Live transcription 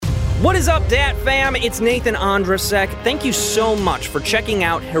What is up, Dat fam? It's Nathan Andrasek. Thank you so much for checking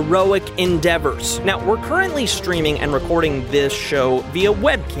out Heroic Endeavors. Now, we're currently streaming and recording this show via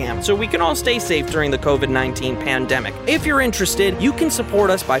webcam, so we can all stay safe during the COVID-19 pandemic. If you're interested, you can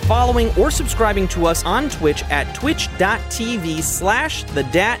support us by following or subscribing to us on Twitch at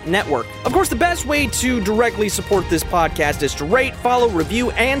twitch.tv/TheDatNetwork. Of course, the best way to directly support this podcast is to rate, follow,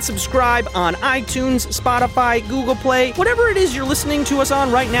 review, and subscribe on iTunes, Spotify, Google Play, whatever it is you're listening to us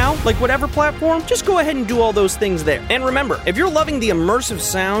on right now. Like whatever platform, just go ahead and do all those things there. And remember, if you're loving the immersive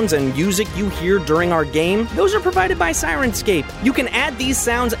sounds and music you hear during our game, those are provided by Syrinscape. You can add these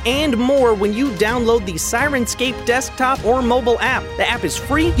sounds and more when you download the Syrinscape desktop or mobile app. The app is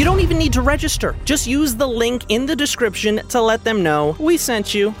free. You don't even need to register. Just use the link in the description to let them know we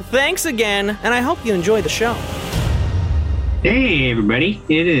sent you. Thanks again, and I hope you enjoy the show. Hey, everybody.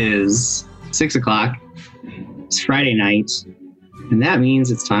 It is 6 o'clock. It's Friday night. And that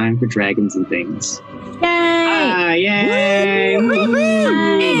means it's time for Dragons and Things. Yay! Yay!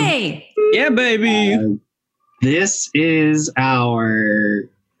 Yay! Yeah, baby! This is our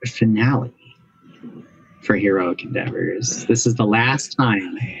finale for Heroic Endeavors. This is the last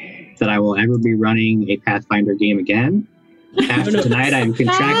time that I will ever be running a Pathfinder game again. After tonight, I am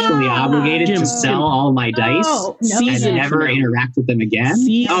contractually obligated to sell all my dice and never interact with them again.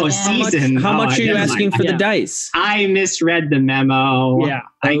 Season. How much are you asking for the dice? I misread the memo. Yeah.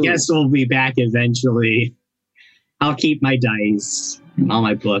 I guess we'll be back eventually. I'll keep my dice and all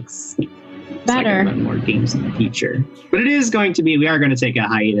my books. Better. So I can run more games in the future. But we are going to take a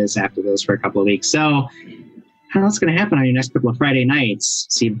hiatus after this for a couple of weeks. So I don't know what's going to happen on your next couple of Friday nights.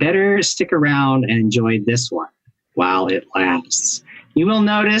 So you better stick around and enjoy this one while it lasts. You will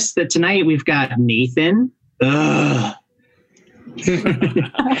notice that tonight we've got Nathan. We've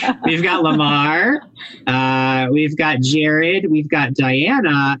got Lamar. We've got Jared. We've got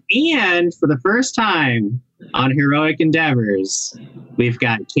Diana. And for the first time on Heroic Endeavors, we've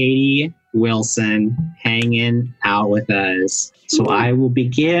got Katie Wilson hanging out with us. So I will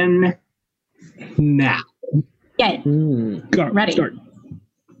begin now. Yay. Ready. Start.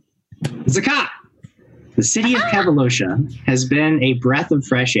 Zakat. The city of Kavalosha has been a breath of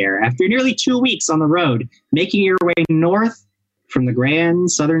fresh air after nearly 2 weeks on the road, making your way north from the grand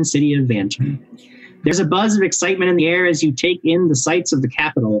southern city of Vantum. There's a buzz of excitement in the air as you take in the sights of the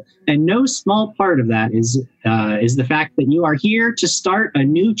capital, and no small part of that is the fact that you are here to start a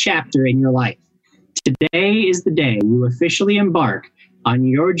new chapter in your life. Today is the day you officially embark on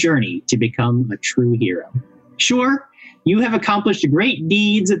your journey to become a true hero. Sure, you have accomplished great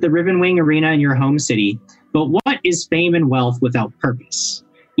deeds at the Rivenwing Arena in your home city, but what is fame and wealth without purpose?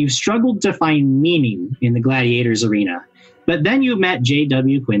 You've struggled to find meaning in the Gladiators Arena, but then you met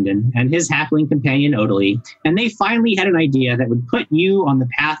J.W. Quindon and his halfling companion Odalie, and they finally had an idea that would put you on the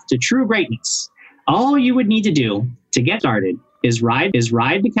path to true greatness. All you would need to do to get started is ride to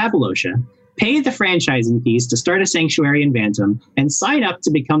Kavalosha, pay the franchising fees to start a sanctuary in Vantum, and sign up to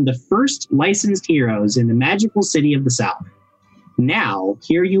become the first licensed heroes in the magical city of the South. Now,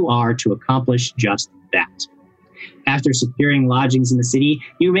 here you are to accomplish just that. After securing lodgings in the city,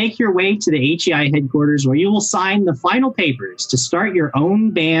 you make your way to the HEI headquarters where you will sign the final papers to start your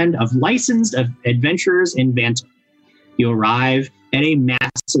own band of licensed adventurers in Vantum. You arrive at a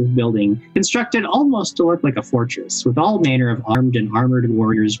massive building constructed almost to look like a fortress, with all manner of armed and armored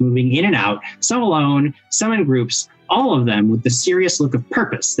warriors moving in and out, some alone, some in groups, all of them with the serious look of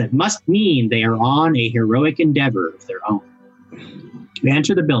purpose that must mean they are on a heroic endeavor of their own. You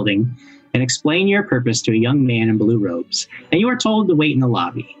enter the building and explain your purpose to a young man in blue robes, and you are told to wait in the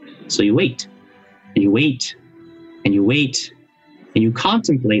lobby. So you wait, and you wait, and you wait, and you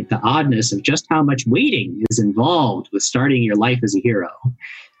contemplate the oddness of just how much waiting is involved with starting your life as a hero.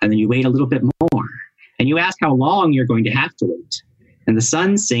 And then you wait a little bit more, and you ask how long you're going to have to wait. And the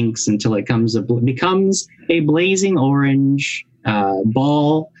sun sinks until it becomes a blazing orange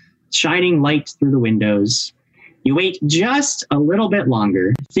ball, shining light through the windows. You wait just a little bit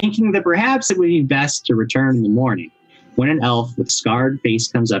longer, thinking that perhaps it would be best to return in the morning, when an elf with scarred face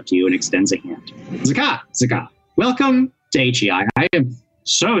comes up to you and extends a hand. Zakat, welcome to HEI. I am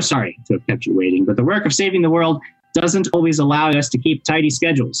so sorry to have kept you waiting, but the work of saving the world doesn't always allow us to keep tidy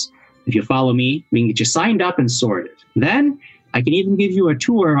schedules. If you follow me, we can get you signed up and sorted. Then, I can even give you a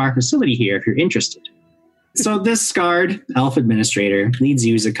tour of our facility here if you're interested. So this scarred elf administrator leads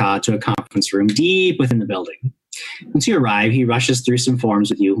you, Zakat, to a conference room deep within the building. Once you arrive, he rushes through some forms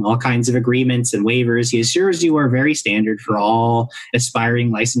with you, all kinds of agreements and waivers. He assures you are very standard for all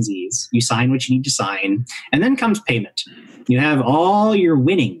aspiring licensees. You sign what you need to sign, and then comes payment. You have all your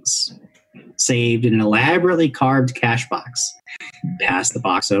winnings saved in an elaborately carved cash box. Pass the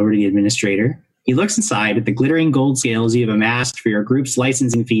box over to the administrator. He looks inside at the glittering gold scales you have amassed for your group's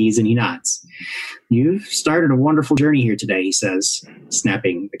licensing fees, and he nods. You've started a wonderful journey here today, he says,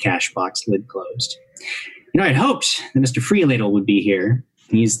 snapping the cash box lid closed. I'd hoped that Mr. Freeladle would be here.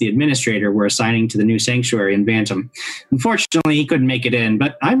 He's the administrator we're assigning to the new sanctuary in Bantam. Unfortunately, he couldn't make it in,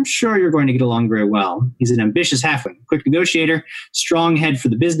 but I'm sure you're going to get along very well. He's an ambitious halfling, quick negotiator, strong head for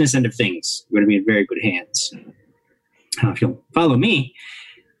the business end of things. You're going to be in very good hands. If you'll follow me,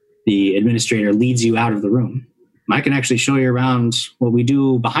 the administrator leads you out of the room. I can actually show you around what we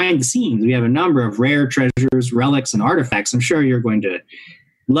do behind the scenes. We have a number of rare treasures, relics, and artifacts I'm sure you're going to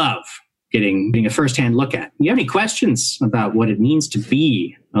love getting a first-hand look at. You have any questions about what it means to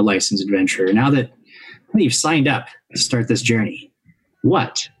be a licensed adventurer now that you've signed up to start this journey?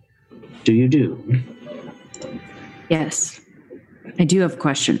 What do you do? Yes, I do have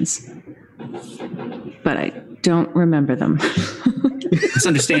questions, but I don't remember them. It's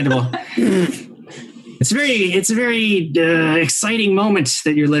understandable. It's a very exciting moment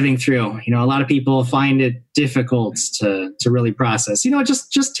that you're living through. A lot of people find it difficult to really process.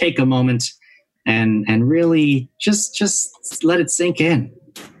 Just take a moment and really just let it sink in.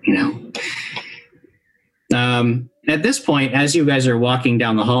 At this point, as you guys are walking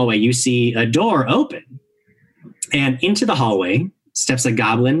down the hallway, you see a door open, and into the hallway steps a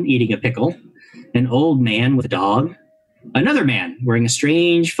goblin eating a pickle, an old man with a dog, another man wearing a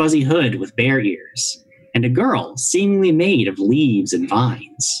strange fuzzy hood with bear ears, and a girl seemingly made of leaves and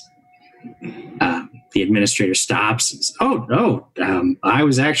vines. The administrator stops and says, I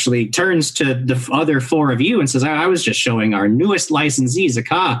was actually, turns to the other four of you and says, I was just showing our newest licensee,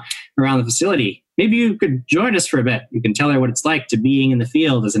 Zakah, around the facility. Maybe you could join us for a bit. You can tell her what it's like to being in the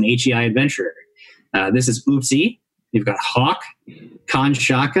field as an HEI adventurer. This is Oopsie. You've got Hawk,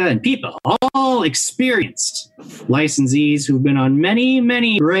 Kanshaka, and Peepa, all experienced licensees who've been on many,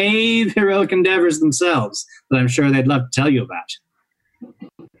 many brave, heroic endeavors themselves that I'm sure they'd love to tell you about.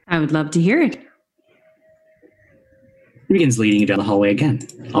 I would love to hear it. He begins leading you down the hallway again.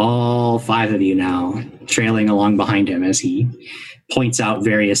 All five of you now trailing along behind him as he points out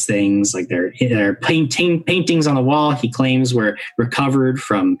various things, like there are paintings on the wall he claims were recovered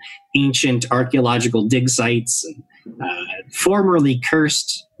from ancient archaeological dig sites, and formerly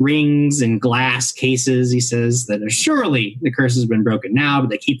cursed rings and glass cases, he says, that are surely the curse has been broken now, but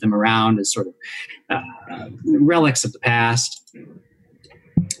they keep them around as sort of relics of the past.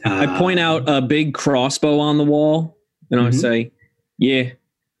 I point out a big crossbow on the wall, and I say, yeah,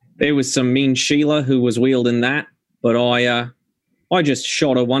 there was some mean Sheila who was wielding that, but I just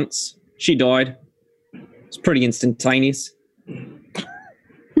shot her once. She died. It's pretty instantaneous.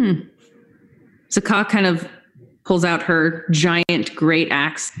 Zakah kind of pulls out her giant great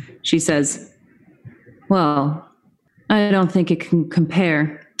axe. She says, well, I don't think it can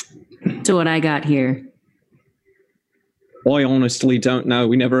compare to what I got here. I honestly don't know.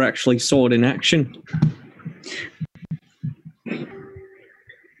 We never actually saw it in action.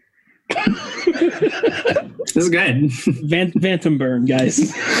 This is good. Vandenburg,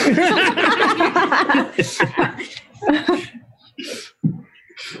 guys.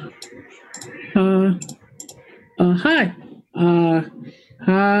 Hi.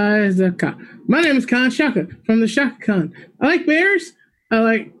 Hi, Zakah. My name is Khan Shaka from the Shaka Khan. I like bears.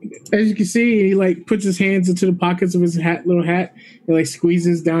 As you can see, he puts his hands into the pockets of his little hat, and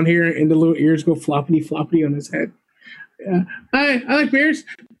squeezes down here, and the little ears go floppity floppity on his head. I like bears,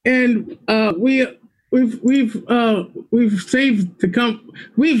 and we've we've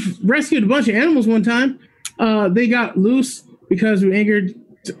rescued a bunch of animals one time. They got loose because we angered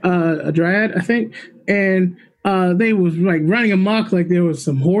a dryad, I think, and they was running amok, like there was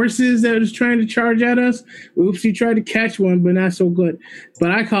some horses that was trying to charge at us. Oopsie tried to catch one, but not so good.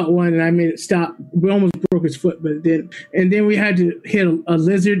 But I caught one and I made it stop. We almost broke his foot, but it didn't. And then we had to hit a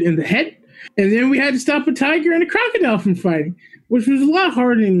lizard in the head. And then we had to stop a tiger and a crocodile from fighting, which was a lot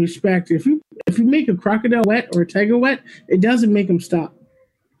harder than you expect. If you make a crocodile wet or a tiger wet, it doesn't make them stop.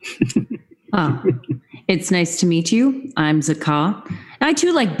 It's nice to meet you. I'm Zakah. I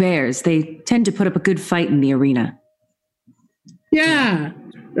too like bears. They tend to put up a good fight in the arena. Yeah,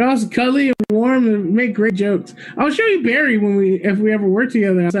 they're also cuddly and warm and make great jokes. I'll show you Barry if we ever work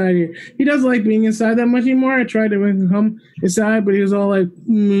together outside here. He doesn't like being inside that much anymore. I tried to make him come inside, but he was all like,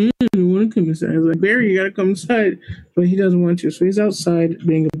 I don't want to come inside. I was like, Barry, you got to come inside. But he doesn't want to, so he's outside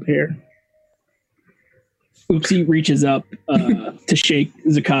being a bear. Oopsie reaches up to shake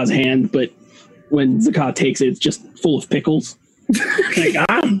Zakah's hand, but when Zakah takes it, it's just full of pickles.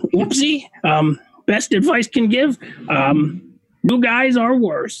 Oopsie, best advice can give. New guys are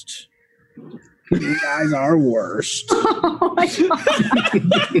worst. You guys are worst. Oh my God.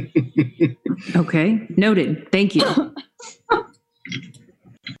 Okay, noted. Thank you.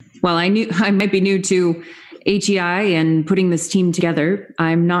 Well, I might be new to HEI and putting this team together.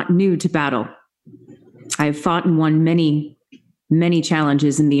 I'm not new to battle. I've fought and won many, many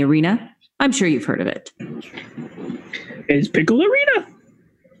challenges in the arena. I'm sure you've heard of it. Is Pickle Arena?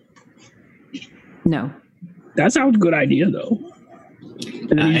 No. That sounds a good idea, though.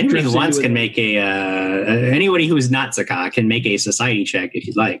 Anybody who wants can make anybody who is not Zakah can make a society check if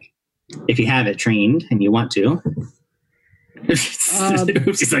you'd like. If you have it trained and you want to.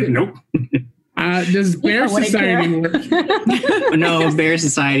 She's like, nope. Does Bear Society work? No, Bear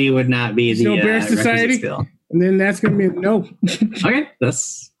Society would not be the Bear Society skill. And then that's going to be a no. Okay,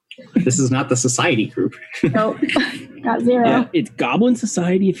 this is not the society group. Nope. Got 0. Yeah, it's Goblin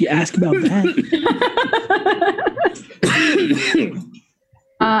Society if you ask about that.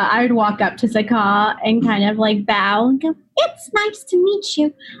 I would walk up to Zakah and kind of like bow and go, "It's nice to meet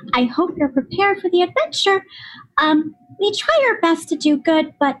you. I hope you're prepared for the adventure. We try our best to do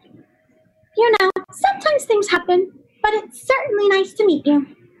good, but sometimes things happen, but it's certainly nice to meet you."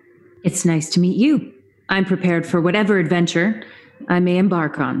 It's nice to meet you. I'm prepared for whatever adventure I may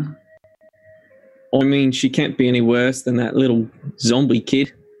embark on. I mean, she can't be any worse than that little zombie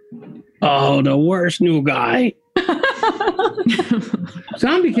kid. Oh, the worst new guy.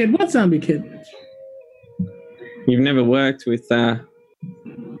 Zombie kid? What zombie kid? You've never worked with, oh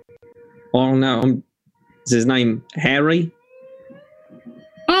no, is his name Harry?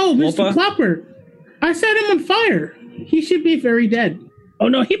 Oh, Mr. Whopper? Plopper. I set him on fire. He should be very dead. Oh,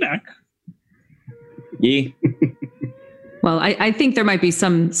 no, he back. Yeah. Well, I think there might be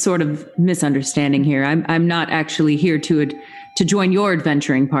some sort of misunderstanding here. I'm not actually here to join your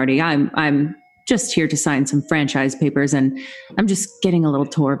adventuring party. I'm just here to sign some franchise papers, and I'm just getting a little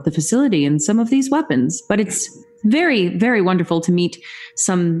tour of the facility and some of these weapons. But it's very, very wonderful to meet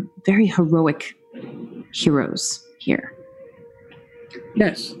some very heroic heroes here.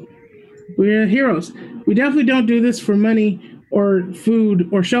 Yes. We're heroes. We definitely don't do this for money or food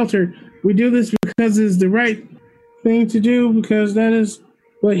or shelter. We do this because it's the right thing to do, because that is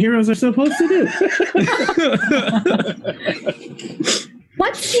what heroes are supposed to do.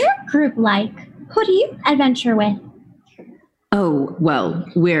 What's your group like? Who do you adventure with? Oh, well,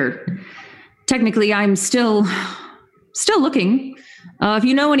 I'm still looking. If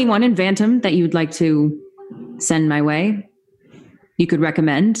you know anyone in Vantum that you'd like to send my way, you could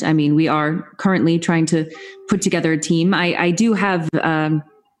recommend. I mean, we are currently trying to put together a team. I do have a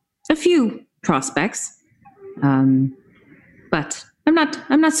few prospects, but I'm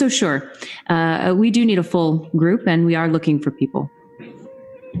not so sure. We do need a full group, and we are looking for people.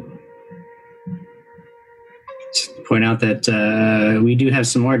 Just point out that we do have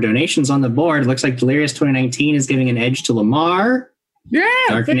some more donations on the board. Looks like Delirious 2019 is giving an edge to Lamar. Yeah.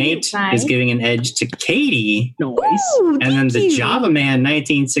 Dark Nate is giving an edge to Katie. Nice. Ooh, And then the thank you. Java Man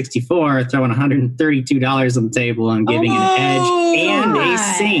 1964 throwing $132 on the table and giving an edge and a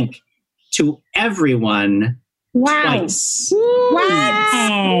sync to everyone Wow. twice.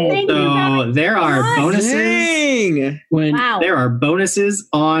 Wow. Thank you, Robert. So there are bonuses. Dang! When Wow. There are bonuses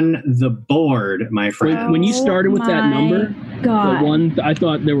on the board, my friend. when you started with that number, God. the one I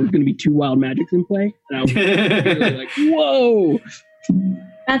thought there were going to be 2 wild magics in play, and I was really like, "Whoa!"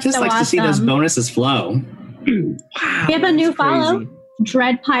 That's Just so likes awesome. to see those bonuses flow. Wow. We have a new that's follow. crazy.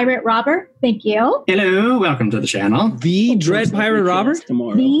 Dread Pirate Robert. Thank you. Hello, welcome to the channel. The Dread Pirate Robert?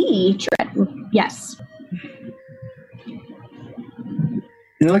 Tomorrow. The Dread. Yes.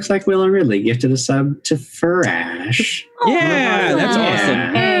 And it looks like Willow Ridley gifted a sub to Furash. Yeah, that's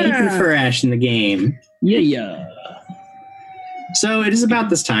awesome. Keeping Furash in the game. Yeah. So it is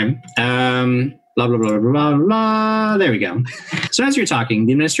about this time. Blah, blah, blah, blah, blah, blah. There we go. So as you're talking,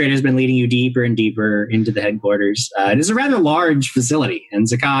 the administrator has been leading you deeper and deeper into the headquarters. It is a rather large facility. And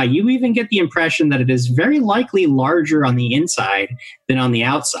Zakah, you even get the impression that it is very likely larger on the inside than on the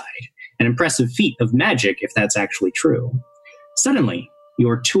outside. An impressive feat of magic, if that's actually true. Suddenly,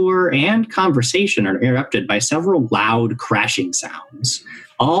 your tour and conversation are interrupted by several loud crashing sounds.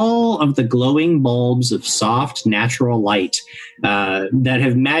 All of the glowing bulbs of soft, natural light that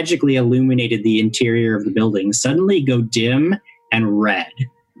have magically illuminated the interior of the building suddenly go dim and red.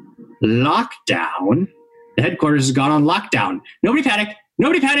 Lockdown? The headquarters has gone on lockdown. Nobody panic!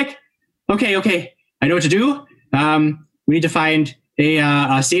 Nobody panic! Okay. I know what to do. We need to find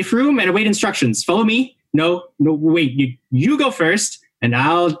a safe room and await instructions. Follow me. No, wait. You go first, and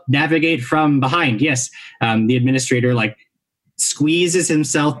I'll navigate from behind. Yes. The administrator, squeezes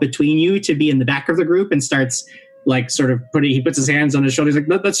himself between you to be in the back of the group and starts like sort of he puts his hands on his shoulders, like,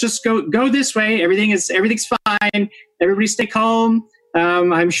 let's just go this way. Everything's fine. Everybody stay calm.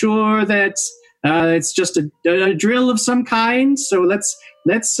 I'm sure that it's just a drill of some kind. So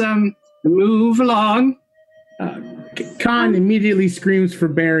let's move along. Khan immediately screams for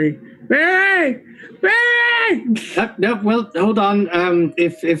Barry. Barry! No, well, hold on.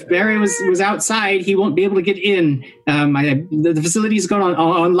 If Barry was outside, he won't be able to get in. The facility's gone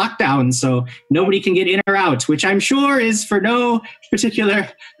on lockdown, so nobody can get in or out, which I'm sure is for no particular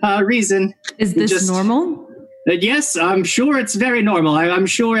reason. Is this normal? Yes, I'm sure it's very normal. I'm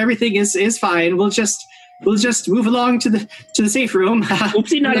sure everything is fine. We'll just move along to the safe room.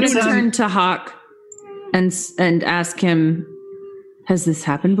 Oopsie, not I'm doing going to that. turn to Hawk and ask him, has this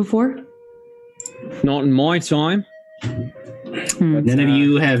happened before? Not in my time. None of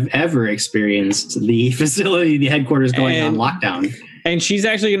you have ever experienced the facility, the headquarters going on lockdown. And she's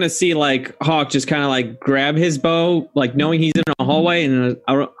actually going to see like Hawk just kind of like grab his bow, like knowing he's in a hallway and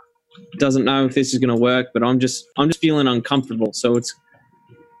doesn't know if this is going to work, but I'm just feeling uncomfortable. So it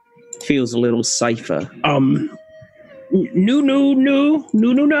feels a little safer. No.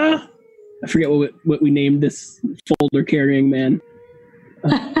 I forget what we named this folder carrying man.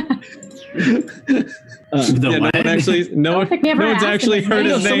 The what? No one's actually heard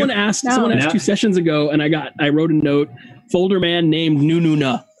his name. Someone asked 2 sessions ago, and I wrote a note. Folder man named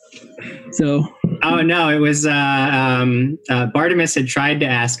Nununa. So. Oh no! It was Bartimus had tried to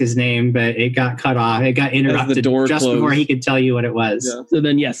ask his name, but it got cut off. It got interrupted just before he could tell you what it was. Yeah. So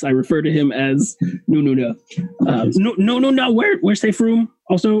then, yes, I refer to him as Nununa. No. Where's safe room?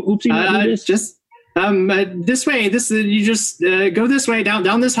 Also, oopsie, not this. Just this way. You just go this way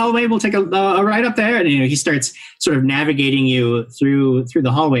down this hallway. We'll take a ride up there, and he starts sort of navigating you through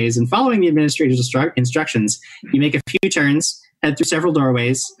the hallways and following the administrator's instructions. You make a few turns, head through several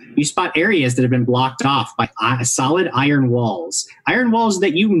doorways. You spot areas that have been blocked off by solid iron walls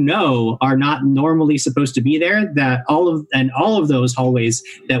that are not normally supposed to be there. That all of those hallways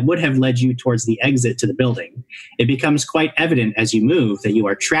that would have led you towards the exit to the building. It becomes quite evident as you move that you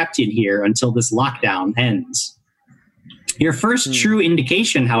are trapped in here until this lockdown ends. Your first true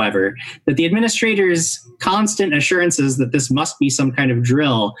indication, however, that the administrator's constant assurances that this must be some kind of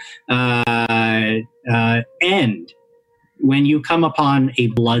drill end when you come upon a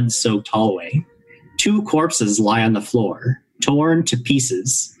blood-soaked hallway. 2 corpses lie on the floor, torn to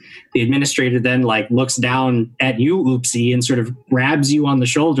pieces. The administrator then looks down at you, Oopsie, and sort of grabs you on the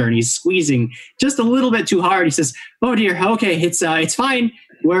shoulder, and he's squeezing just a little bit too hard. He says, "Oh dear, okay, it's fine.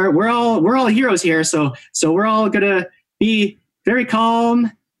 We're all heroes here, so we're all gonna be very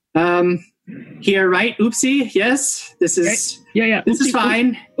calm here, right, Oopsie? Yes, this is This is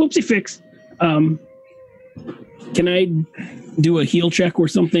fine. Oopsie fix. Can I do a heal check or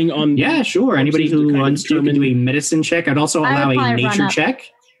something on? Yeah, sure. Anybody who wants to do a medicine check. I'd also allow a nature check.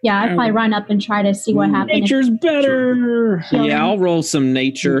 Yeah, I'd probably run up and try to see what happens. Nature's better. Yeah, I'll roll some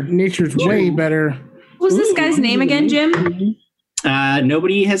nature. Nature's way better. What was this guy's name again, Jim?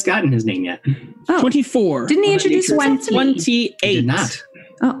 Nobody has gotten his name yet. Oh. 24. Didn't he introduce himself to me? 28. Did not.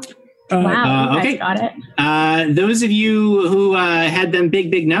 Oh. Wow, okay. you guys got it. Those of you who had them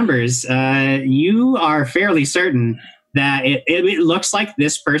big numbers, you are fairly certain that it looks like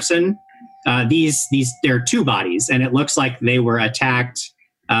this person, there are 2 bodies, and it looks like they were attacked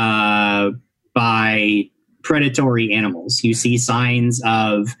by predatory animals. You see signs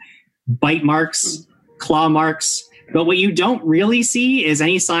of bite marks, claw marks, but what you don't really see is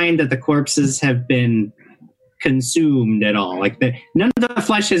any sign that the corpses have been consumed at all. None of the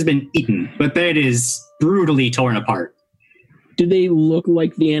flesh has been eaten, but that is brutally torn apart. Do they look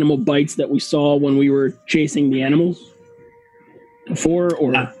like the animal bites that we saw when we were chasing the animals before?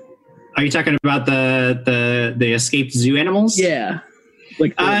 Or are you talking about the escaped zoo animals? Yeah.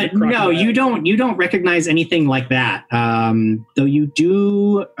 No, you don't recognize anything like that. Though you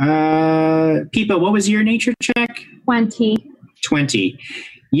do. Peepa, what was your nature check? 20.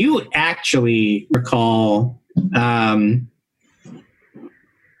 You actually recall. Well,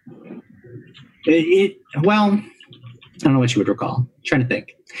 I don't know what you would recall. I'm trying to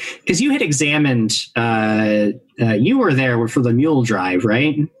think, because you had examined. You were there for the mule drive,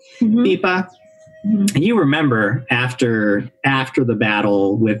 right, Peepa? Mm-hmm. You remember after the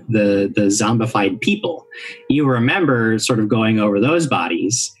battle with the zombified people, you remember sort of going over those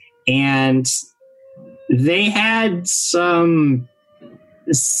bodies, and they had some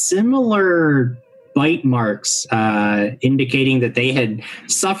similar bite marks indicating that they had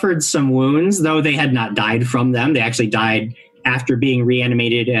suffered some wounds, though they had not died from them. They actually died after being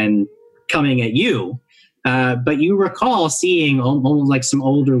reanimated and coming at you. But you recall seeing almost like some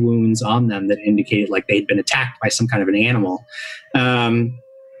older wounds on them that indicated like they'd been attacked by some kind of an animal. And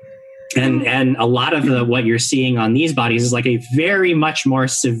a lot of what you're seeing on these bodies is like a very much more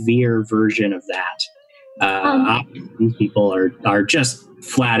severe version of that. People are just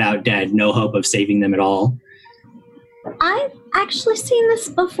flat out dead, no hope of saving them at all. I've actually seen this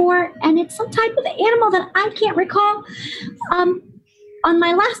before, and it's some type of animal that I can't recall. On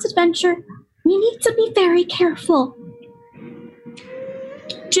my last adventure, we need to be very careful.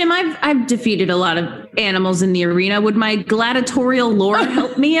 Jim, I've defeated a lot of animals in the arena. Would my gladiatorial lore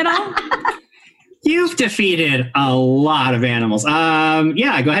help me at all? You've defeated a lot of animals.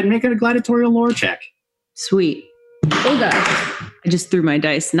 Yeah, go ahead and make a gladiatorial lore check. Sweet. Oh gosh. I just threw my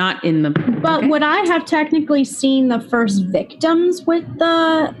dice, not in the... But okay. would I have technically seen the first victims with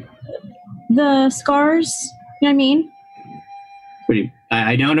the scars? You know what I mean?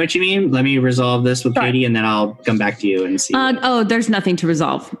 I don't know what you mean. Let me resolve this with Katie, and then I'll come back to you and see. There's nothing to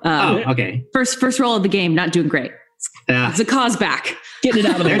resolve. Okay. First roll of the game, not doing great. Zakah's back. Getting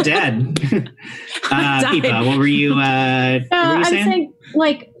it out of there. They're dead. Pipa, what were you saying? I'm saying,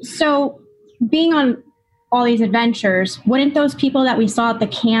 like, so being on all these adventures, wouldn't those people that we saw at the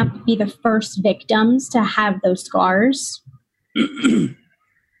camp be the first victims to have those scars?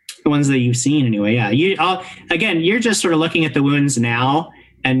 The ones that you've seen anyway, yeah. You're just sort of looking at the wounds now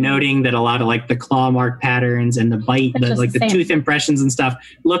and noting that a lot of like the claw mark patterns and the bite, the tooth impressions and stuff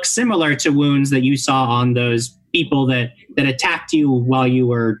look similar to wounds that you saw on those people that attacked you while you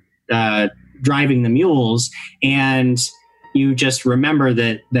were driving the mules. And you just remember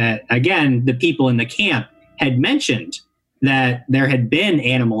that again, the people in the camp had mentioned that there had been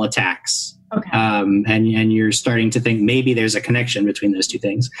animal attacks. Okay. And you're starting to think maybe there's a connection between those two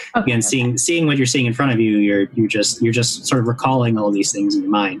things. Okay, Again, seeing what you're seeing in front of you, you're just sort of recalling all these things in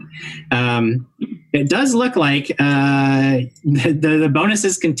your mind. It does look like the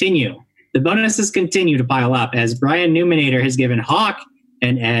bonuses continue. The bonuses continue to pile up as Brian Newmanator has given Hawk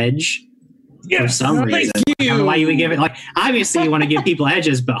an edge. For some reason. I don't know why you would give it, like, obviously you want to give people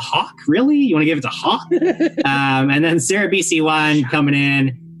edges, but Hawk, really? You want to give it to Hawk? And then Sarah BC1 coming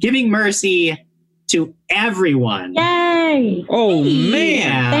in, giving mercy to everyone. Yay! Oh,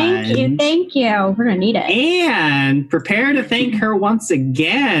 man. Thank you. We're going to need it. And prepare to thank her once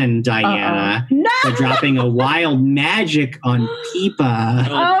again, Diana, for dropping a wild magic on Pipa.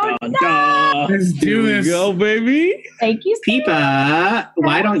 Oh, no! Let's do this. Go, baby. Thank you, Sarah. Pipa,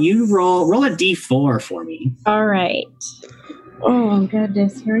 why don't you roll a d4 for me? All right. Oh,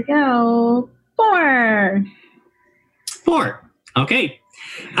 goodness. Here we go. 4. 4. Okay.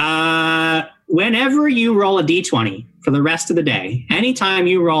 Whenever you roll a d20 for the rest of the day, anytime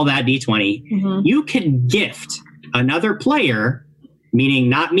you roll that d20, you can gift another player, meaning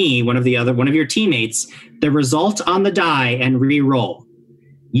not me, one of your teammates, the result on the die and re-roll.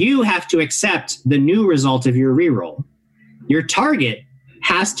 You have to accept the new result of your re-roll. Your target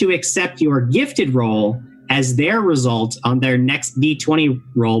has to accept your gifted roll as their result on their next d20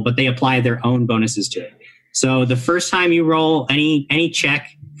 roll, but they apply their own bonuses to it. So the first time you roll any check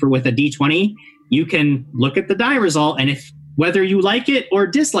with a d20, you can look at the die result, and if whether you like it or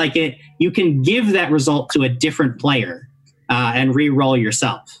dislike it, you can give that result to a different player and re-roll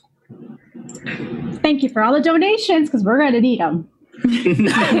yourself. Thank you for all the donations, because we're going to need them.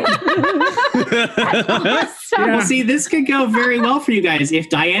 Well, see, this could go very well for you guys. If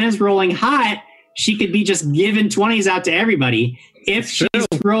Diana's rolling hot, she could be just giving 20s out to everybody. If she's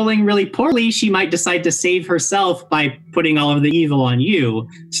rolling really poorly, she might decide to save herself by putting all of the evil on you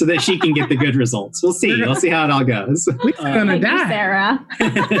so that she can get the good results. We'll see. We'll see how it all goes. We're gonna Thank you, die. Sarah.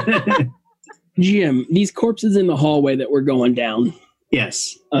 Jim, these corpses in the hallway that we're going down.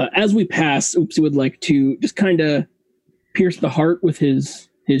 Yes. As we pass, Oopsie would like to just kind of pierce the heart with his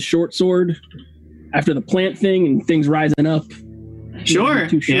short sword after the plant thing and things rising up. Sure.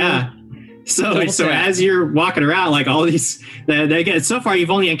 Yeah. So as you're walking around, like all these, so far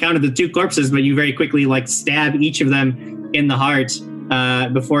you've only encountered the 2 corpses, but you very quickly like stab each of them in the heart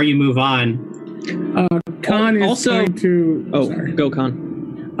before you move on. Khan is Also- going to. Oh, go,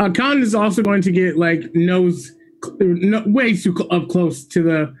 Con. Khan is also going to get like way too up close to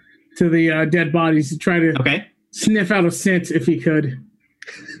the dead bodies to try to sniff out a scent if he could,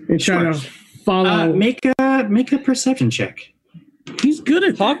 and try to follow. Make a perception check. He's good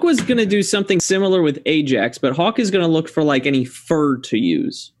at Hawk was going to do something similar with Ajax, but Hawk is going to look for like any fur to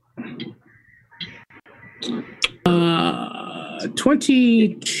use.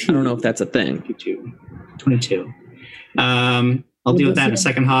 22. I don't know if that's a thing. 22. I'll deal with that in a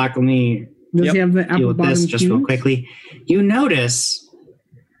second, Hawk. Let me Does he have the deal apple with bottom this just real shoes? quickly. You notice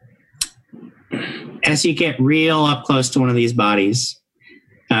as you get real up close to one of these bodies,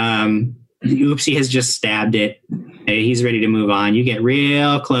 Oopsie has just stabbed it. He's ready to move on. You get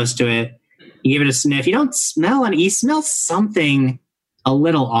real close to it. You give it a sniff. You don't smell any. You smell something a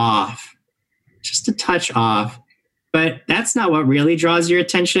little off, just a touch off. But that's not what really draws your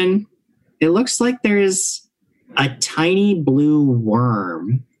attention. It looks like there is a tiny blue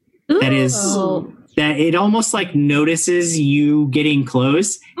worm that it almost like notices you getting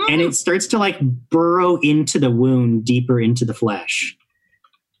close, and it starts to like burrow into the wound deeper into the flesh,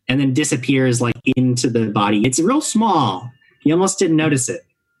 and then disappears like into the body. It's real small. You almost didn't notice it.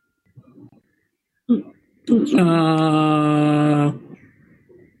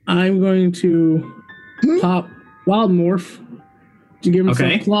 I'm going to pop Wild Morph to give him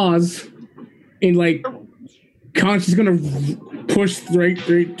some claws, and like Conch is gonna push right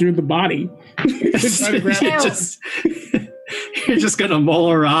through the body. You're just gonna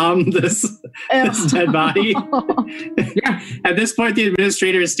mole around this dead body. Yeah. At this point, the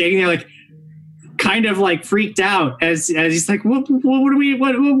administrator is standing there, like, kind of like freaked out as he's like, "What do we?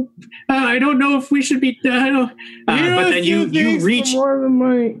 What? I don't know if we should be." But then you reach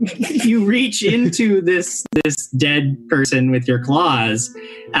you reach into this dead person with your claws,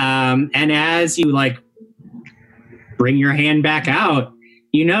 and as you like bring your hand back out,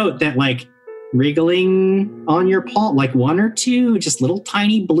 you note that like wriggling on your palm, like one or two just little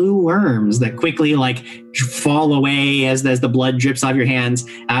tiny blue worms that quickly like fall away as the blood drips off your hands,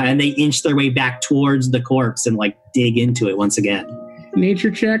 and they inch their way back towards the corpse and like dig into it once again.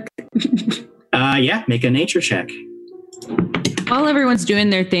 Nature check. Yeah, make a nature check. While everyone's doing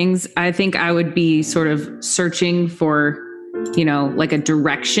their things, I think I would be sort of searching for, like a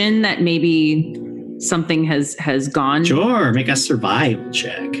direction that maybe something has gone. Sure, make a survival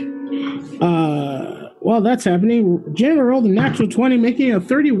check. While that's happening, Jenna rolled a natural 20, making a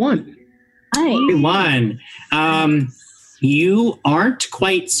 31. 31. You aren't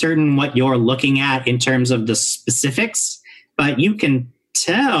quite certain what you're looking at in terms of the specifics, but you can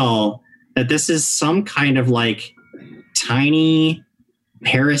tell that this is some kind of like tiny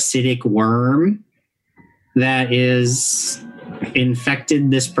parasitic worm that is infected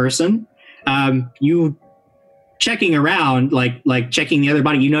this person. You checking around, like checking the other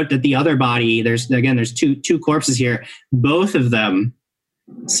body, you note that the other body, there's two corpses here. Both of them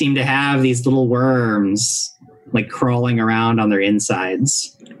seem to have these little worms like crawling around on their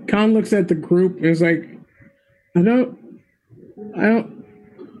insides. Khan looks at the group and is like, I don't,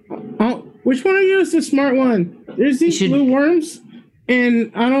 which one of you is the smart one? There's these blue worms,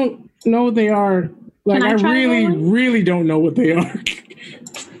 and I don't know what they are. Like, I really don't know what they are.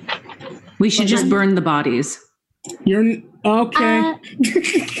 We should just burn the bodies. You're okay.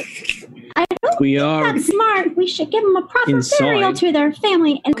 I don't think that's smart. We should give them a proper burial to their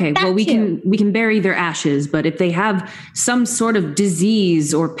family. And okay, well, we can bury their ashes, but if they have some sort of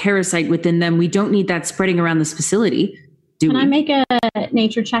disease or parasite within them, we don't need that spreading around this facility. Can I make a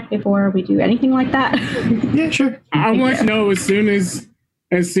nature check before we do anything like that? Yeah, sure. I want to know as soon as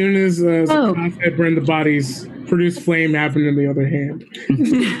the concept burn the bodies, produce flame happen in the other hand.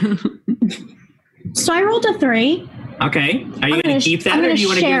 So I rolled a 3. Okay. Are you going to keep that, or do you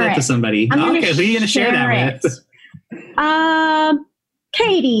want to give that to somebody? Okay, who are you going to share that with?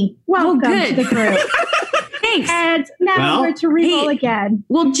 Katie, welcome to the group. Thanks. And now we're to re-roll again.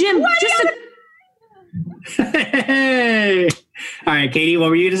 Well, Jim, Hey! All right, Katie, what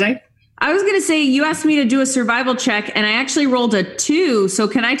were you going to say? I was going to say, you asked me to do a survival check, and I actually rolled a 2. So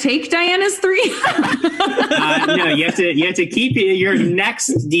can I take Diana's 3? No, you have to keep your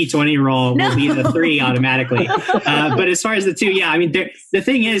next D20 roll will be the 3 automatically. But as far as the 2, yeah, I mean, the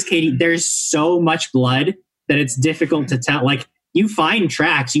thing is, Katie, there's so much blood that it's difficult to tell. Like, you find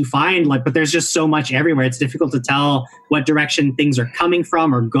tracks, but there's just so much everywhere. It's difficult to tell what direction things are coming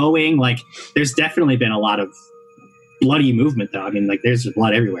from or going. Like, there's definitely been a lot of bloody movement, though. I mean, like, there's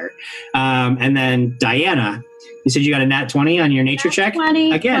blood everywhere. And then Diana, you said you got a nat 20 on your nature check.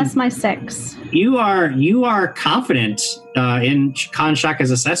 20 again, plus my 6. You are confident in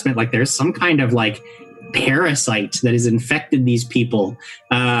Kanshaka's assessment. Like, there's some kind of like parasite that has infected these people,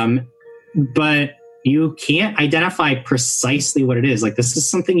 but you can't identify precisely what it is. Like, this is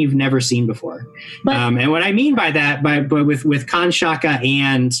something you've never seen before. And what I mean by that, but with Kanshaka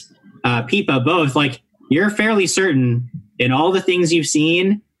and Pipa both, like, you're fairly certain in all the things you've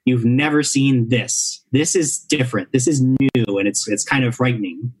seen, you've never seen this. This is different. This is new, and it's kind of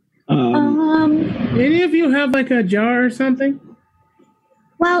frightening. Any of you have like a jar or something?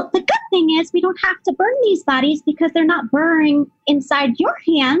 Well, the good thing is we don't have to burn these bodies because they're not burning inside your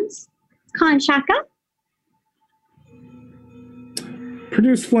hands, Kanshaka.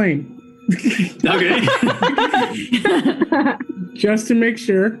 Produce flame. Okay. just to make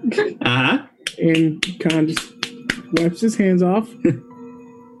sure. Uh-huh. And Khan just wipes his hands off.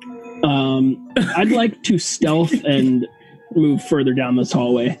 I'd like to stealth and move further down this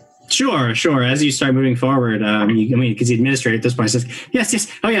hallway. Sure. As you start moving forward, because the administrator at this point says,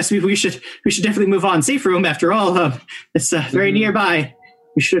 "Yes. Oh, yes. We should definitely move on. Safe room, after all. It's very nearby.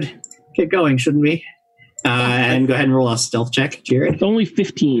 We should get going, shouldn't we?" And go ahead and roll a stealth check, Jared. It's only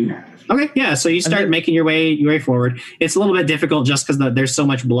 15. Okay, yeah. So you start making your way forward. It's a little bit difficult just because there's so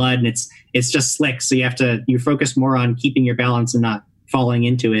much blood and it's just slick. So you focus more on keeping your balance and not falling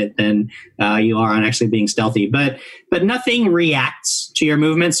into it than you are on actually being stealthy. But nothing reacts to your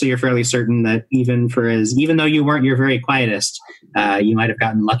movements, so you're fairly certain that even though you weren't your very quietest, you might have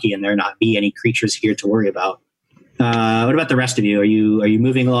gotten lucky and there not be any creatures here to worry about. What about the rest of you? Are you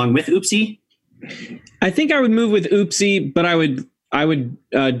moving along with Oopsie? I think I would move with Oopsie, but I would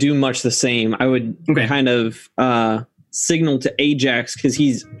do much the same. I would kind of signal to Ajax because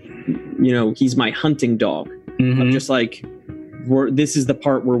he's my hunting dog. Mm-hmm. I'm just like, this is the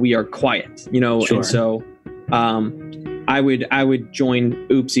part where we are quiet, Sure. And so I would join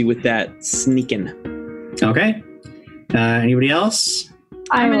Oopsie with that sneaking. Okay. Anybody else?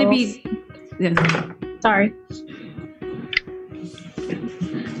 I'm going to be... Sorry.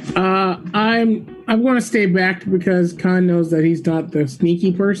 I'm going to stay back because Khan knows that he's not the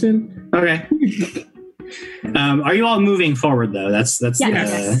sneaky person. Okay. Are you all moving forward though? That's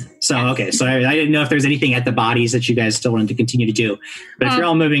Yes. So okay. So I didn't know if there's anything at the bodies that you guys still wanted to continue to do. But if you're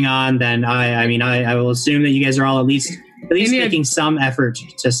all moving on, then I will assume that you guys are all at least making some effort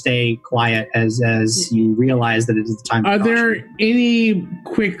to stay quiet as you realize that it is the time. Are there any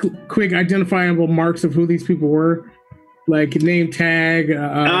quick identifiable marks of who these people were? Like name tag?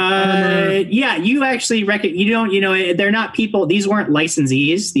 Yeah, you actually reckon they're not people. These weren't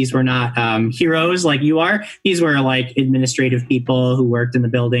licensees. These were not heroes like you are. These were like administrative people who worked in the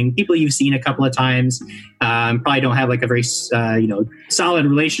building. People you've seen a couple of times. Probably don't have like a very solid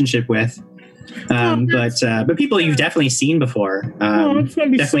relationship with. But people you've definitely seen before. It's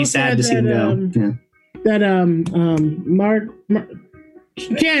gonna be definitely so sad to see them go. Mark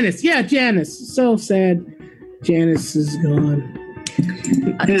Janice. Yeah, Janice. So sad. Janice is gone.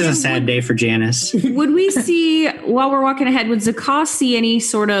 It is a sad day for Janice. Would we see, while we're walking ahead, would Zakah see any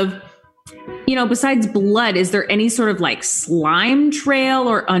sort of, besides blood, is there any sort of like slime trail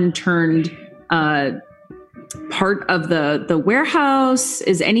or unturned part of the warehouse?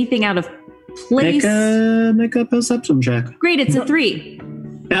 Is anything out of place? Make a perception check. Great, it's a 3.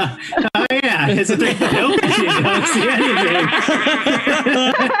 Yeah. Oh yeah, it's a 3. Nope, you don't see anything.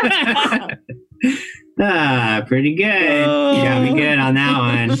 Pretty good. You got me good on that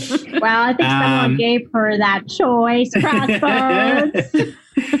one. Well, I think someone gave her that choice. Crossbones.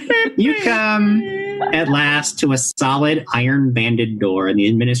 You come at last to a solid iron banded door, and the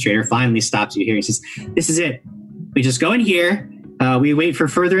administrator finally stops you here. He says, "This is it. We just go in here. We wait for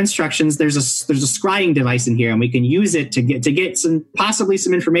further instructions. There's a scrying device in here, and we can use it to get possibly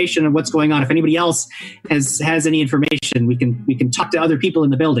some information of what's going on. If anybody else has any information, we can talk to other people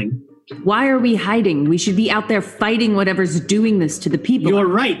in the building." Why are we hiding? We should be out there fighting whatever's doing this to the people. You're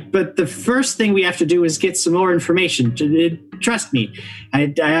right, but the first thing we have to do is get some more information. Trust me,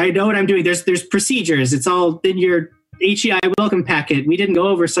 I know what I'm doing. There's procedures. It's all in your HEI welcome packet. We didn't go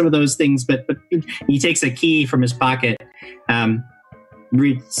over some of those things, but he takes a key from his pocket, opens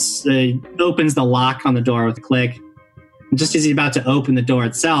the lock on the door with a click. And just as he's about to open the door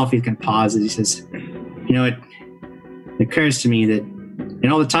itself, he kind of pauses. He says, it occurs to me that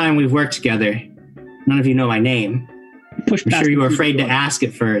in all the time we've worked together, none of you know my name. I'm sure you were afraid to ask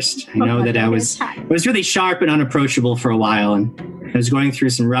at first. I know that I was really sharp and unapproachable for a while, and I was going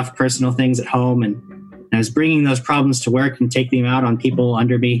through some rough personal things at home, and I was bringing those problems to work and taking them out on people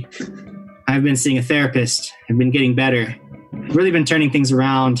under me. I've been seeing a therapist. I've been getting better. I've really been turning things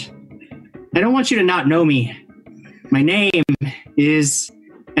around. I don't want you to not know me. My name is...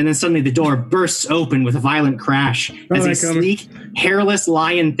 And then suddenly the door bursts open with a violent crash as a sleek, hairless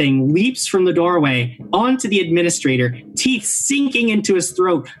lion thing leaps from the doorway onto the administrator, teeth sinking into his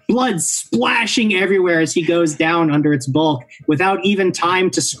throat, blood splashing everywhere as he goes down under its bulk without even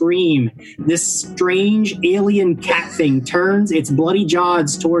time to scream. This strange alien cat thing turns its bloody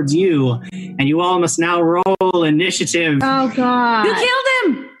jaws towards you, and you all must now roll initiative. Oh, God. You killed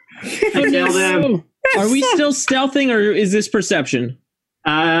him! I killed him. Are we still stealthing, or is this perception?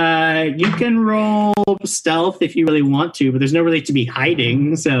 You can roll stealth if you really want to, but there's no really to be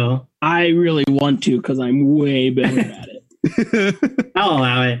hiding, so... I really want to, because I'm way better at it. I'll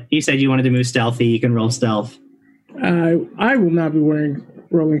allow it. You said you wanted to move stealthy. You can roll stealth. I will not be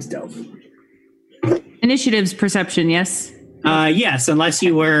rolling stealth. Initiative's perception, yes? Yes, unless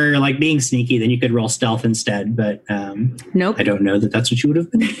you were like being sneaky, then you could roll stealth instead. But Nope. I don't know that that's what you would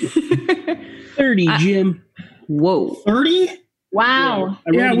have been. 30, Jim. Whoa. 30? Wow.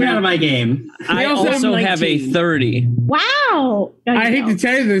 Yeah, We're out of my game. I also also have have a 19. 30. Wow. I hate to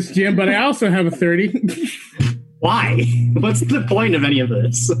tell you this, Jim, but I also have a 30. Why? What's the point of any of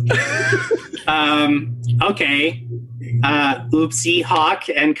this? Okay. Oopsie, Hawk,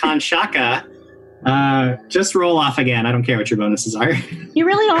 and Kanshaka. Just roll off again. I don't care what your bonuses are. You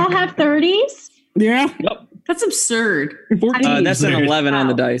really all have 30s? Yeah. That's absurd. 14. That's an 11 on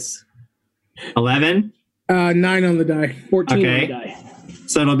the Wow. dice. 11? 9 on the die. 14 Okay. on the die.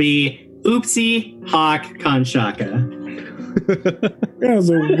 So it'll be Oopsie, Hawk, Kanshaka. That was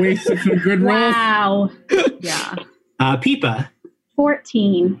a waste of some good rolls. Wow. Yeah. Peepa.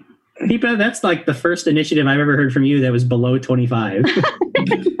 14. Peepa, that's like the first initiative I've ever heard from you that was below 25.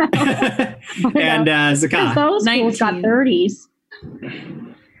 And Because Zakah. those schools got 19. 30s.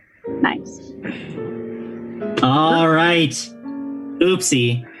 Nice. All right.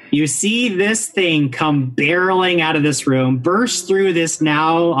 Oopsie. You see this thing come barreling out of this room, burst through this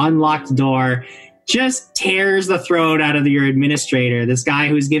now unlocked door, just tears the throat out of your administrator, this guy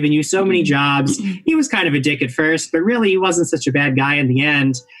who's given you so many jobs. He was kind of a dick at first, but really he wasn't such a bad guy in the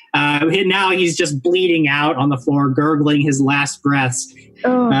end. Now he's just bleeding out on the floor, gurgling his last breaths.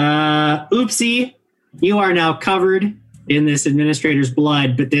 Oh. Oopsie, you are now covered in this administrator's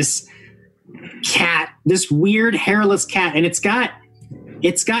blood, but this cat, this weird hairless cat, and it's got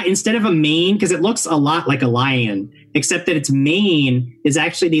instead of a mane, because it looks a lot like a lion, except that its mane is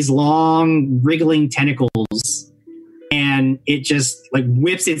actually these long wriggling tentacles, and it just like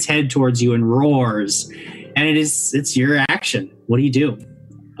whips its head towards you and roars, and it's your action. What do you do?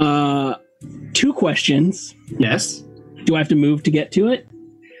 2 questions. Yes. Do I have to move to get to it?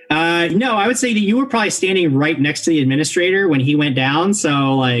 No, I would say that you were probably standing right next to the administrator when he went down,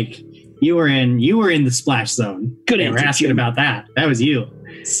 so like you were in the splash zone. Good They were answer, asking Jim. about that. That was you.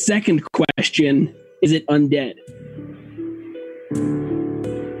 Second question, is it undead?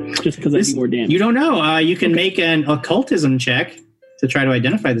 Just because I do more damage. You don't know. You can make an occultism check to try to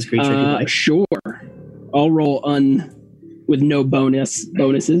identify this creature if you'd like. Sure. I'll roll with no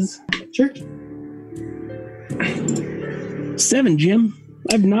bonuses. Sure. 7, Jim.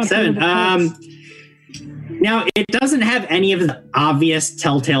 I've not 7. heard of it. Now, it doesn't have any of the obvious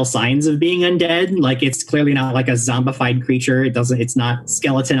telltale signs of being undead. Like, it's clearly not like a zombified creature. It's not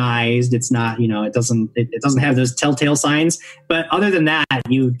skeletonized. It's not, it doesn't have those telltale signs. But other than that,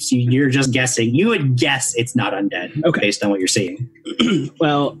 you're just guessing. You would guess it's not undead based on what you're seeing.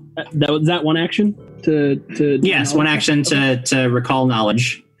 Well, that was that one action to Yes, one action to recall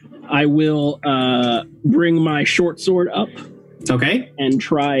knowledge. I will bring my short sword up Okay. and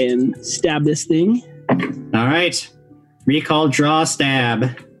try and stab this thing. All right. Recall, draw,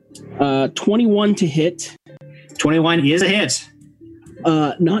 stab. 21 to hit. 21 is a hit.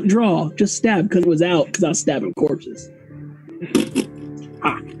 Not draw, just stab because it was out because I was stabbing corpses.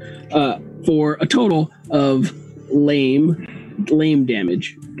 For a total of lame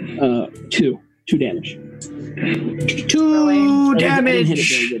damage. 2 damage. 2 I didn't hit it very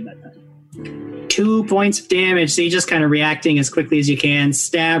damage. good that time. 2 points of damage. So you're just kind of reacting as quickly as you can.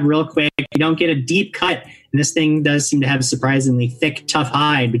 Stab real quick. You don't get a deep cut. And this thing does seem to have a surprisingly thick, tough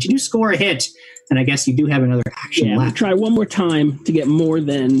hide. But you do score a hit. And I guess you do have another action Yeah, I'm gonna left. try one more time to get more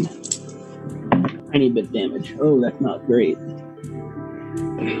than tiny bit damage. Oh, that's not great.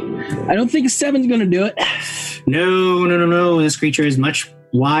 I don't think a 7's going to do it. No. This creature is much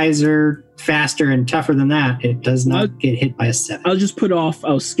wiser, faster, and tougher than that. It does not get hit by a 7. I'll just put off.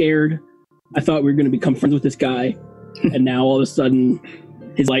 I was scared. I thought we were going to become friends with this guy, and now all of a sudden,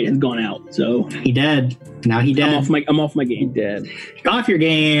 his light has gone out. So He dead. Now he dead. I'm off my game. Dead. Off your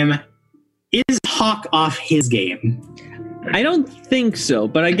game. Is Hawk off his game? I don't think so,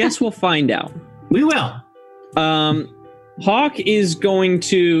 but I guess we'll find out. We will. Hawk is going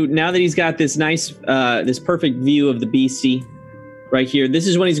to, now that he's got this nice, this perfect view of the beastie right here, this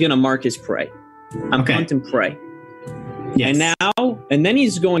is when he's going to mark his prey. I'm Okay. hunting prey. Yes. And then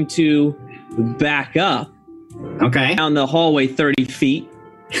he's going to back up Okay. down the hallway 30 feet.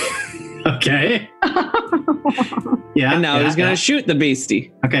 Okay. Yeah. And now yeah, he's going to yeah. shoot the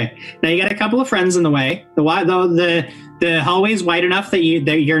beastie. Okay. Now you got a couple of friends in the way. The hallway is wide enough that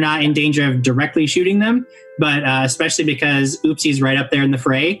you're not in danger of directly shooting them, but especially because Oopsie's right up there in the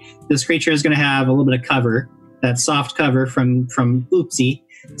fray, this creature is going to have a little bit of cover, that soft cover from Oopsie.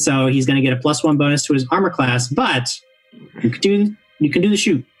 So he's going to get a +1 bonus to his armor class, but you can do the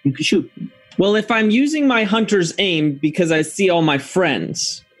shoot. You can shoot. Well, if I'm using my hunter's aim because I see all my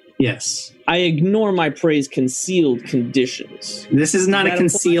friends, Yes. I ignore my prey's concealed conditions. This is not a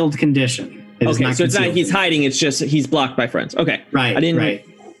concealed condition. It is Okay, not so it's not concealed. he's hiding, it's just he's blocked by friends. Okay. Right, I didn't right.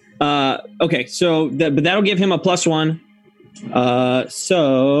 Okay, so but that'll give him a +1.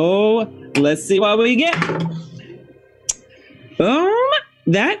 So let's see what we get.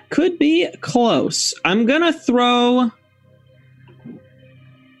 That could be close. I'm gonna throw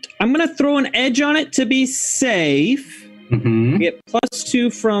an edge on it to be safe. Mm-hmm. I get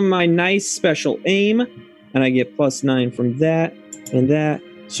 +2 from my nice special aim, and I get +9 from that and that.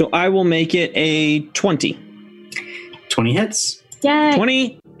 So I will make it a 20. 20 hits. Yay.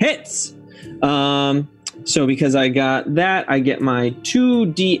 20 hits. So because I got that, I get my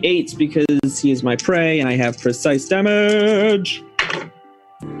 2d8s because he is my prey and I have precise damage.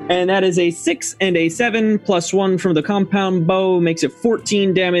 And that is a 6 and a 7 +1 from the compound bow makes it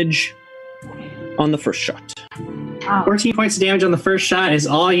 14 damage on the first shot. 14 points of damage on the first shot is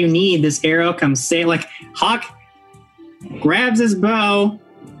all you need. This arrow comes like Hawk grabs his bow,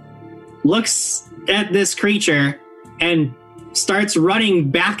 looks at this creature, and starts running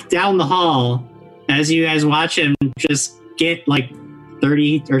back down the hall as you guys watch him just get like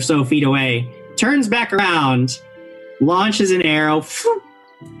 30 or so feet away. Turns back around, launches an arrow,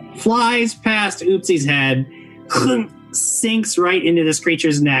 flies past Oopsie's head, sinks right into this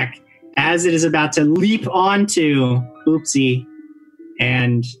creature's neck as it is about to leap onto Oopsie,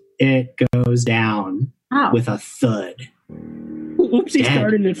 and it goes down with a thud. Oopsie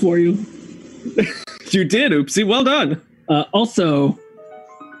started it for you. You did, Oopsie. Well done. Also,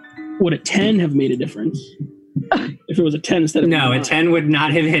 would a 10 have made a difference? If it was a 10 instead of No, a 10 would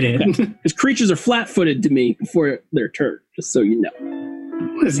not have hit it. Okay. Because creatures are flat-footed to me before their turn, just so you know.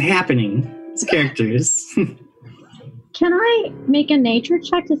 What is happening? These characters. Can I make a nature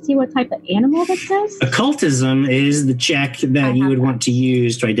check to see what type of animal this is? Occultism is the check that you would want to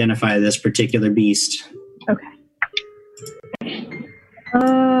use to identify this particular beast. Okay.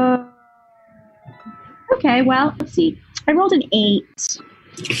 Okay, well, let's see. I rolled an 8.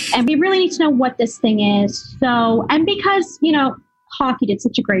 And we really need to know what this thing is. So, and because, Hockey did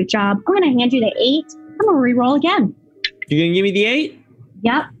such a great job, I'm going to hand you the 8. I'm going to re-roll again. You're going to give me the 8?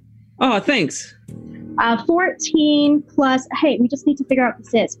 Yep. Oh, thanks. 14 plus, hey, we just need to figure out what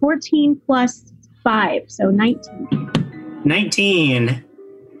this is. 14 plus 5, so 19. 19.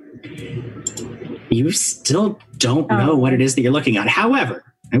 You still don't know what it is that you're looking at.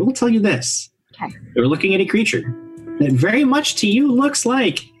 However, I will tell you this. Okay. You're looking at a creature that very much to you looks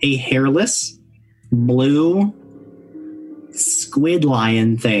like a hairless, blue squid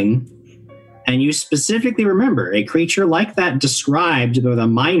lion thing. And you specifically remember a creature like that described by the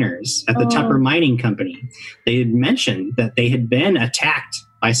miners at the Tupper Mining Company. They had mentioned that they had been attacked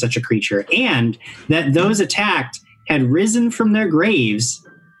by such a creature and that those attacked had risen from their graves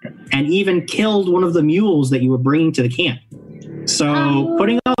and even killed one of the mules that you were bringing to the camp. So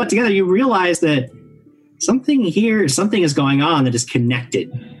putting all that together, you realize that something is going on that is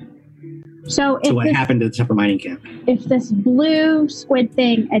connected to what happened to the Tupper Mining Camp. If this blue squid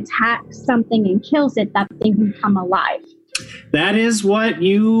thing attacks something and kills it, that thing can come alive. That is what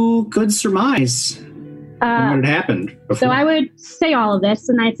you could surmise from what had happened before. So I would say all of this,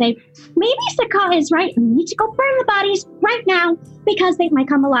 and I'd say, maybe Saka is right, and we need to go burn the bodies right now, because they might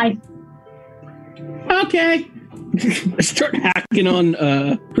come alive. Okay. Start hacking on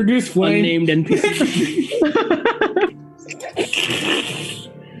Produce flame. unnamed NPC.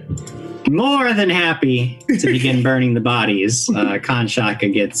 More than happy to begin burning the bodies.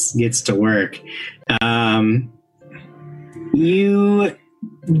 Kanshaka gets to work. You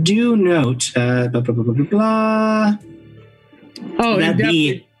do note that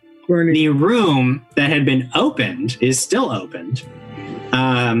the room that had been opened is still opened.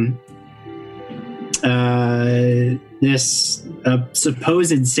 This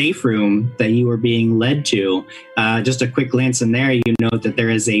supposed safe room that you were being led to, just a quick glance in there, you note that there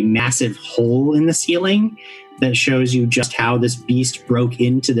is a massive hole in the ceiling that shows you just how this beast broke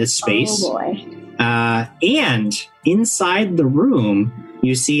into this space. Oh boy. And inside the room,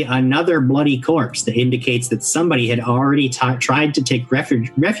 you see another bloody corpse that indicates that somebody had already tried to take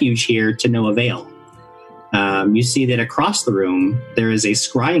refuge here to no avail. You see that across the room, there is a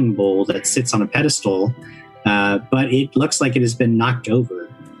scrying bowl that sits on a pedestal, but it looks like it has been knocked over,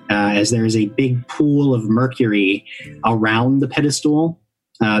 as there is a big pool of mercury around the pedestal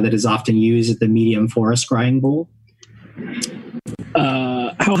that is often used at the medium for a scrying bowl.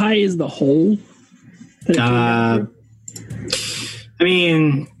 How high is the hole?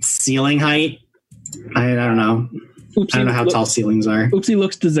 Ceiling height. I don't know. Oopsie, I don't know how tall ceilings are. Oopsie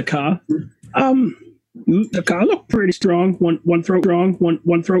looks to Zakah. The car look pretty strong. One throw strong.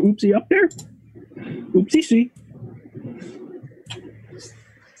 One throw oopsie up there. Oopsie see.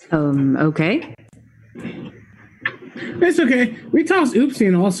 Okay. It's okay. We toss oopsie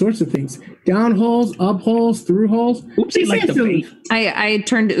in all sorts of things. Down holes, up holes, through holes. Oopsie like the bait. I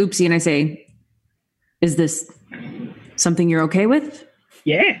turn to Oopsie and I say, is this something you're okay with?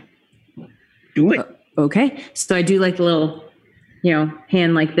 Yeah. Do it. Okay. So I do like a little,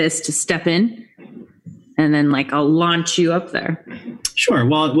 hand like this to step in. And then I'll launch you up there. Sure.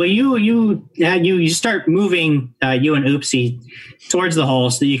 Well, you start moving you and Oopsie towards the hole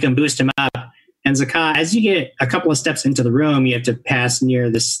so that you can boost him up. And Zakah, as you get a couple of steps into the room, you have to pass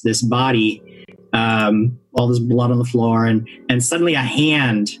near this body, all this blood on the floor, and suddenly a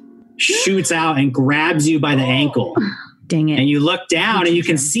hand shoots out and grabs you by the ankle. Dang it. And you look down and you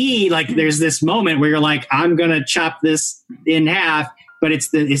can see there's this moment where you're like, I'm gonna chop this in half. But it's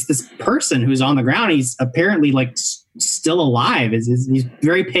this person who's on the ground. He's apparently still alive. He's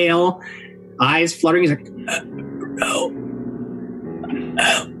very pale, eyes fluttering. He's like, no.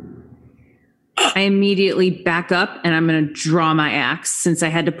 I immediately back up and I'm going to draw my axe since I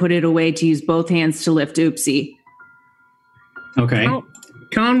had to put it away to use both hands to lift Oopsie. Okay.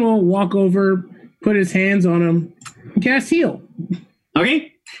 Khan will walk over, put his hands on him, and cast heal.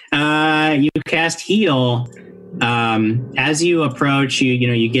 Okay. You cast heal. As you approach,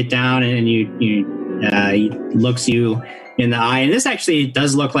 you get down and he looks you in the eye. And this actually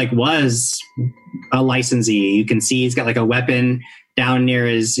does look like was a licensee. You can see he's got a weapon down near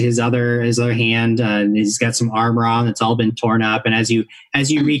his other hand. He's got some armor on that's all been torn up. And as you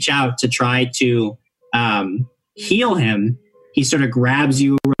reach out to try to heal him, he sort of grabs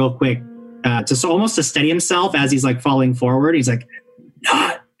you real quick almost to steady himself as he's falling forward. He's like,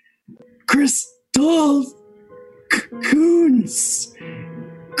 not crystals. Cocoons,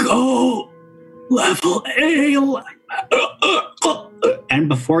 go level A. And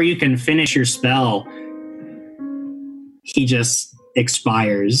before you can finish your spell, he just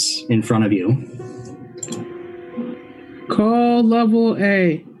expires in front of you. Call level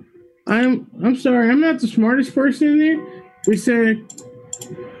A. I'm sorry, I'm not the smartest person in there. We said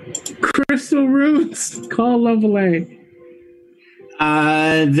crystal runes. Call level A.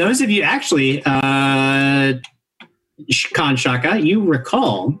 Those of you actually, Khan Shaka, you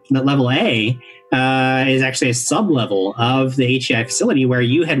recall that level A is actually a sub-level of the HEI facility where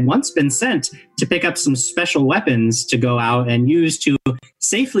you had once been sent to pick up some special weapons to go out and use to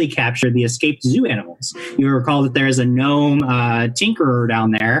safely capture the escaped zoo animals. You recall that there is a gnome tinkerer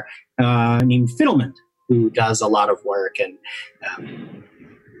down there named Fiddlement who does a lot of work. And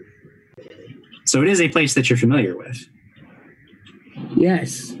so it is a place that you're familiar with.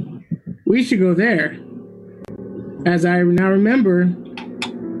 Yes. We should go there. As I now remember,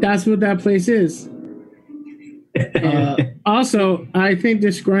 that's what that place is. Also, I think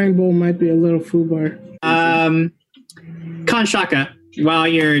this scrying bowl might be a little foobar. Khan Shaka, while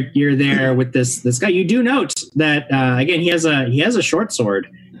you're there with this guy, you do note that again he has a short sword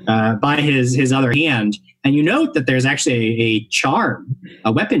by his other hand, and you note that there's actually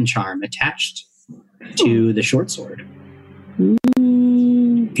a weapon charm attached to the short sword.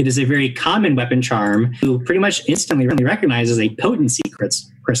 It is a very common weapon charm who pretty much instantly recognizes a potency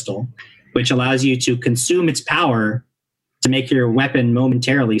crystal, which allows you to consume its power to make your weapon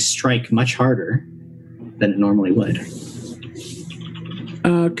momentarily strike much harder than it normally would.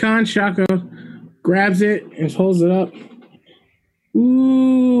 Khan Shaka grabs it and holds it up.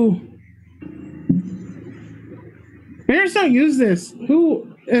 Ooh. Parents don't use this.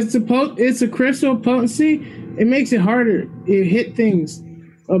 It's a crystal potency. It makes it harder. It hit things.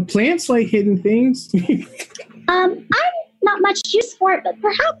 Plants like hitting things. I'm not much use for it, but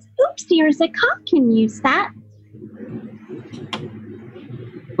perhaps Oopsie or Zakah can use that.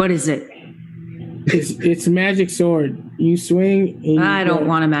 What is it? It's a magic sword. You swing. And I don't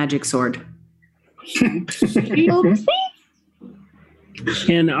want a magic sword. Oopsie?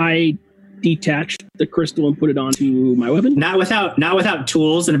 Can I detach the crystal and put it onto my weapon? Not without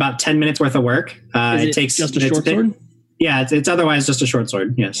tools and about 10 minutes worth of work. It takes just a short sword? Yeah, it's otherwise just a short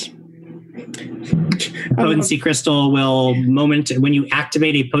sword. Yes. Potency crystal will when you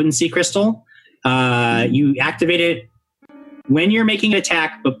activate a potency crystal, you activate it when you're making an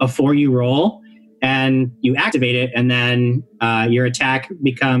attack, but before you roll, and you activate it, and then your attack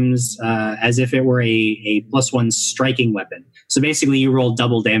becomes as if it were a +1 striking weapon. So basically, you roll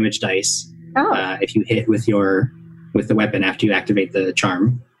double damage dice if you hit with the weapon after you activate the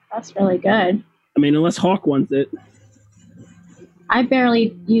charm. That's really good. I mean, unless Hawk wants it. I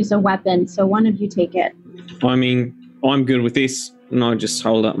barely use a weapon, so one of you take it. I mean, I'm good with this. And I just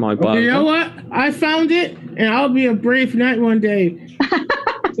hold up my bow. You know what? I found it, and I'll be a brave knight one day.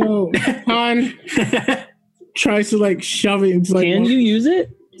 So Han tries to like shove it into like. Can you use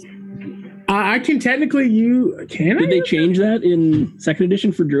it? I can technically use. Can I? Did they change that in second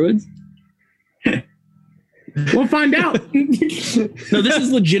edition for druids? We'll find out. No, this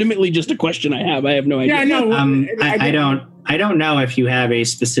is legitimately just a question I have. I have no idea. Yeah, no. I don't know if you have a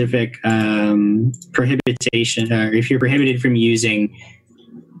specific prohibition, or if you're prohibited from using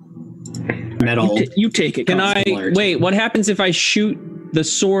metal. You take it. Can I wait? What happens if I shoot the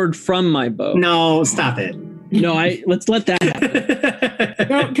sword from my bow? No, stop it. No, let's let that happen.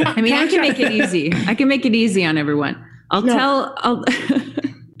 No, I mean, I can make it easy. I can make it easy on everyone. I'll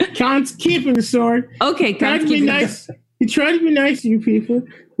Khan's keeping the sword. Okay, Tried Khan's to be keeping nice. He tried to be nice to you people,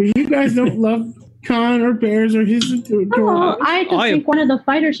 but you guys don't love Khan or bears or his. Oh, I just think one of the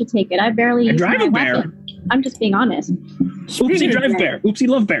fighters should take it. I barely use drive my a bear. weapon. I'm just being honest. Oopsie drive bear. Oopsie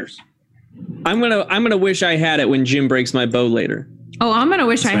love bears. I'm gonna wish I had it when Jim breaks my bow later. Oh, I'm gonna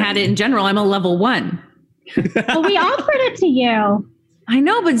wish I had it in general. I'm a level 1. Well, we offered it to you. I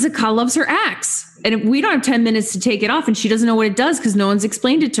know, but Zakah loves her axe. And we don't have 10 minutes to take it off, and she doesn't know what it does because no one's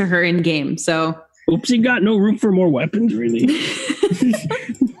explained it to her in game. So Oopsie got no room for more weapons, really.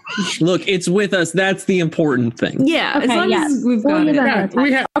 Look, it's with us. That's the important thing. yeah, Okay, as long yes. as we've We'll got use it. that. Yeah,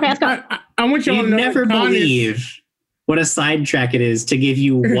 we have. Okay, let's go. I want you all You'd to know. never that Khan is- believe what a sidetrack it is to give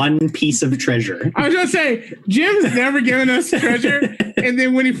you one piece of treasure. I was gonna say, Jim's never given us treasure, and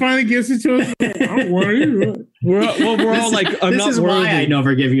then when he finally gives it to us, don't worry. We're all like, I'm this not is worthy. why I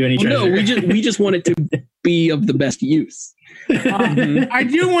never give you any treasure. No, we just want it to be of the best use. I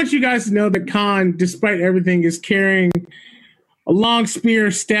do want you guys to know that Khan, despite everything, is carrying a long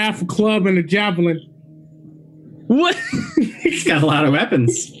spear, staff, a club, and a javelin. What? He's got a lot of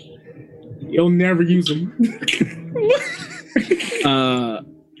weapons. You'll never use them.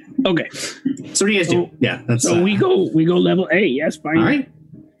 Okay. So what do you guys do? Yeah, that's So we go level A. Yes, fine. all right.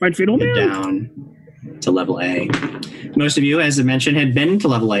 Fight Fiddle Get Man. down to level A. Most of you, as I mentioned, had been to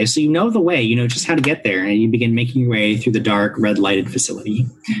level A, so you know the way. You know just how to get there, and you begin making your way through the dark, red-lighted facility,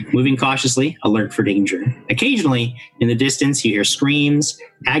 moving cautiously, alert for danger. Occasionally, in the distance, you hear screams,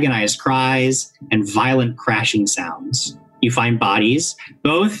 agonized cries, and violent crashing sounds. You find bodies,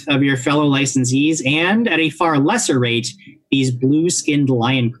 both of your fellow licensees, and at a far lesser rate, these blue-skinned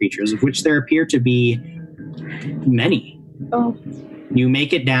lion creatures, of which there appear to be many. Oh, You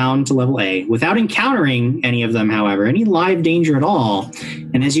make it down to level A without encountering any of them, however, any live danger at all.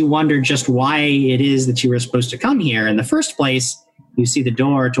 And as you wonder just why it is that you were supposed to come here in the first place, you see the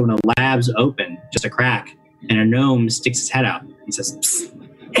door to one of the labs open, just a crack, and a gnome sticks his head out. He says, "Psst,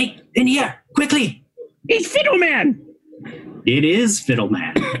 hey, in here, quickly." It's Fiddleman. It is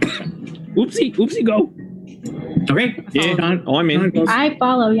Fiddleman. Oopsie, go. Okay, Yeah, I'm in. I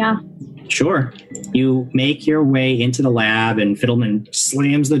follow, yeah. sure. You make your way into the lab, and Fiddleman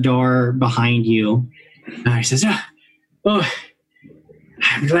slams the door behind you. He says, oh,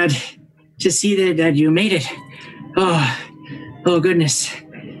 I'm glad to see that you made it. Oh, goodness.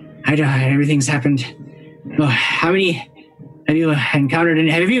 Everything's happened. Oh, how many have you encountered? And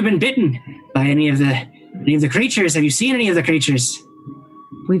have you been bitten by any of the creatures? Have you seen any of the creatures?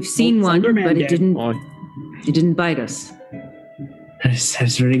 We've seen one, Thunderman but it dead. didn't bite us.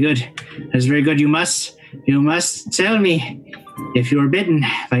 That's very good. That's very good. You must tell me if you were bitten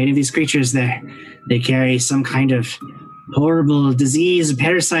by any of these creatures. They carry some kind of horrible disease,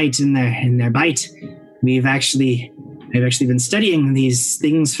 parasite in their bite. I've actually been studying these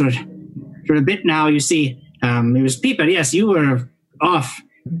things for a bit now. You see, it was Peepa. Yes, you were off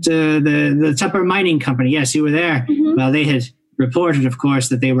to the Tupper Mining Company. Yes, you were there. Mhm. Well, they had reported, of course,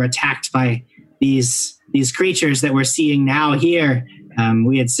 that they were attacked by these creatures that we're seeing now here.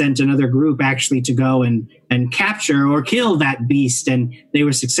 We had sent another group actually to go and capture or kill that beast, and they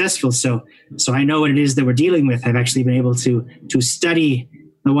were successful. So I know what it is that we're dealing with. I've actually been able to study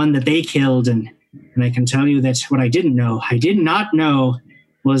the one that they killed, and I can tell you that what I did not know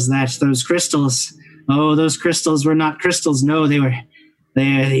was that those crystals were not crystals. No,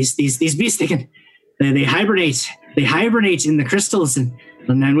 these beasts. They hibernate. They hibernate in the crystals, and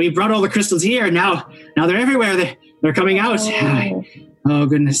then we brought all the crystals here. And now they're everywhere. They're coming out. Oh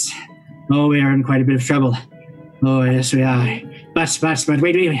goodness. Oh, we are in quite a bit of trouble. Oh yes, we are. But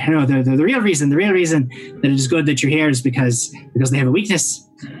wait. No, the real reason that it is good that you're here is because they have a weakness.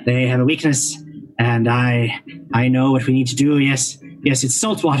 They have a weakness, and I know what we need to do. Yes, it's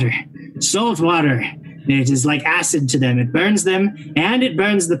salt water. Salt water. It is like acid to them. It burns them, and it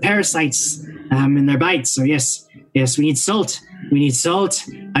burns the parasites in their bites. So yes, we need salt. We need salt.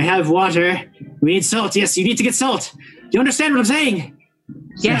 I have water. We need salt. Yes, you need to get salt. you understand what I'm saying?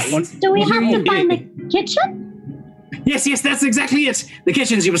 Yes. Do we have to find the kitchen? Yes, that's exactly it. The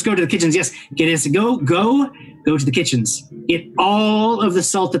kitchens. You must go to the kitchens. Yes, go to the kitchens. Get all of the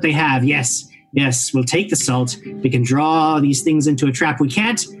salt that they have. Yes, we'll take the salt. We can draw these things into a trap. We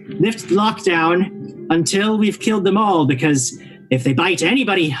can't lift lockdown until we've killed them all, because if they bite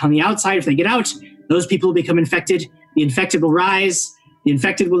anybody on the outside, if they get out, those people will become infected. The infected will rise. The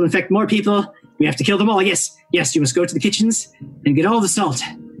infected will infect more people. We have to kill them all. Yes, you must go to the kitchens and get all the salt.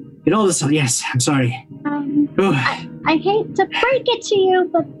 Yes, I'm sorry. I hate to break it to you,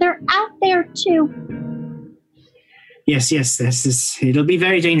 but they're out there too. Yes, it'll be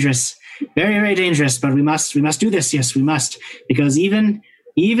very dangerous. Very, very dangerous, but we must do this. Yes, we must. Because even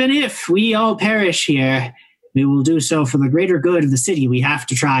if we all perish here, we will do so for the greater good of the city. We have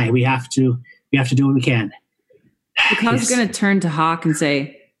to try. We have to do what we can. Because going to turn to Hawk and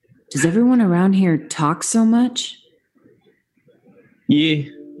say, does everyone around here talk so much? Yeah.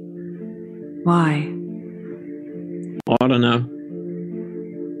 Why? I don't know.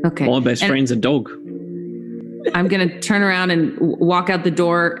 Okay. My best friend's a dog. I'm going to turn around and walk out the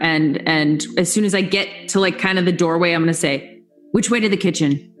door. And as soon as I get to like kind of the doorway, I'm going to say, which way to the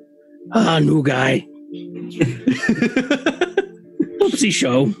kitchen? New guy. Oopsie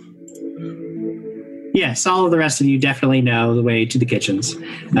show. Yes, all of the rest of you definitely know the way to the kitchens.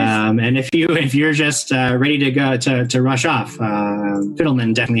 And if you're just ready to go to rush off,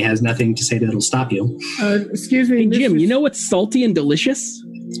 Fiddleman definitely has nothing to say that'll stop you. Excuse me, Hey, Jim, you know what's salty and delicious?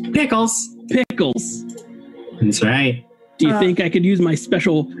 Pickles. Pickles. That's right. Do you think I could use my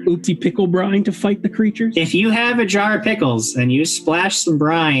special oopsie pickle brine to fight the creatures? If you have a jar of pickles and you splash some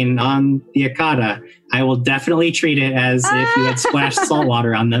brine on the Akata, I will definitely treat it as if you had splashed salt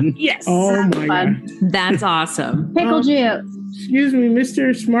water on them. Yes. Oh my god. That's awesome. Pickle juice. Excuse me,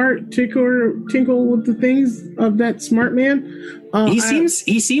 Mr. Smart Tinkle with the things of that smart man. He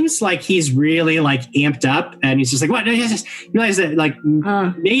seems like he's really like amped up, and he's just like, what? You realize that like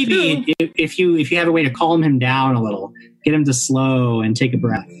maybe if you have a way to calm him down a little, get him to slow and take a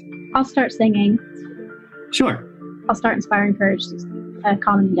breath. I'll start singing. Sure. I'll start inspiring courage to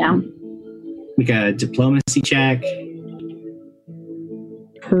calm him down. Make a diplomacy check.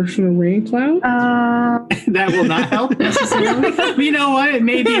 Personal rain cloud? That will not help necessarily. But you know what?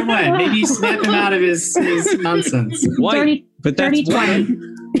 Maybe it would. Maybe you snap him out of his nonsense. Why? 30, But that's 30,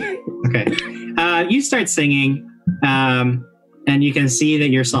 20. Okay. You start singing, and you can see that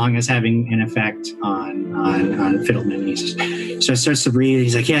your song is having an effect on Fiddleman. He just starts to breathe.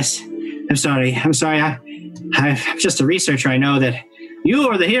 He's like, yes, I'm sorry. I'm just a researcher. I know that you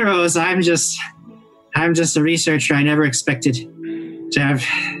are the heroes. I'm just a researcher. I never expected to have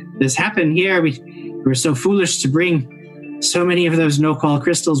this happen here. We were so foolish to bring so many of those no-call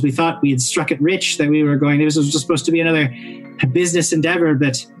crystals. We thought we had struck it rich, that we were going, this was just supposed to be another business endeavor,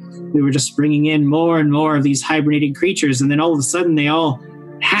 but we were just bringing in more and more of these hibernating creatures, and then all of a sudden they all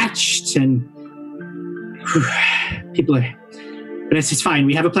hatched, and people are... But it's fine.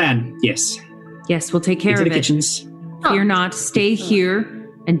 We have a plan. Yes. Yes, we'll take care Into of the it. kitchens. Fear not. Stay here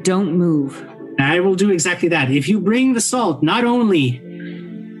and don't move. I will do exactly that. If you bring the salt, not only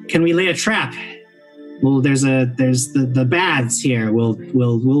can we lay a trap, well, there's the baths here.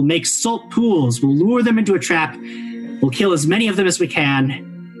 We'll make salt pools. We'll lure them into a trap. We'll kill as many of them as we can.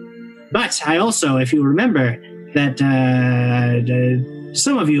 But I also, if you remember, that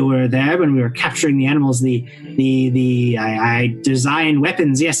some of you were there when we were capturing the animals. I design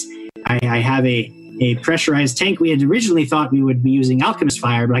weapons. Yes, I have a pressurized tank. We had originally thought we would be using alchemist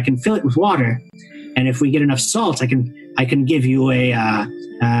fire, but I can fill it with water. And if we get enough salt, I can give you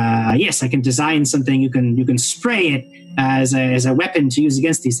yes, I can design something. You can spray it as a weapon to use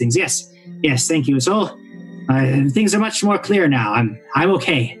against these things. Yes, thank you. It's all things are much more clear now. I'm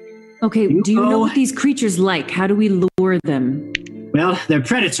okay. Okay, do you know what these creatures like? How do we lure them? Well, they're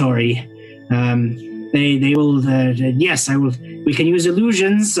predatory. They will. Yes, I will. We can use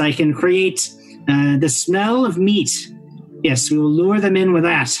illusions. I can create the smell of meat. Yes, we will lure them in with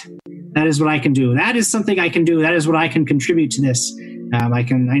that. That is what I can do. That is something I can do. That is what I can contribute to this.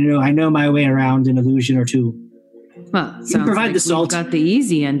 I know my way around an illusion or two. Well, sounds provide like the salt. we've got the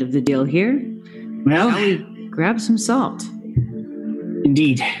easy end of the deal here. Well, Shall we grab some salt?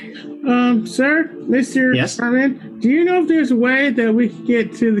 indeed. Sir, Mr. Yes? Carman, do you know if there's a way that we can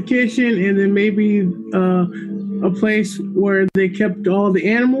get to the kitchen and then maybe a place where they kept all the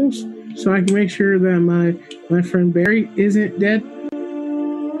animals so I can make sure that my friend Barry isn't dead?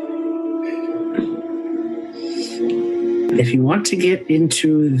 If you want to get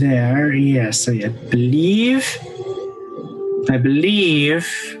into there, yes, I believe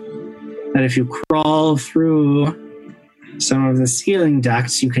that if you crawl through some of the ceiling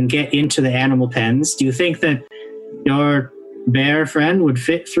ducts, you can get into the animal pens. Do you think that your bear friend would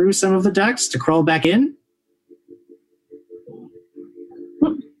fit through some of the ducts to crawl back in?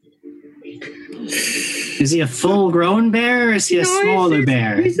 Is he a full-grown bear, or is he a smaller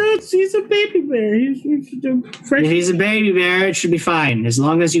bear? He's a baby bear. He's a baby bear. It should be fine, as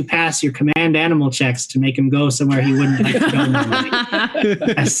long as you pass your command animal checks to make him go somewhere he wouldn't like to go normally.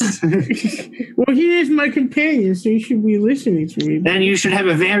 Yes. Well, he is my companion, so he should be listening to me. Then you should have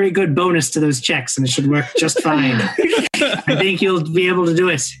a very good bonus to those checks, and it should work just fine. I think you'll be able to do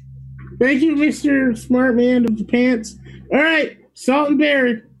it. Thank you, Mr. Smart Man of the Pants. All right, salt and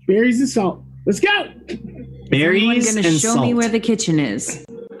berry. Berries and salt. Let's go. Berries and show salt. me where the kitchen is.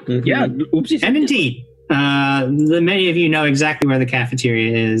 Mm-hmm. Yeah, oopsies. And indeed, many of you know exactly where the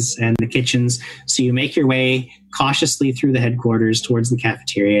cafeteria is and the kitchens, so you make your way cautiously through the headquarters towards the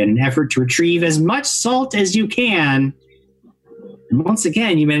cafeteria in an effort to retrieve as much salt as you can. And once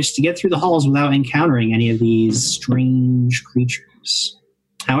again, you manage to get through the halls without encountering any of these strange creatures.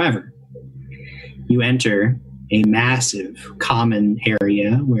 However, you enter a massive common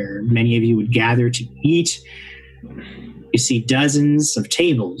area where many of you would gather to eat. You see dozens of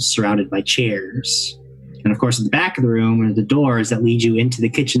tables surrounded by chairs. And of course, at the back of the room are the doors that lead you into the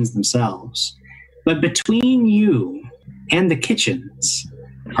kitchens themselves. But between you and the kitchens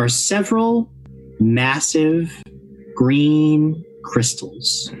are several massive green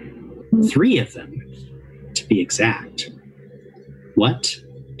crystals. 3 of them, to be exact. What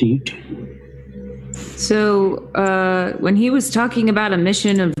do you do? So, when he was talking about a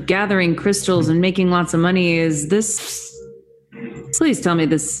mission of gathering crystals and making lots of money, is this... Please tell me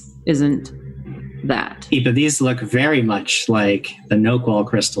this isn't that. But these look very much like the Nokwal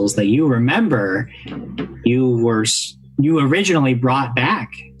crystals that you remember you originally brought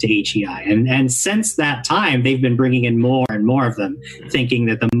back to HEI. And since that time, they've been bringing in more and more of them, thinking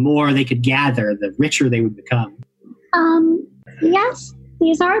that the more they could gather, the richer they would become. Yes,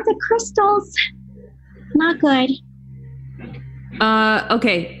 these are the crystals. Not good.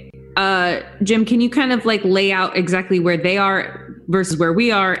 Okay. Jim, can you kind of like lay out exactly where they are versus where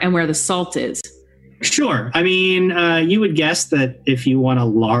we are and where the salt is? Sure. I mean, you would guess that if you want a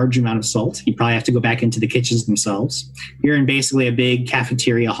large amount of salt, you probably have to go back into the kitchens themselves. You're in basically a big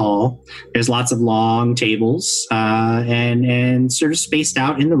cafeteria hall. There's lots of long tables and sort of spaced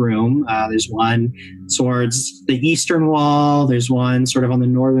out in the room. There's one towards the eastern wall. There's one sort of on the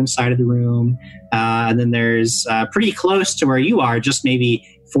northern side of the room. And then there's pretty close to where you are, just maybe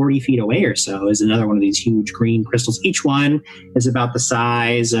 40 feet away or so, is another one of these huge green crystals. Each one is about the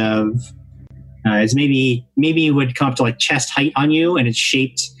size of... it's maybe it would come up to like chest height on you, and it's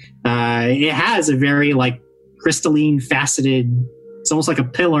shaped. It has a very like crystalline, faceted. It's almost like a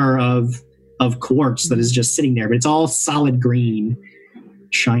pillar of quartz that is just sitting there, but it's all solid green,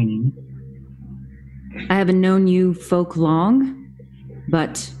 shining. I haven't known you folk long,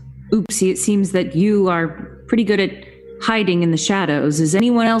 but oopsie, it seems that you are pretty good at hiding in the shadows. Is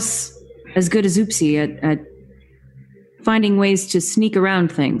anyone else as good as Oopsie at finding ways to sneak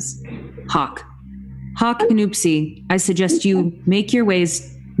around things? Hawk and Oopsie, I suggest you make your way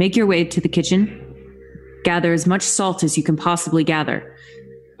to the kitchen, gather as much salt as you can possibly gather.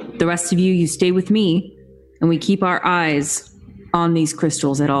 The rest of you stay with me, and we keep our eyes on these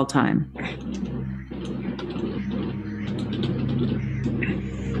crystals at all time.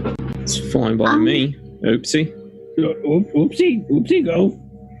 It's fine by me. Oopsie. Oopsie, go.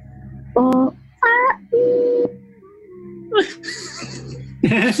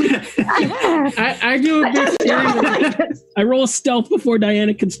 I do a bit scary. I roll a stealth before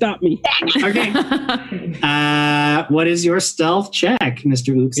Diana can stop me. Okay. What is your stealth check,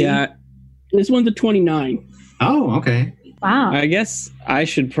 Mr. Oopsie? Yeah. This one's a 29. Oh, okay. Wow. I guess I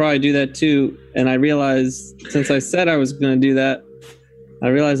should probably do that too. And I realized, since I said I was going to do that, I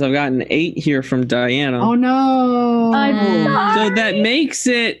realized I've got an 8 here from Diana. Oh, no. I'm sorry. So that makes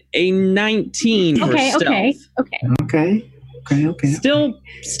it a 19 for stealth. Okay. Still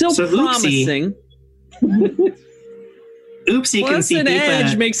So promising. Oopsie can Plus see an Deepa.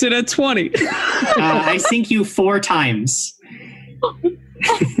 edge makes it a 20. I sink you 4 times.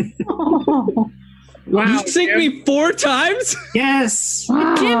 Wow, You sink me 4 times? Yes.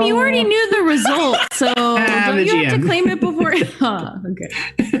 Jim, you already knew the result, so don't the you have to GM. claim it before? Okay.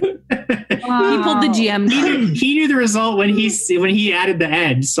 He pulled the GM. He knew the result when he added the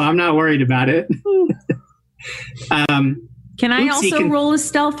edge, so I'm not worried about it. Can I Oopsie also roll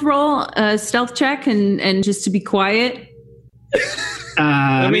a stealth check and just to be quiet?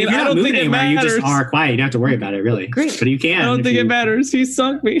 I mean, I don't think it anywhere. You just matters. are quiet. You don't have to worry about it, really. Great. But you can. I don't if think you- it matters. He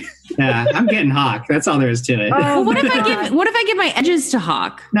sunk me. Yeah, I'm getting Hawk. That's all there is to it. Well, what if I give my edges to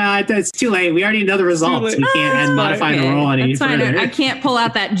Hawk? No, it's too late. We already know the results. late. We can't add modify the roll any That's fine. further. I can't pull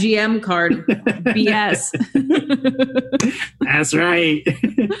out that GM card. BS. That's right.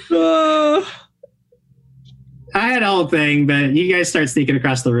 Oh. I had a whole thing, but you guys start sneaking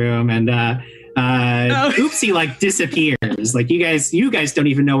across the room, and Oopsie like disappears. Like you guys don't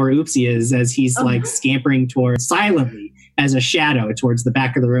even know where Oopsie is as he's like scampering towards silently as a shadow towards the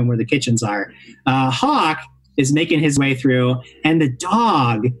back of the room where the kitchens are. Hawk is making his way through, and the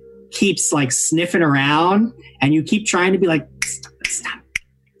dog keeps like sniffing around, and you keep trying to be like, stop.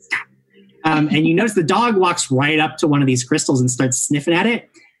 And you notice the dog walks right up to one of these crystals and starts sniffing at it.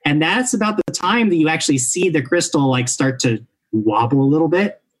 And that's about the time that you actually see the crystal like start to wobble a little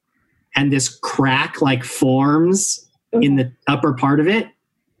bit. And this crack like forms in the upper part of it.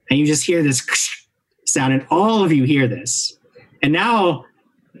 And you just hear this sound, and all of you hear this. And now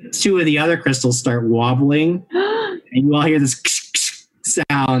 2 of the other crystals start wobbling, and you all hear this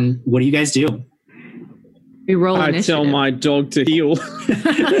sound. What do you guys do? We roll I initiative. tell my dog to heal.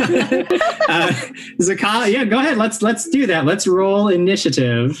 Zakah, yeah, go ahead. Let's do that. Let's roll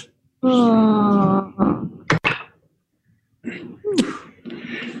initiative.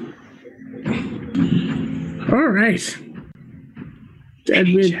 All right.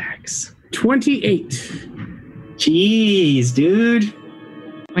 Edwin, 28. Jeez, dude.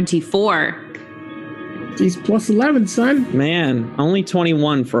 24. He's plus 11, son. Man, only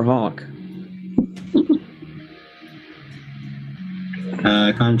 21 for Hawk.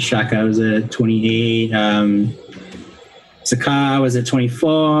 Kanshaka was at 28. Zakah was at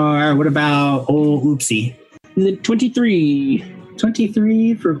 24. What about old Oopsie? 23.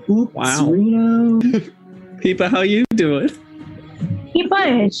 23 for Oops. Wow. Reno. Peepa, how you doing?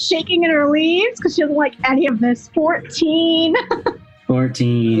 Keepa is shaking in her leaves because she doesn't like any of this. 14.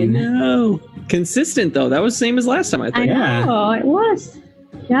 14. No. Consistent though. That was same as last time, I I think. Yeah. know, it was.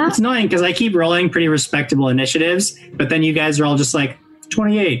 Yeah. It's annoying because I keep rolling pretty respectable initiatives, but then you guys are all just like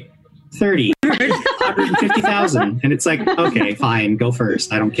 28, 30, 150,000. And it's like, okay, fine, go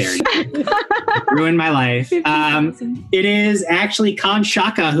first. I don't care. Ruin my life. It is actually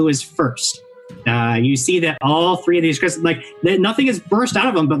Kanshaka who is first. You see that all 3 of these crystals, like nothing has burst out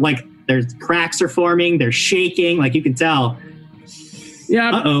of them, but like there's cracks are forming, they're shaking, like you can tell.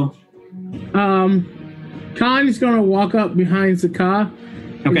 Yeah. Uh-oh. Khan is going to walk up behind Zakah.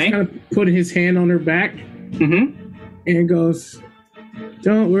 Okay. He's going to put his hand on her back Mm-hmm. and goes,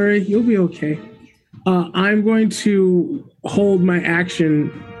 "Don't worry, you'll be okay. I'm going to hold my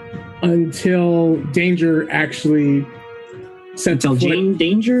action until danger actually sets Until foot."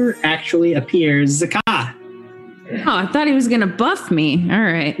 danger actually appears. Zakah. Oh, I thought he was gonna buff me. All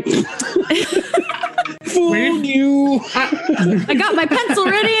right. Fooled you. I got my pencil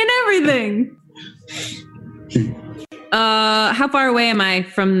ready and everything. How far away am I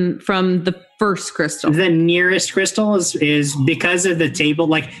from the first crystal? The nearest crystal is because of the table,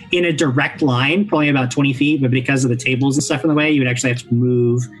 like in a direct line, probably about 20 feet, but because of the tables and stuff in the way, you would actually have to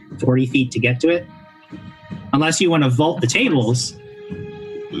move 40 feet to get to it. Unless you want to vault the tables.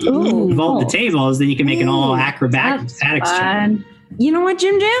 Ooh, Vault the tables, then you can make an all acrobatics check. fun. You know what,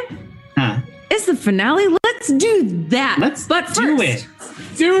 Jim Jam? Huh. It's the finale. Let's do that. Let's but first, do it.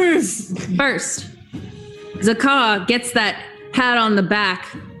 Do this. First, Zakah gets that pat on the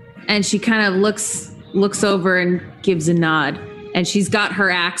back, and she kind of looks over and gives a nod. And she's got her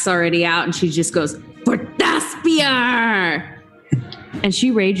axe already out, and she just goes, "For Daspier!" And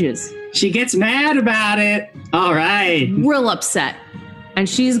she rages, She gets mad about it. All right. real upset. And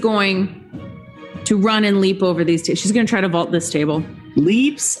she's going to run and leap over these tables. She's going to try to vault this table.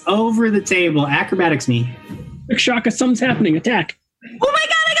 Leaps over the table. Acrobatics me. Shaka, something's happening. Attack. Oh my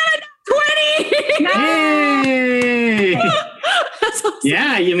god, I got a 20! Hey! That's awesome.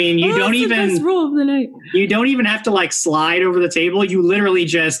 Yeah, I mean, you Oh, don't that's the best even roll of the night. have to like slide over the table. You literally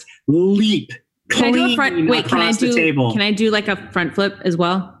just leap Can I do a clean front? Wait, can I across the table. do? Can I do like a front flip as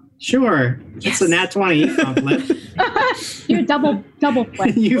well? Sure. Yes. It's a nat 20 front flip. You double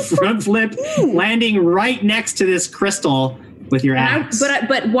flip. You front flip, landing right next to this crystal with your axe.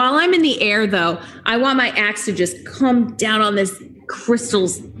 But while I'm in the air, though, I want my axe to just come down on this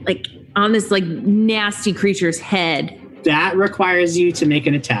crystal's like on this like nasty creature's head. That requires you to make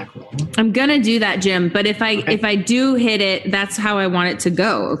an attack roll. I'm gonna do that, Jim. But if I do hit it, that's how I want it to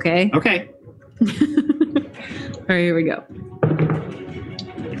go. Okay. Okay. All right, here we go.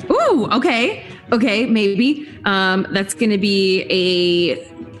 Ooh, okay. Okay, maybe. That's gonna be a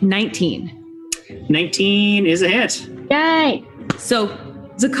 19. 19 is a hit. Yay. So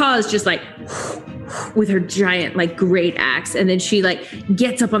Zakah is just like with her giant like great axe, and then she like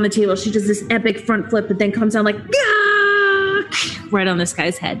gets up on the table. She does this epic front flip, but then comes down like right on this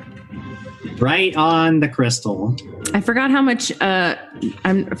guy's head. Right on the crystal. I forgot how much. I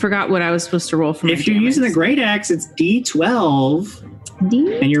forgot what I was supposed to roll for. If you're using the great axe, it's D12,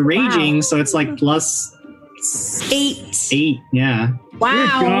 and you're raging, so it's like plus 8. Yeah.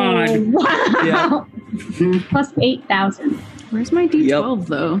 Wow. Good Wow. Plus 8,000. Where's my D12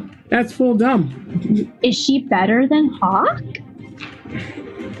 though? That's full dumb. Is she better than Hawk?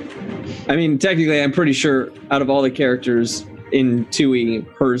 I mean, technically, I'm pretty sure out of all the characters in 2E,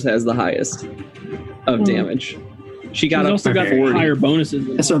 hers has the highest of damage. She got She's up also to got 40. higher bonuses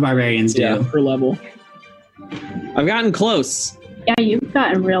than That's what barbarians do. Yeah. her level. I've gotten close. Yeah, you've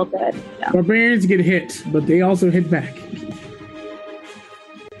gotten real good. Yeah. Barbarians get hit, but they also hit back.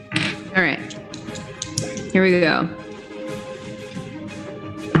 All right, here we go.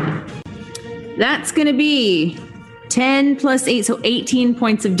 That's gonna be 10 plus 8, so 18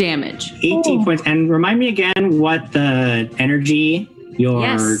 points of damage. 18 points. And remind me again what the energy your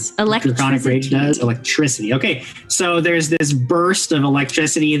Yes, draconic rage electricity. does. Electricity. Okay, so there's this burst of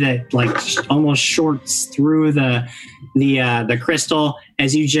electricity that like almost shorts through the crystal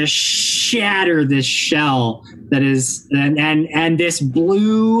as you just shatter this shell that is and this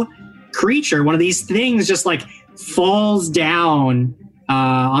blue creature, one of these things, just like falls down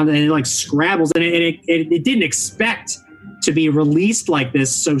and it like scrabbles, and it didn't expect to be released like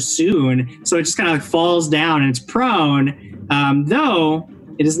this so soon, so it just kind of like falls down and it's prone, though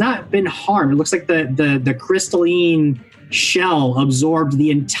it has not been harmed. It looks like the crystalline shell absorbed the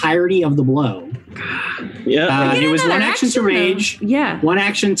entirety of the blow. Yeah. It was another one action to action, rage, though. Yeah. one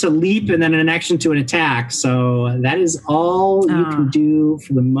action to leap, and then an action to an attack. So that is all you can do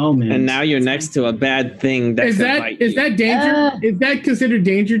for the moment. And now you're next to a bad thing that Is could that bite is you. that danger? Is that considered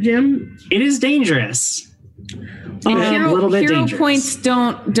danger, Jim? it is dangerous. And a hero, little bit hero dangerous. points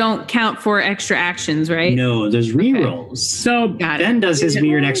don't count for extra actions, right? No, there's rerolls. So Got it. Ben does his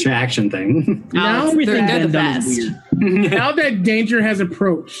weird extra action thing. now, Everything they're the Ben does best. is weird. now that danger has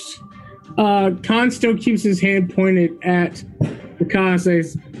approached, Khan still keeps his hand pointed at the Khan and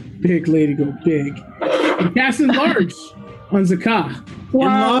says, "Big lady, go big." He casts Enlarge on Zakah.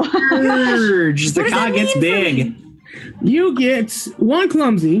 Enlarge. The cock gets big. You get 1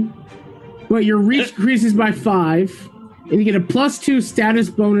 clumsy, but your reach increases by 5, and you get a +2 status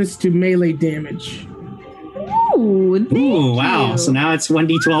bonus to melee damage. Ooh, thank Ooh, wow. you. So now it's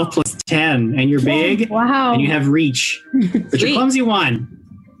 1d12 plus 10, and you're big, Wow. and you have reach. But you're Sweet. clumsy 1,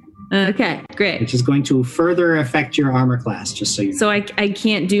 Okay, great. which is going to further affect your armor class, just so you know. So I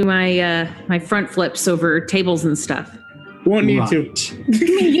can't do my my front flips over tables and stuff. Won't need to. Right.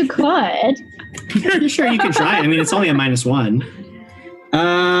 You could. Yeah, sure, you can try it. I mean, it's only a -1.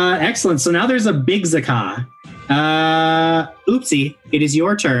 Excellent. So now there's a big Zakah. Oopsie, it is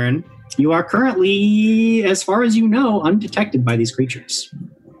your turn. You are currently, as far as you know, undetected by these creatures.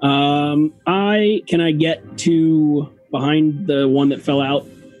 Can I get to behind the one that fell out?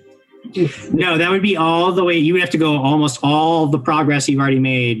 No, that would be all the way. You would have to go almost all the progress you've already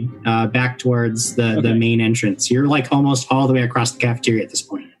made back towards the Okay. main entrance. You're like almost all the way across the cafeteria at this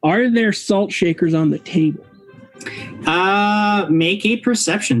point. Are there salt shakers on the table? Make a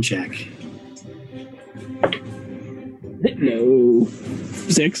perception check. No.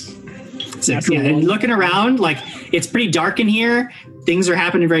 6. 6. Natural Yeah, and one. looking around, like it's pretty dark in here. Things are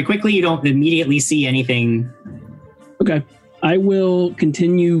happening very quickly. You don't immediately see anything. Okay. I will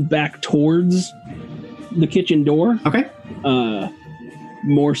continue back towards the kitchen door, Okay.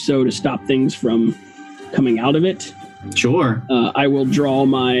 more so to stop things from coming out of it. Sure. I will draw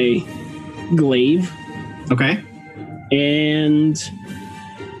my glaive, Okay. and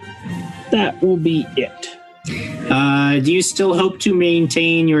that will be it. Do you still hope to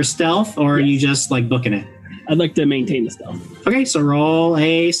maintain your stealth, or are you just like booking it? I'd like to maintain the stealth. Okay, so roll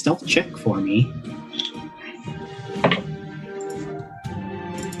a stealth check for me.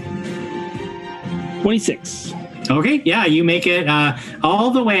 26. Okay, yeah, you make it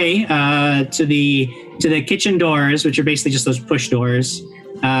all the way to the kitchen doors, which are basically just those push doors,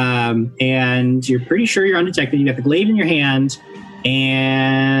 and you're pretty sure you're undetected. You got the glaive in your hand,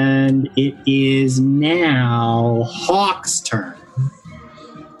 and it is now Hawk's turn.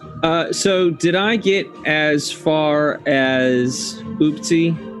 So did I get as far as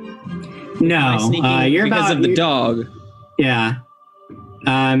Oopsie? No, you're because about of the dog. Yeah.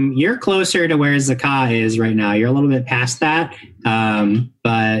 You're closer to where Zakah is right now. You're a little bit past that,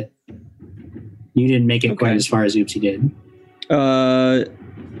 but you didn't make it quite Okay. as far as Oopsie did.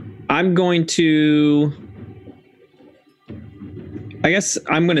 I'm going to I guess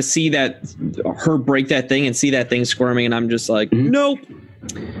I'm going to see that her break that thing and see that thing squirming, and I'm just like, nope.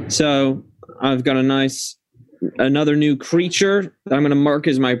 So I've got another new creature that I'm going to mark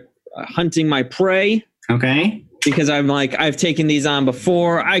as my hunting my prey. Okay. Because I'm like, I've taken these on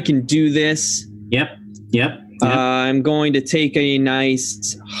before. I can do this. Yep. I'm going to take a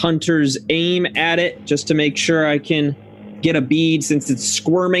nice hunter's aim at it just to make sure I can get a bead since it's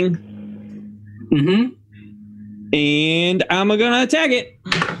squirming. Mm-hmm. And I'm going to attack it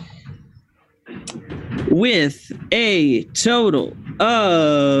with a total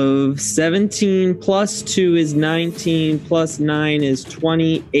of 17 plus 2 is 19 plus 9 is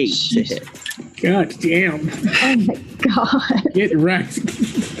 28 to hit. God damn. Oh my god. Get wrecked.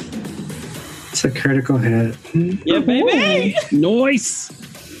 It's a critical hit. Yeah, baby. Nice.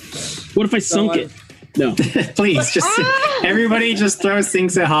 What if I sunk it? No. Please, just everybody just throws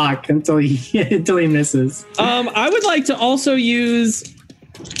things at Hawk until he misses. I would like to also use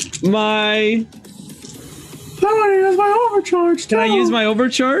my. I want to use my overcharge. Can I use my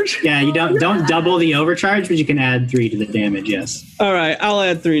overcharge? Yeah, you don't double the overcharge, but you can add 3 to the damage. Yes. All right, I'll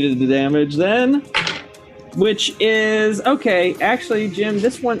add 3 to the damage then, which is okay. Actually, Jim,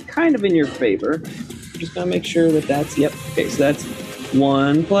 this one kind of in your favor. Just gotta make sure that's yep. Okay, so that's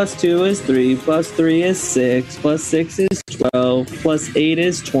 1 plus 2 is 3 plus 3 is 6 plus 6 is 12 plus 8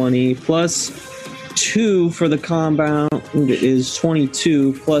 is 20 plus 2 for the compound is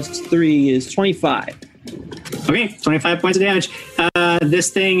 22 plus 3 is 25. Okay, 25 points of damage. This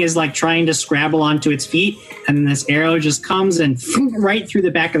thing is like trying to scrabble onto its feet, and then this arrow just comes and right through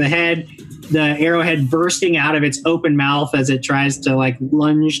the back of the head. The arrowhead bursting out of its open mouth as it tries to like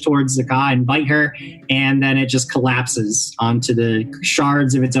lunge towards Zakah and bite her, and then it just collapses onto the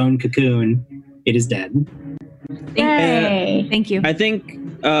shards of its own cocoon. It is dead. Yay. Thank you. I think.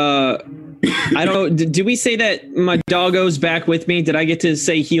 I don't know. Did we say that my doggo's back with me? Did I get to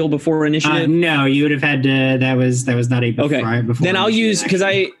say heal before initiative? No, you would have had to. That was not a before. Okay. Before then I'll use because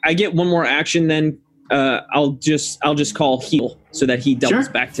I get one more action. Then I'll just call heal so that he doubles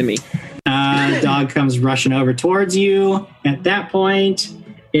back to me. The dog comes rushing over towards you. At that point,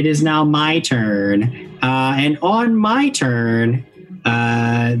 it is now my turn, and on my turn,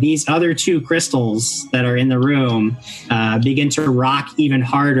 these other 2 crystals that are in the room begin to rock even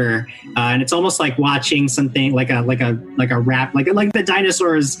harder, and it's almost like watching something like a rap, like the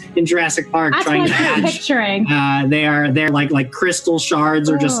dinosaurs in Jurassic Park. That's trying what to I'm hatch. picturing. They're like crystal shards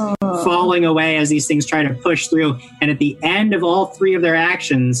are just falling away as these things try to push through, and at the end of all 3 of their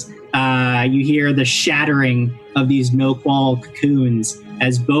actions, you hear the shattering of these no-qual cocoons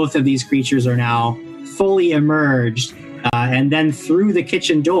as both of these creatures are now fully emerged. And then through the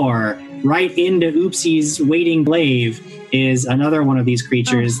kitchen door, right into Oopsie's waiting glaive, is another one of these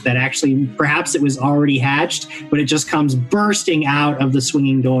creatures that actually, perhaps it was already hatched, but it just comes bursting out of the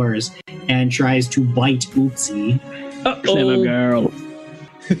swinging doors and tries to bite Oopsie. Clever girl.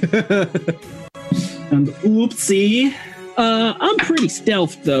 And Oopsie. I'm pretty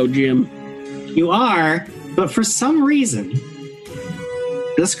stealth though, Jim. You are, but for some reason,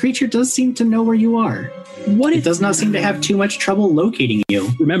 this creature does seem to know where you are. What It if? does not seem to have too much trouble locating you.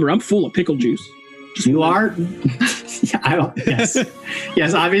 Remember, I'm full of pickle juice. You are. Yeah, I don't. Yes,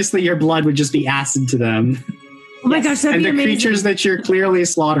 yes. Obviously, your blood would just be acid to them. Oh my gosh, that'd And be the amazing. creatures that you're clearly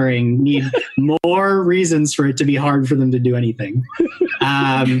slaughtering need more reasons for it to be hard for them to do anything.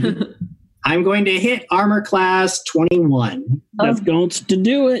 I'm going to hit armor class 21. That's going to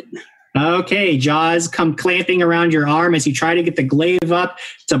do it. Okay, jaws come clamping around your arm as you try to get the glaive up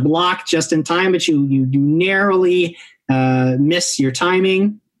to block just in time, but you narrowly miss your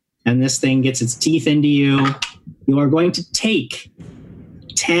timing, and this thing gets its teeth into you. You are going to take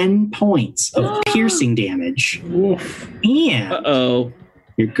 10 points of piercing damage. And Uh-oh.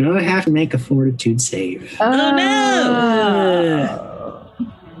 you're going to have to make a fortitude save. Oh no!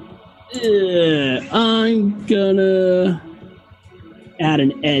 I'm gonna add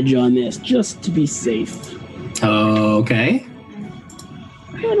an edge on this just to be safe. Okay.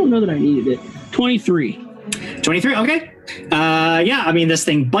 I don't know that I needed it. 23. 23, okay. Yeah, I mean, this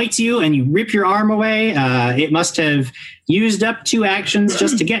thing bites you and you rip your arm away. It must have used up 2 actions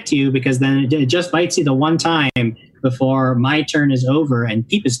just to get to you, because then it just bites you the one time before my turn is over and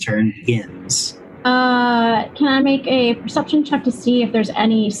Peepa's turn begins. Can I make a perception check to see if there's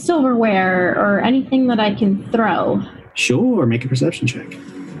any silverware or anything that I can throw? Sure, make a perception check.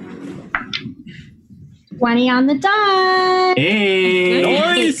 20 on the die. Hey!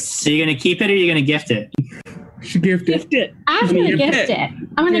 Nice! So you're going to keep it or you're going to gift it? Should gift it. Gift it. I'm going to gift it.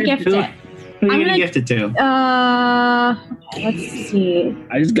 I'm going to gift Who it. who are I'm you going to gonna- gift it to? Okay, let's see.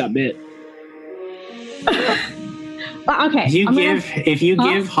 I just got bit. Okay. If you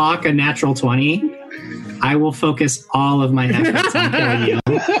give Hawk a natural 20, I will focus all of my efforts on killing you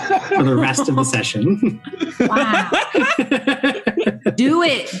for the rest of the session. Wow. Do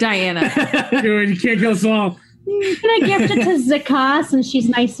it, Diana. Dude, you can't kill Saul. I'm gonna gift it to Zakah since she's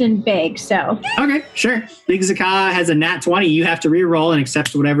nice and big. So Okay, sure. Big Zakah has a nat 20. You have to re-roll and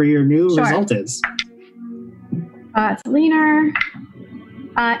accept whatever your new result is. it's leaner.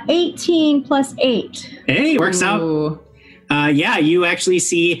 18 plus 8. Hey, works out. Ooh. Yeah, you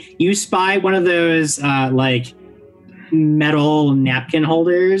spy one of those like metal napkin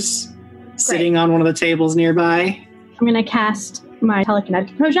holders sitting on one of the tables nearby. I'm gonna cast my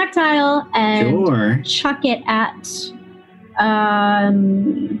telekinetic projectile and Sure. chuck it at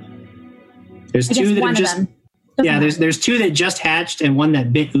There's I guess two that one have of just them. Doesn't matter. there's two that just hatched and one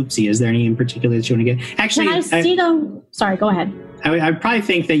that bit Oopsie. Is there any in particular that you want to get? Actually, Can I see them? Sorry, go ahead. I probably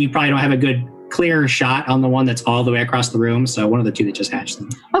think that you probably don't have a good clear shot on the one that's all the way across the room. So one of the two that just hatched them.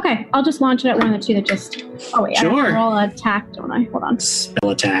 Okay, I'll just launch it at one of the two that just. Oh wait, I have Sure. to roll an attack, don't I? Hold on. Spell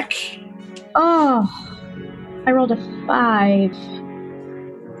attack. Oh, I rolled a 5.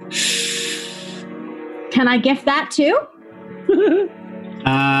 Can I gift that too?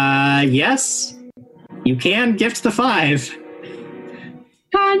 Yes. You can gift the 5.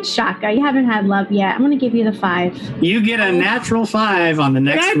 Con Shaka, you haven't had love yet. I'm gonna give you the 5. You get a natural 5 on the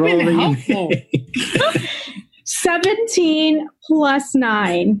next I've roll been that you helpful. make. 17 plus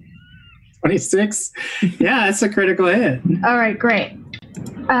 9. 26. Yeah, that's a critical hit. All right, great.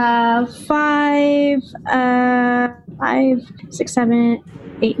 5, 6, 7,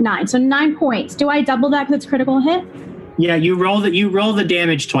 8, 9. So 9 points. Do I double that because it's critical hit? Yeah, you roll the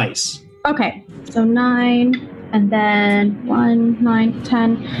damage twice. Okay, so 9, and then 1, 9,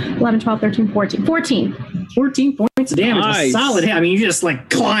 10, 11, 12, 13, 14. 14. 14 points of damage. A Nice. solid hit. I mean, you just like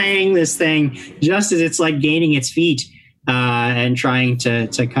clang this thing just as it's like gaining its feet and trying to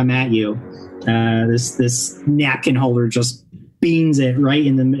come at you. This napkin holder just beans it right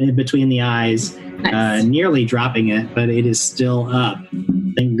in between the eyes, Nice. nearly dropping it, but it is still up.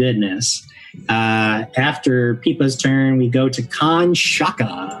 Thank goodness. After Peepa's turn, we go to Con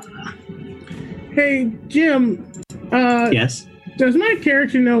Shaka. Hey, Jim. Yes. Does my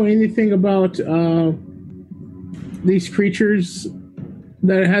character know anything about these creatures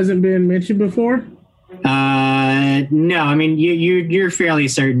that hasn't been mentioned before? No, I mean you're fairly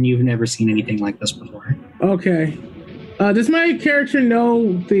certain you've never seen anything like this before. Okay. Does my character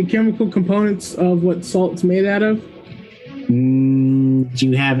know the chemical components of what salt's made out of? Do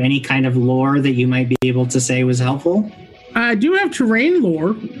you have any kind of lore that you might be able to say was helpful? I do have terrain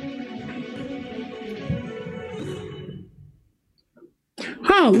lore.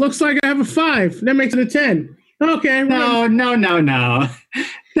 Oh, looks like I have a 5. That makes it a 10. Okay. No. No.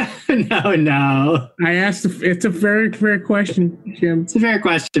 I asked. It's a very fair question, Jim. It's a fair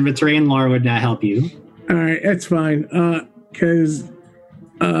question, but terrain lore would not help you. All right, that's fine. Because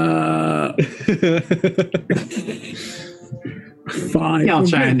 5. Y'all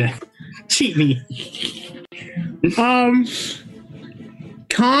trying to cheat me.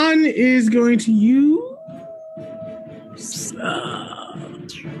 Khan is going to use.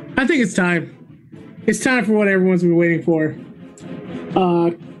 I think it's time. It's time for what everyone's been waiting for.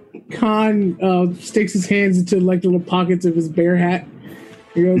 Khan sticks his hands into like the little pockets of his bear hat.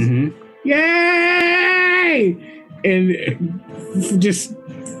 He goes, "Yay!" And just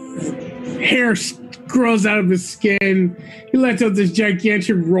hair grows out of his skin. He lets out this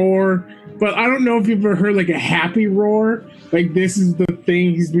gigantic roar. But I don't know if you've ever heard like a happy roar. Like this is the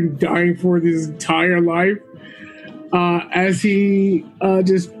thing he's been dying for this entire life. As he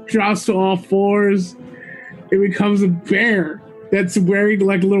just drops to all fours, it becomes a bear that's wearing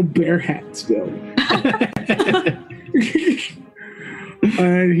like a little bear hat still.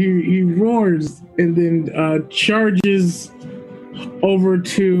 And he roars and then charges over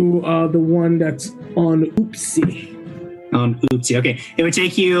to the one that's on Oopsie. On Oopsie, okay. It would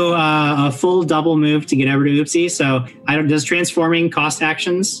take you a full double move to get over to Oopsie. So does transforming cost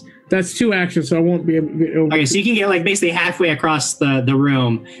actions? That's 2 actions, so I won't be able to get over. Okay, so you can get like basically halfway across the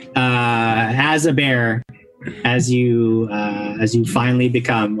room as a bear, as you finally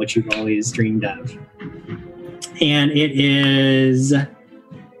become what you've always dreamed of. And it is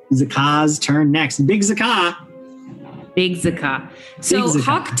Zakah's turn next. Big Zakah. Big Zakah. So Big Zakah.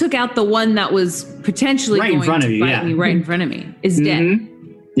 Hawk took out the one that was potentially Right in going front to of you, bite yeah. me right in front of me. Is dead. Mhm.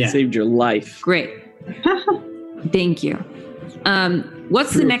 Yeah. Saved your life. Great. Thank you.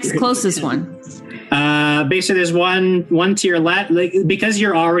 What's the next closest one? Basically, there's one to your left. Like, because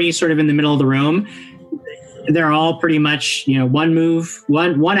you're already sort of in the middle of the room, they're all pretty much one move,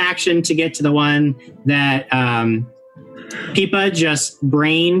 one action to get to the one that Peepa just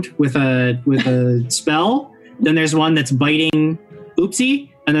brained with a spell. Then there's one that's biting Oopsie,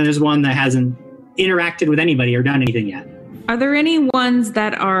 and then there's one that hasn't interacted with anybody or done anything yet. Are there any ones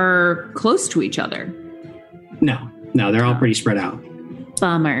that are close to each other? No, they're all pretty spread out.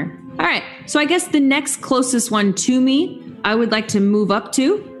 Bummer. All right, so I guess the next closest one to me, I would like to move up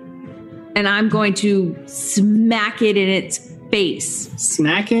to, and I'm going to smack it in its face.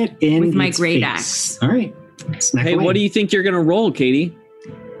 Smack it in with my its great face. axe. All right. Smack Hey, away. what do you think you're going to roll, Katie?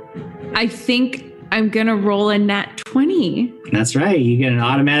 I think I'm going to roll a nat 20. That's right. You get an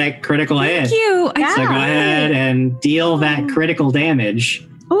automatic critical hit. Thank you. So go ahead and deal that critical damage.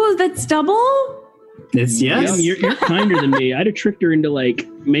 Oh, that's double? It's yes. You're kinder than me. I'd have tricked her into like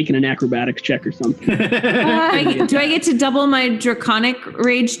making an acrobatics check or something. Do I get to double my draconic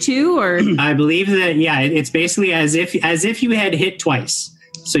rage too, or? I believe that it's basically as if you had hit twice.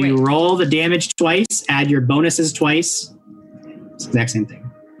 So you Right. roll the damage twice, add your bonuses twice. It's the exact same thing.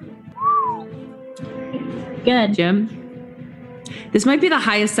 Good. Jim? This might be the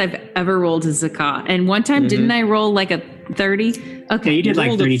highest I've ever rolled as Zaka. And one time, didn't I roll like a 30? Yeah, Okay. you did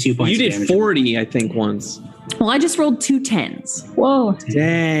like 32 points. You of did damage. 40, I think, once. Well, I just rolled 2 10s. Whoa.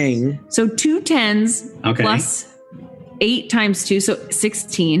 Dang. So 2 10s Okay. plus 8 times 2, so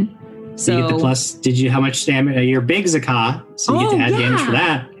 16. So you get the plus. Did you? How much damage? You're big Zaka, so you get to add damage for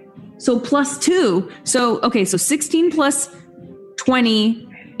that. So plus 2. So, okay, so 16 plus 20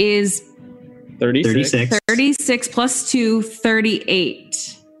 is 36. 36 plus 2,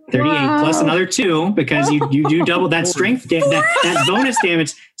 38. 38 Wow. plus another 2 because you do double that strength that bonus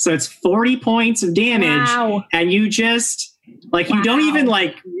damage. So it's 40 points of damage. Wow. And you just you don't even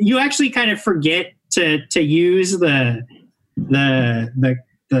you actually kind of forget to use the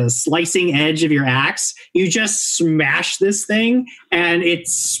slicing edge of your axe. You just smash this thing and it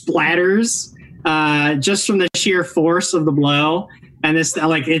splatters just from the sheer force of the blow. And this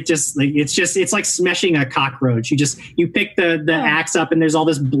it's like smashing a cockroach. You pick the axe up and there's all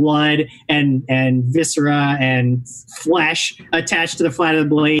this blood and viscera and flesh attached to the flat of the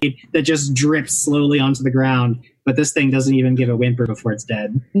blade that just drips slowly onto the ground. But this thing doesn't even give a whimper before it's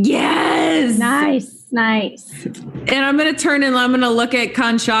dead. Yes! Nice. And I'm going to turn and I'm going to look at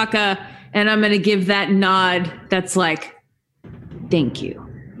Kanshaka and I'm going to give that nod that's like, thank you.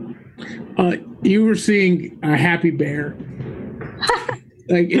 You were seeing a happy bear.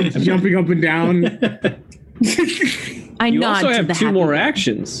 Like it's jumping up and down. I You nod also to have the 2 happy more bear.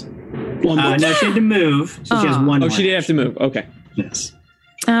 actions. One more. No, she had to move. So she has one Oh, more. she did have to move. Okay. Yes.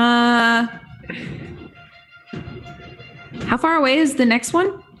 How far away is the next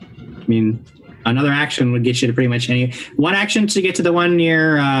one? I mean, another action would get you to pretty much any. One action to get to the one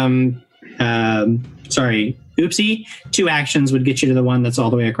near, Oopsie. 2 actions would get you to the one that's all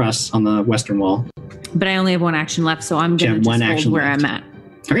the way across on the western wall. But I only have 1 action left, so I'm You going have to one just hold action where left. I'm at.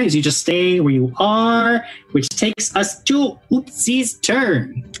 Okay, so you just stay where you are, which takes us to Oopsie's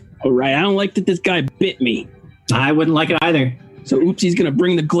turn. All right, I don't like that this guy bit me. I wouldn't like it either. So Oopsie's gonna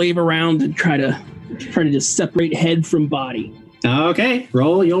bring the glaive around and try to just separate head from body. Okay,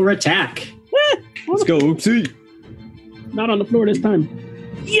 roll your attack. Let's go, Oopsie. Not on the floor this time.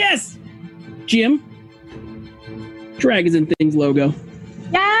 Yes, Jim. Dragons and Things logo.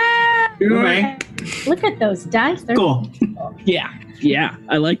 Yeah. Okay, Look at those dice. They're cool. Yeah,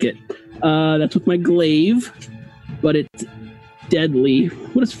 I like it. That's with my glaive, but it's deadly.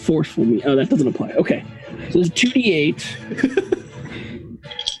 What does forceful mean? Oh, that doesn't apply. Okay, so there's 2d8.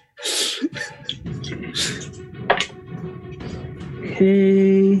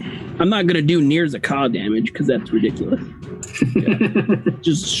 Okay, I'm not gonna do near Zaka damage because that's ridiculous.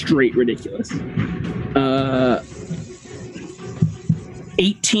 Just straight ridiculous.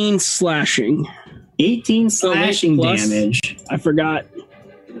 18 slashing. 18 slashing plus- damage. I forgot.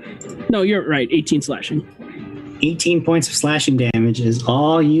 No, you're right. 18 slashing. 18 points of slashing damage is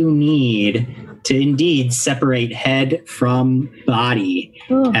all you need to indeed separate head from body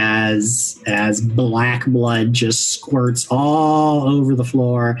Ugh. as black blood just squirts all over the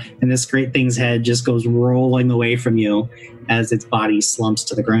floor and this great thing's head just goes rolling away from you as its body slumps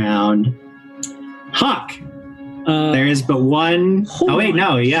to the ground. Hawk, there is but one. Oh wait,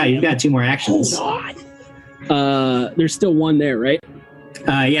 no, yeah, you've got 2 more actions. Hold on. There's still one there, right?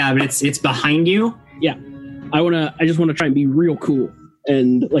 Yeah, but it's behind you. I just want to try and be real cool.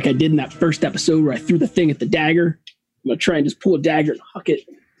 And like I did in that first episode where I threw the thing at the dagger, I'm going to try and just pull a dagger and huck it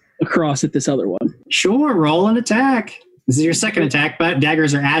across at this other one. Sure, roll an attack. This is your second attack, but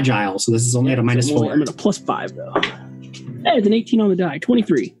daggers are agile, so this is only at a minus So 4. I'm at a +5 though. Hey, it's an 18 on the die.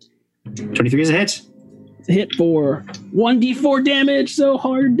 23. 23 is a hit. It's a hit for 1d4 damage, so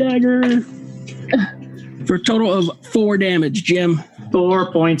hard dagger. For a total of 4 damage, Jim.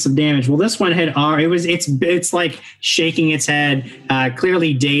 4 points of damage. Well, this one had it's like shaking its head,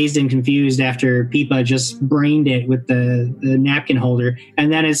 clearly dazed and confused after Peepa just brained it with the napkin holder.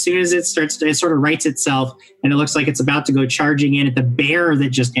 And then as soon as it sort of rights itself, and it looks like it's about to go charging in at the bear that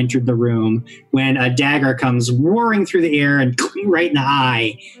just entered the room, when a dagger comes roaring through the air and right in the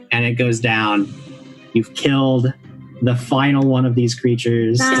eye, and it goes down. You've killed the final one of these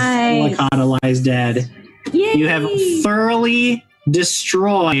creatures. Nice. Lakana lies dead. Yay. You have thoroughly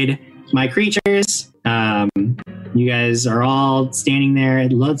destroyed my creatures. You guys are all standing there. It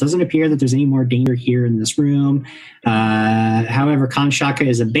doesn't appear that there's any more danger here in this room. However, Kanshaka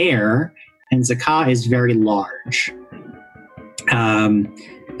is a bear, and Zaka is very large. Now,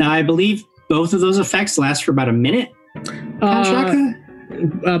 I believe both of those effects last for about a minute. Kanshaka?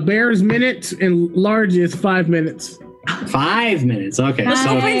 Bear's minute and large is 5 minutes. 5 minutes. Okay. Let's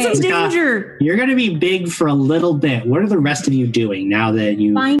go find some danger. You're going to be big for a little bit. What are the rest of you doing now that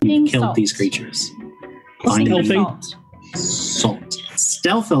you've killed salt. these creatures? Finding Stealthing. Salt.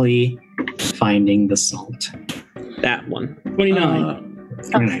 Stealthily finding the salt. That one. 29.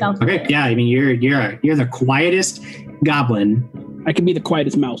 Stealth. Okay. Yeah. I mean, you're the quietest goblin. I can be the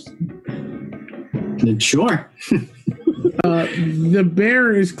quietest mouse. Sure. The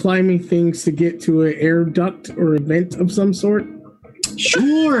bear is climbing things to get to an air duct or a vent of some sort.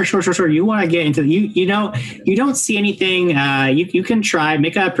 Sure. You want to get into you don't see anything. You can try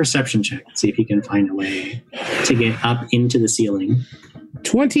make a perception check. See if you can find a way to get up into the ceiling.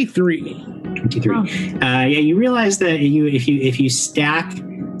 23. 23. Yeah, you realize that if you stack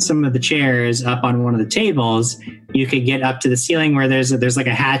some of the chairs up on one of the tables, you could get up to the ceiling where there's like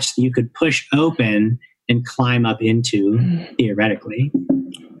a hatch that you could push open and climb up into, theoretically.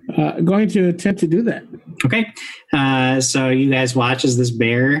 Going to attempt to do that. Okay. So you guys watch as this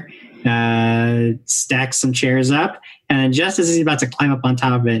bear stacks some chairs up, and then just as he's about to climb up on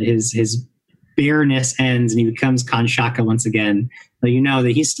top of it, his bearness ends and he becomes Kanshaka once again. But you know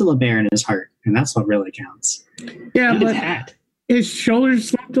that he's still a bear in his heart, and that's what really counts. Yeah, Look but at that. his shoulders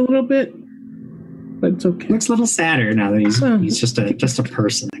slumped a little bit, but it's okay. Looks a little sadder now that he's just a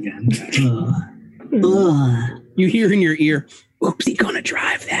person again. Ugh. You hear in your ear, "Oopsie, gonna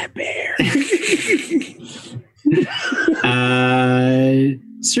drive that bear."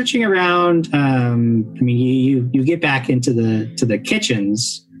 Searching around, I mean, you get back into the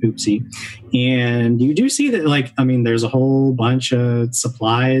kitchens, Oopsie, and you do see that, there's a whole bunch of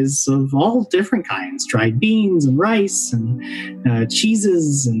supplies of all different kinds: dried beans and rice and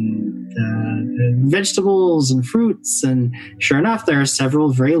cheeses and vegetables and fruits. And sure enough, there are several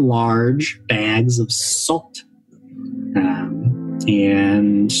very large bags of salt.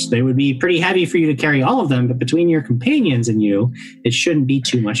 And they would be pretty heavy for you to carry all of them, but between your companions and you, it shouldn't be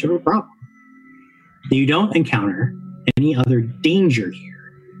too much of a problem. You don't encounter any other danger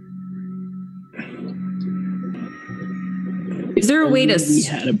here. Is there a way to? We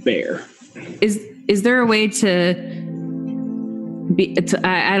had a bear. Is there a way to be?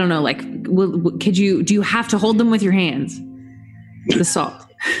 I don't know. Like, could you? Do you have to hold them with your hands? The salt.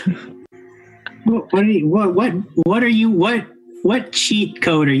 What cheat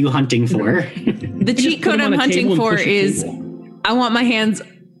code are you hunting for? The cheat code I'm hunting for is I want my hands,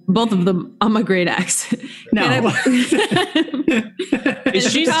 both of them, on my great axe. No.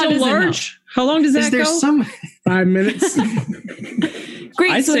 Is she still large? How long does that go? 5 minutes.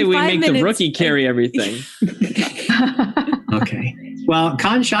 Great. I'd so say in we 5 make minutes, the rookie carry everything. Okay. Well,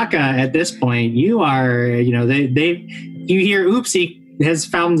 Kanshaka, at this point, you are, you hear Oopsie has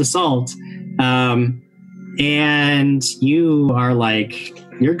found the salt. And you are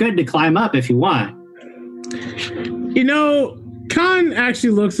you're good to climb up if you want. Khan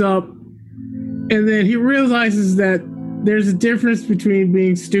actually looks up and then he realizes that there's a difference between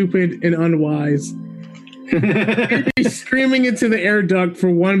being stupid and unwise. He's screaming into the air duct for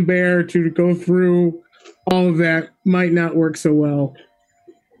one bear to go through all of that might not work so well.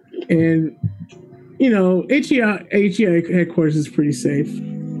 And, HEI headquarters is pretty safe.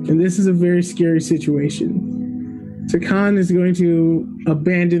 And this is a very scary situation. So Khan is going to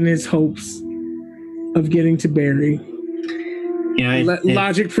abandon his hopes of getting to Barry. Let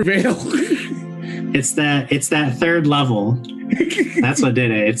logic prevail. It's that third level. That's what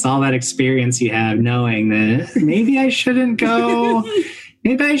did it. It's all that experience you have knowing that maybe I shouldn't go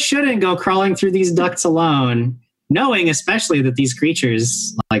crawling through these ducts alone. Knowing especially that these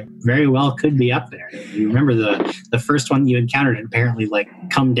creatures very well could be up there. You remember the first one you encountered had apparently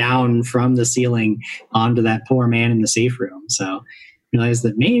come down from the ceiling onto that poor man in the safe room. So realize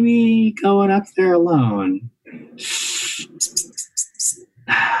that maybe going up there alone,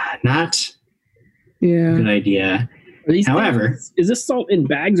 not Yeah. Good idea. Are these However- things- is this salt in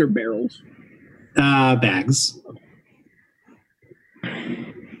bags or barrels? Bags.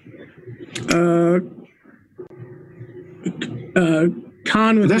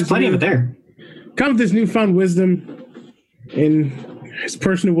 Khan with There's his plenty of new- it there. Khan with his newfound wisdom and his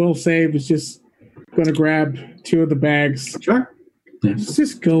personal will save is just going to grab 2 of the bags. Sure. Yeah. Let's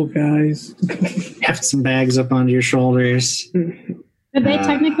just go, guys. Heft some bags up onto your shoulders. Could they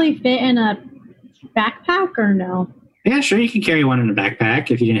technically fit in a backpack or no? Yeah, sure. You could carry one in a backpack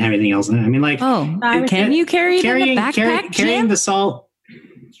if you didn't have anything else in it. I mean, like Oh, I was- can you carry it in carrying a backpack, carrying Jim? the salt.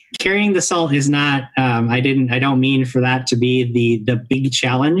 Carrying the salt is not. I don't mean for that to be the big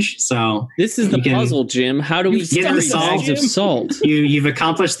challenge. So This is the You can- puzzle, Jim. How do we Get the carry salt, bags of Jim. salt? you've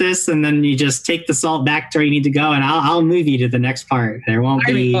accomplished this, and then you just take the salt back to where you need to go, and I'll move you to the next part. There won't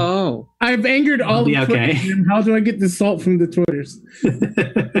be. Oh, I've angered all Be the Twitter. okay. Jim. How do I get the salt from the Twitters?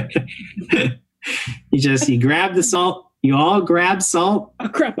 you grab the salt. You all grab salt, Oh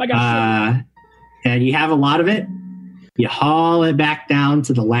crap! I got shit. and you have a lot of it. You haul it back down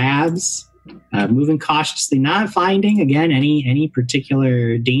to the labs, moving cautiously, not finding again any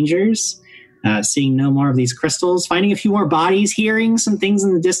particular dangers. Seeing no more of these crystals, finding a few more bodies, hearing some things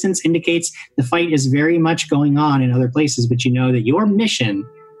in the distance indicates the fight is very much going on in other places. But you know that your mission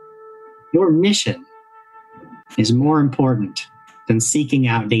is more important than seeking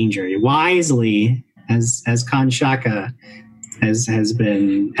out danger. Wisely, as Khan Shaka has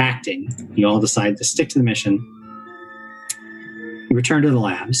been acting, you all decide to stick to the mission. You return to the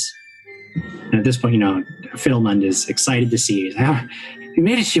labs. And at this point, Fiddlemund is excited to see you. "Ah, you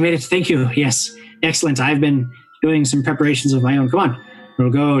made it. Thank you. Yes. Excellent. I've been doing some preparations of my own. Come on. We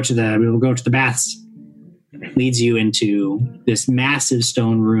will go to the baths." Leads you into this massive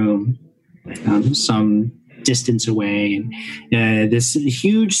stone room, some distance away. And this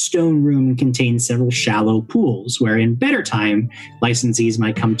huge stone room contains several shallow pools where in better time, licensees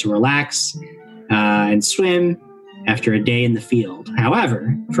might come to relax and swim after a day in the field.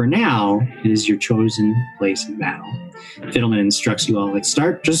 However, for now, it is your chosen place of battle. Fiddleman instructs you all,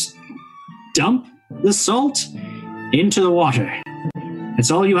 just dump the salt into the water.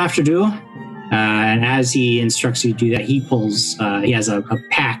 That's all you have to do. And as he instructs you to do that, he has a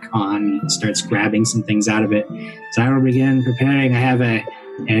pack on. He starts grabbing some things out of it. So I will begin preparing. I have a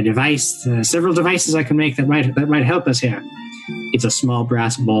device, several devices I can make that might help us here. It's a small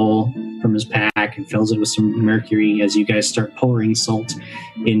brass bowl from his pack and fills it with some mercury as you guys start pouring salt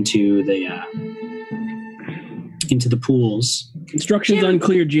into the pools. Instructions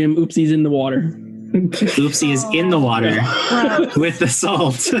unclear, Jim. Oopsie's in the water. Oopsie is in the water with the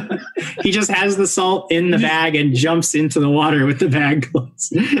salt. He just has the salt in the bag and jumps into the water with the bag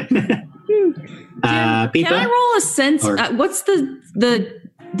closed. Pipa? Can I roll a sense? Or- What's the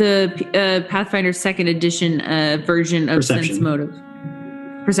Pathfinder Second Edition version of Perception. sense motive?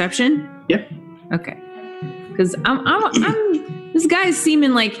 Perception. Yep. Okay. Because I'm this guy's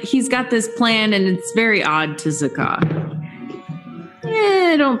seeming like he's got this plan, and it's very odd to Zakah.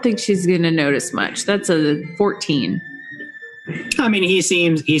 I don't think she's gonna notice much. That's a 14. I mean, he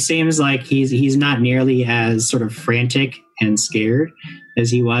seems like he's not nearly as sort of frantic and scared as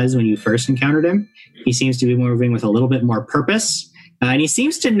he was when you first encountered him. He seems to be moving with a little bit more purpose, and he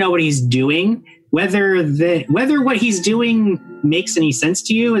seems to know what he's doing. Whether what he's doing makes any sense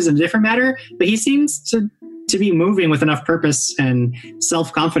to you is a different matter, but he seems to be moving with enough purpose and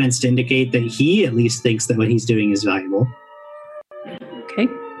self-confidence to indicate that he at least thinks that what he's doing is valuable. Okay.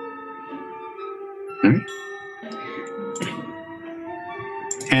 All right.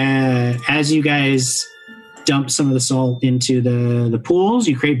 As you guys dump some of the salt into the pools,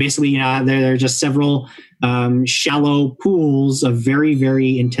 you create basically, there are just several shallow pools of very,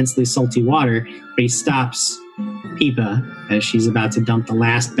 very intensely salty water. But he stops Pipa as she's about to dump the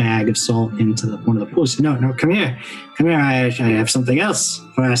last bag of salt into one of the pools. No, come here. I have something else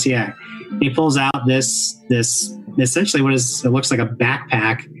for us here. He pulls out this essentially it looks like a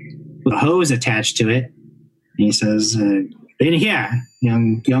backpack with a hose attached to it. And he says, "In here,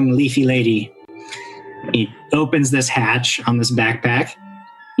 young leafy lady." He opens this hatch on this backpack.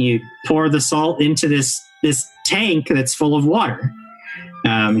 You pour the salt into this tank that's full of water.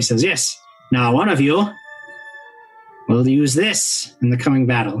 He says, "Yes. Now one of you will use this in the coming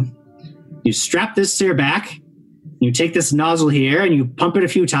battle. You strap this to your back. You take this nozzle here and you pump it a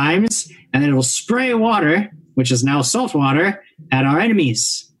few times, and then it will spray water, which is now salt water, at our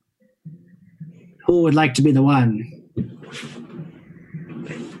enemies. Who would like to be the one?"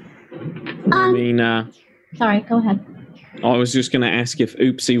 I mean, Sorry, go ahead. I was just going to ask if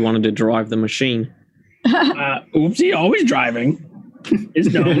Oopsie wanted to drive the machine. Oopsie, always driving.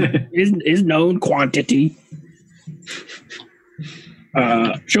 is known quantity.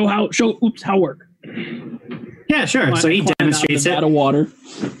 Show how work. Yeah, sure. So he demonstrates it. Out of water.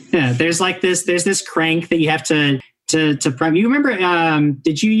 Yeah, there's this crank that you have to prime. You remember?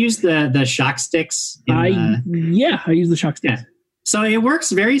 Did you use the shock sticks? I use the shock sticks. Yeah. So it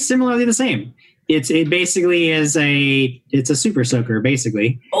works very similarly the same. It basically is it's a super soaker.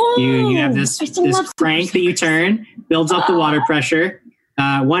 Basically, you have this crank that you turn, builds up the water pressure.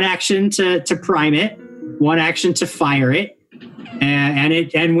 One action to prime it, one action to fire it,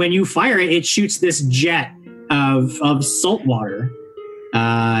 and when you fire it, it shoots this jet of salt water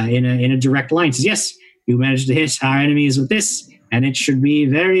in a direct line. It says, yes, you managed to hit our enemies with this, and it should be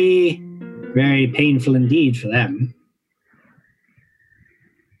very, very painful indeed for them.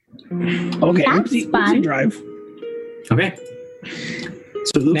 Okay, Oopsie drive. Okay.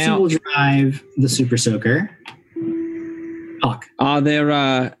 So Oopsie will drive the super soaker. Hawk. Are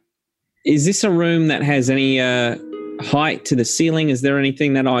there is this a room that has any height to the ceiling? Is there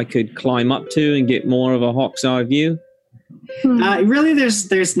anything that I could climb up to and get more of a hawk's eye view? Really,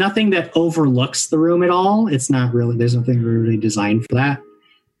 there's nothing that overlooks the room at all. It's not really, there's nothing really designed for that.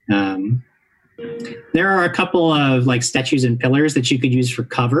 There are a couple of like statues and pillars that you could use for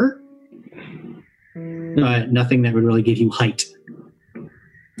cover, but nothing that would really give you height.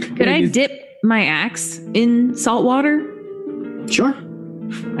 Could I dip my axe in salt water? Sure.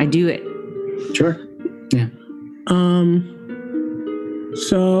 I do it. Sure. Yeah.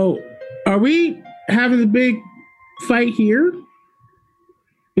 So are we having the big fight here?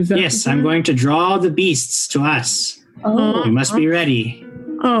 Is that yes, I'm going to draw the beasts to us. Oh. You must be ready.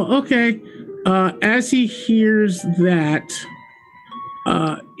 Oh, okay. As he hears that,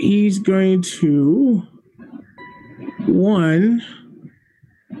 he's going to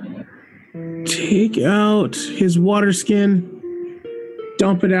take out his water skin,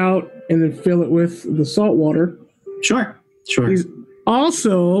 dump it out, and then fill it with the salt water. Sure. He's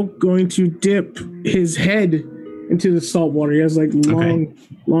also going to dip his head into the salt water. He has like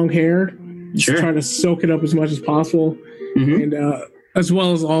long hair. Just trying to soak it up as much as possible. Mm-hmm. And as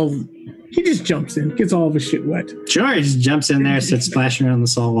well as he just jumps in, gets all of his shit wet. Sure, he just jumps in there, starts splashing around the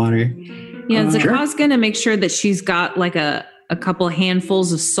salt water. Yeah, Zakah's gonna make sure that she's got like a couple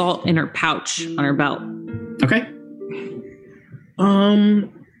handfuls of salt in her pouch on her belt. Okay.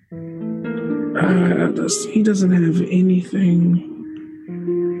 He doesn't have anything.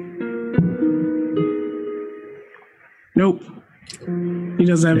 Nope. He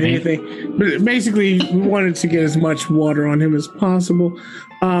doesn't have anything. But basically, we wanted to get as much water on him as possible.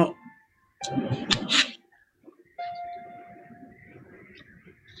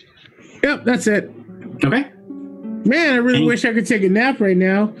 Yep, that's it. Okay. Man, I really wish I could take a nap right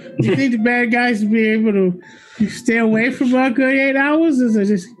now. Do you think the bad guys would be able to stay away for about a good 8 hours? Is it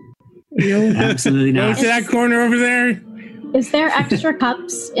just, absolutely not. Go to that corner over there? Is there extra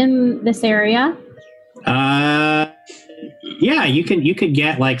cups in this area? Yeah, you could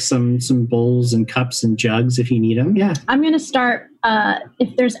get like some bowls and cups and jugs if you need them. Yeah. I'm gonna start.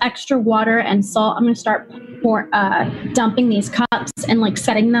 If there's extra water and salt, I'm gonna start dumping these cups and like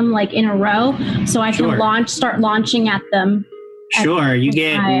setting them like in a row, so I can start launching at them. Sure, you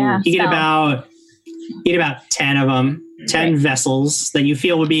get about 10 of them, 10 vessels that you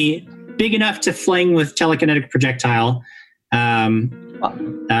feel would be big enough to fling with telekinetic projectile.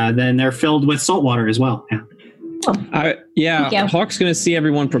 Then they're filled with salt water as well. Yeah. Hawk's going to see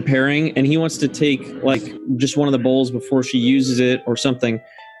everyone preparing, and he wants to take like just one of the bowls before she uses it or something,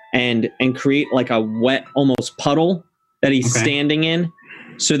 and create like a wet almost puddle that he's standing in,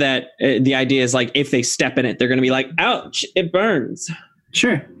 so that the idea is like if they step in it, they're going to be like, "Ouch! It burns."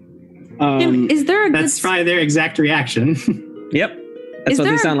 Sure. Is there that's probably their exact reaction. Yep. That's what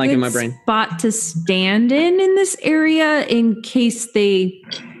they sound like in my brain. Spot to stand in this area in case they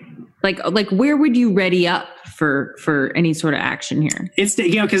like where would you ready up for any sort of action here? It's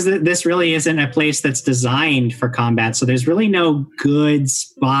because this really isn't a place that's designed for combat, so there's really no good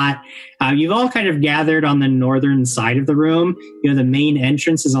spot. You've all kind of gathered on the northern side of the room. The main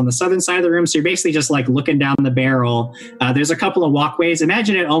entrance is on the southern side of the room, so you're basically just like looking down the barrel. There's a couple of walkways.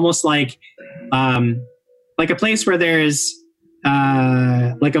 Imagine it almost like a place where there's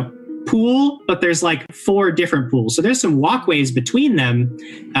like a pool, but there's like 4 different pools. So there's some walkways between them.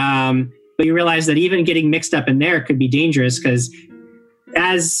 But you realize that even getting mixed up in there could be dangerous because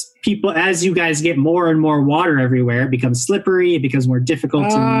as you guys get more and more water everywhere, it becomes slippery. It becomes more difficult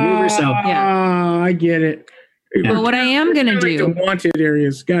to maneuver. So I get it. Well, what I am going to do, the wanted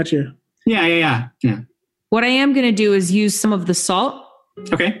areas. Gotcha. Yeah. What I am going to do is use some of the salt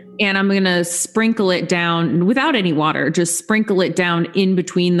Okay. And I'm going to sprinkle it down without any water, just sprinkle it down in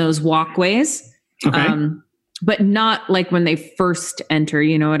between those walkways. Okay. But not like when they first enter,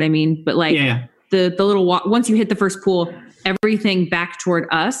 you know what I mean? But like the little once you hit the first pool, everything back toward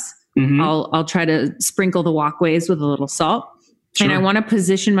us, I'll try to sprinkle the walkways with a little salt. Sure. And I want to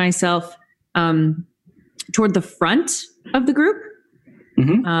position myself toward the front of the group.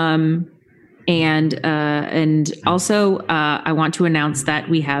 And also I want to announce that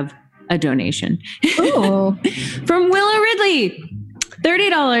we have a donation from Willow Ridley,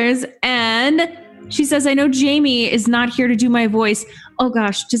 $30. And she says, I know Jamie is not here to do my voice. Oh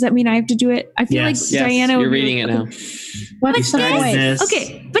gosh, does that mean I have to do it? I feel like Diana. You're reading it now. What's the voice?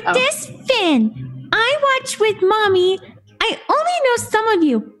 Okay, but this Finn, I watch with Mommy. I only know some of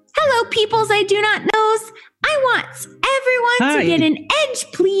you. Hello, peoples I do not know. I want everyone to get an edge,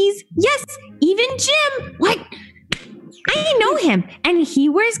 please. Yes, even Jim. What? I know him, and he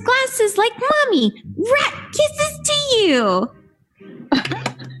wears glasses like Mommy. Rat kisses to you.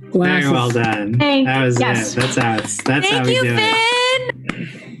 Very well done. That was it. That's how we do it.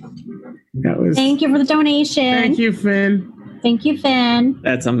 Thank you for the donation. Thank you, Finn. Thank you, Finn.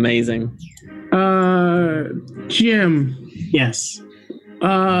 That's amazing. Jim. Yes.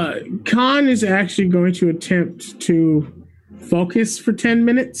 Khan is actually going to attempt to focus for 10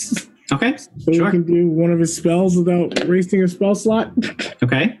 minutes. Okay. So he can do one of his spells without wasting a spell slot.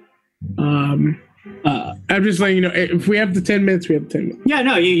 Okay. I'm just letting you know, if we have the 10 minutes, we have 10 minutes. Yeah,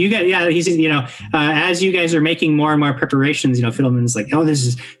 no, you get, he's, as you guys are making more and more preparations, Fiddleman's like, oh, this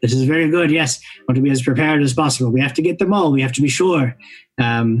is very good. Yes. Want to be as prepared as possible. We have to get them all. We have to be sure.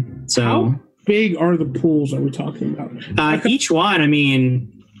 How big are the pools are we talking about? Each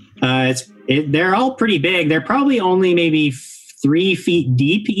one, they're all pretty big. They're probably only maybe 3 feet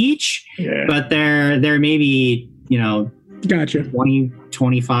deep each, but they're maybe, gotcha. 20,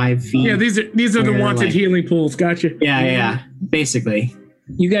 25 feet. Yeah, these are the wanted healing pools. Gotcha. Yeah. Basically.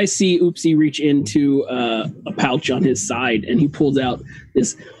 You guys see Oopsie reach into a pouch on his side, and he pulls out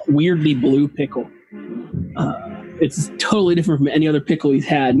this weirdly blue pickle. It's totally different from any other pickle he's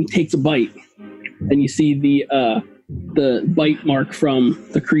had. And he takes a bite, and you see the bite mark from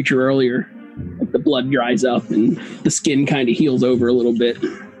the creature earlier. Like the blood dries up, and the skin kind of heals over a little bit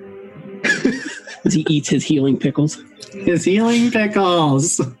as he eats his healing pickles. His healing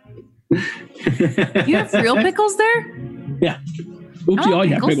pickles. You have real pickles there? Yeah. Oopsie, all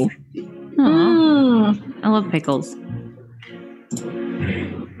you have pickles. I love pickles.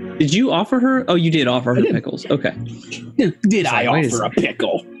 Did you offer her? Oh, you did offer her pickles. Okay. Did I offer a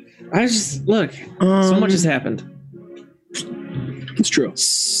pickle? I just look. So much has happened. It's true.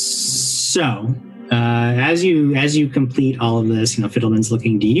 So, as you complete all of this, Fiddleman's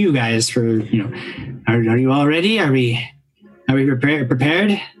looking to you guys for, are you all ready? Are we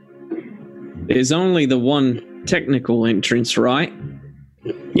prepared? There's only the one technical entrance, right?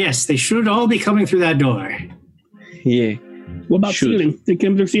 Yes, they should all be coming through that door. Yeah. What about ceiling? They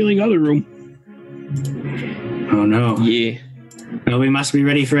come through ceiling other room. Oh no. Yeah. Well, we must be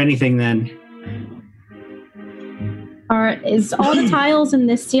ready for anything then. Is all the tiles in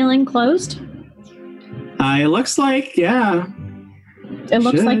this ceiling closed? It looks like, yeah. It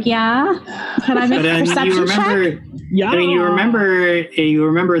looks like, yeah. Can I make a perception check? Yeah. You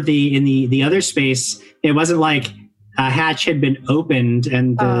remember the other space. It wasn't like a hatch had been opened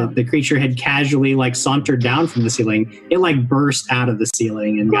and the creature had casually sauntered down from the ceiling. It burst out of the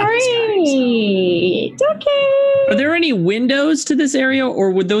ceiling and got Great. Okay. Are there any windows to this area,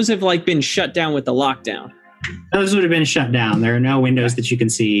 or would those have been shut down with the lockdown? Those would have been shut down. There are no windows that you can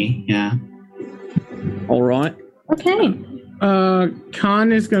see. Yeah. All right. Okay.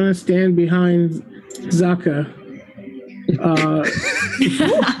 Khan is going to stand behind Zaka.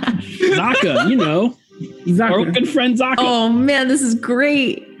 Zaka, Zaka. Our good friend Zaka. Oh man, this is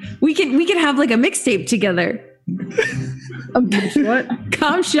great. We could have a mixtape together. What?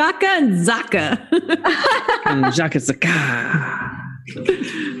 Kamshaka and Zaka. Kamshaka Zaka.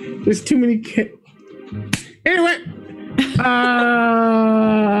 There's too many Anyway.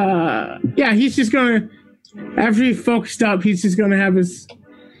 Yeah, he's just gonna, after he focused up, he's just gonna have his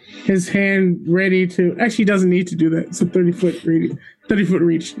hand ready to, actually doesn't need to do that. It's a 30-foot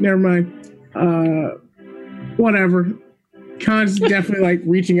reach. Never mind. Whatever. Khan's definitely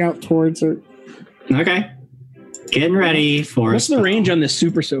reaching out towards her. Okay. Getting ready for. What's the range on this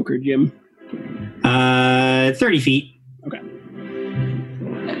super soaker, Jim? 30 feet. Okay.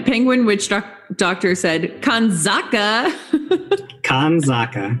 Penguin Witch Doctor said, Kanzaka.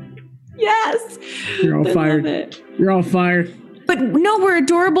 Kanzaka. Yes. You're all fired. You're all fired. But no, we're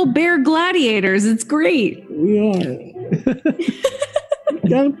adorable bear gladiators. It's great. We are.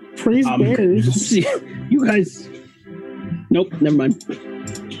 Gotta praise bears. You guys. Nope, never mind.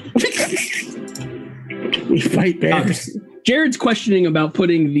 We fight bears. Jared's questioning about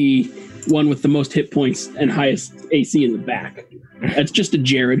putting the one with the most hit points and highest AC in the back. That's just a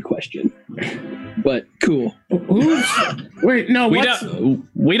Jared question. But cool. Wait, no.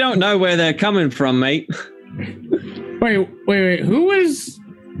 We don't know where they're coming from, mate. Wait.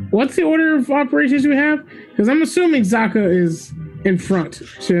 What's the order of operations we have? Because I'm assuming Zaka is in front.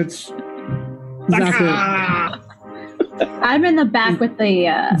 Since Zaka. I'm in the back with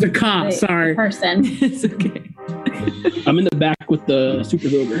the cop. Sorry, person. It's okay. I'm in the back with the super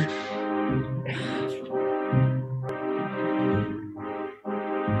ogre.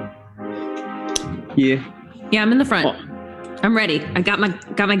 Yeah. Yeah, I'm in the front. I'm ready. I got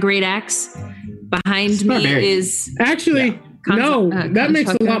my great axe. Behind me is actually that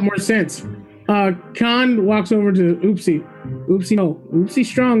makes a lot more sense. Khan walks over to Oopsie. Oopsie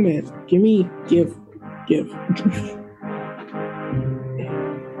strong man. Give.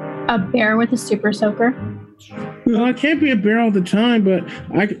 A bear with a super soaker. I can't be a bear all the time, but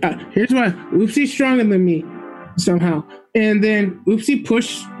here's why. Oopsie's stronger than me somehow. And then Oopsie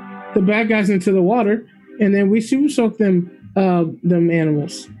pushed the bad guys into the water, and then we super soak them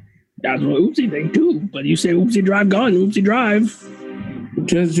animals. That's what Oopsie think too. But you say Oopsie drive gun, Oopsie drive.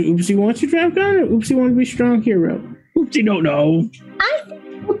 Does Oopsie want to drive gun, or Oopsie want to be strong hero? Oopsie don't know. I think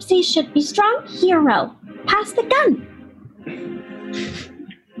Oopsie should be strong hero. Pass the gun.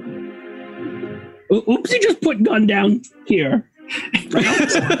 Oopsie just put gun down here.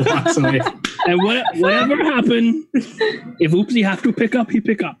 Walks away. And whatever happened, if Oopsie have to pick up, he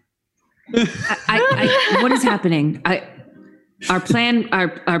pick up. What is happening? Our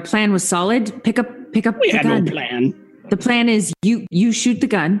plan was solid. Pick up We the had gun. no plan. The plan is you shoot the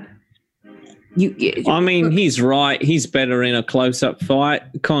gun. I mean, he's right. He's better in a close-up fight.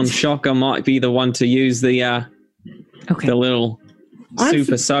 Con Shocker might be the one to use the little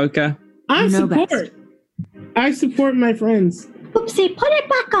super soaker. I support my friends. Oopsie, put it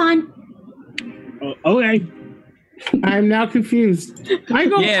back on. Okay. I'm now confused.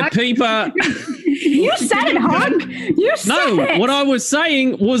 Peeper. You said it, Hog. You said it. What I was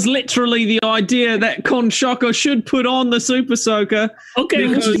saying was literally the idea that Con Shocker should put on the super soaker. Okay,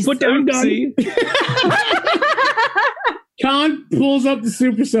 because put down gun. Khan pulls up the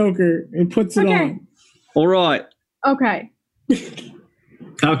super soaker and puts it on. All right. Okay.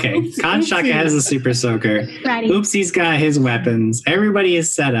 Okay, Khan Shaka has the super soaker. Ready. Oopsie's got his weapons. Everybody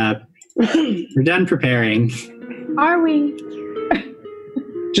is set up. We're done preparing. Are we?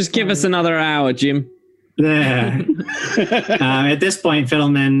 Just give us another hour, Jim. At this point,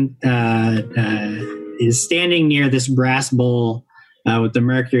 Fiddleman is standing near this brass bowl with the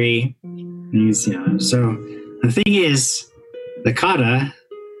mercury. And he's, so the thing is, the kata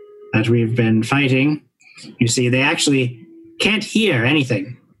that we've been fighting, you see, they actually can't hear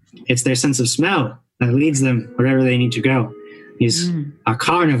anything. It's their sense of smell that leads them wherever they need to go. These are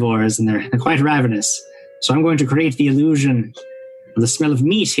carnivores, and they're quite ravenous. So I'm going to create the illusion of the smell of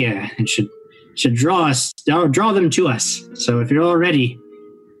meat here, and should draw them to us. So if you're all ready,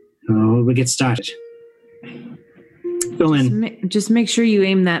 we'll get started. Fill in. Just make sure you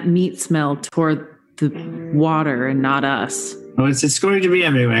aim that meat smell toward the water and not us. Oh, it's going to be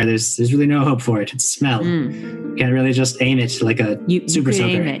everywhere. There's really no hope for it. It's smell. You can't really just aim it like a super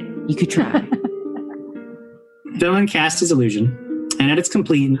soaker. Aim it. You could try. Villain cast his illusion, and at its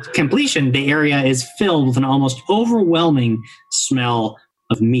completion, the area is filled with an almost overwhelming smell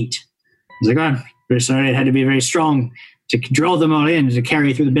of meat. He's like, "Oh, very sorry, it had to be very strong to draw them all in to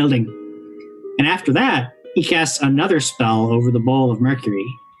carry through the building." And after that, he casts another spell over the bowl of mercury.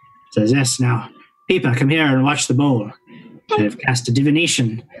 Says, "Yes, now, Peepa, come here and watch the bowl. I have cast a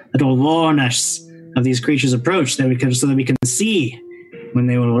divination that will warn us of these creatures' approach, so that we can see when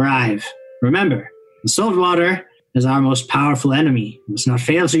they will arrive. Remember, the salt water is our most powerful enemy. We must not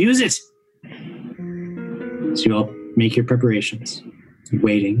fail to use it." So you all make your preparations.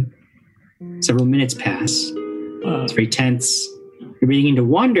 Waiting. Several minutes pass. It's very tense. You're beginning to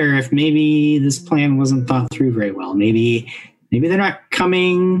wonder if maybe this plan wasn't thought through very well. Maybe they're not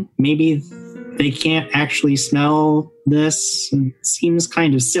coming. Maybe they can't actually smell this. It seems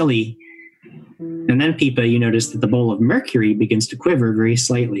kind of silly. And then, Peepa, you notice that the bowl of mercury begins to quiver very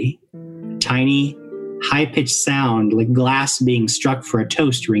slightly. A tiny, high-pitched sound, like glass being struck for a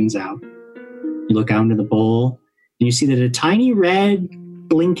toast, rings out. You look out into the bowl, and you see that a tiny red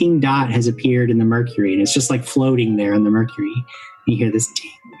blinking dot has appeared in the mercury, and it's just like floating there in the mercury. You hear this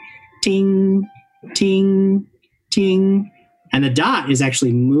ting, ting, ting, ting, And the dot is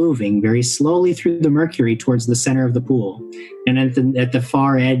actually moving very slowly through the mercury towards the center of the pool. And at the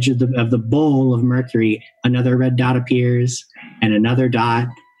far edge of the bowl of mercury, another red dot appears, and another dot,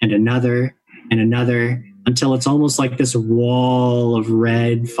 and another, until it's almost like this wall of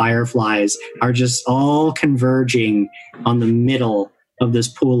red fireflies are just all converging on the middle of this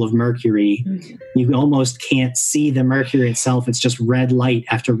pool of mercury. You almost can't see the mercury itself. It's just red light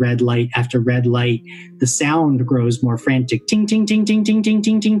after red light after red light. The sound grows more frantic. Ting, ting, ting, ting, ting, ting,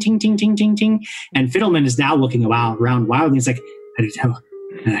 ting, ting, ting, ting, ting, ting, ting. And Fiddleman is now looking around wildly. He's like, I don't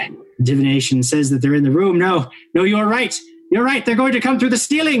know. Divination says that they're in the room. No, you're right. You're right. They're going to come through the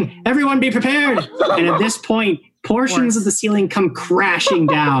ceiling. Everyone be prepared. And at this point, portions of the ceiling come crashing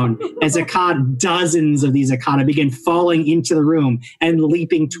down as dozens of these Akata begin falling into the room and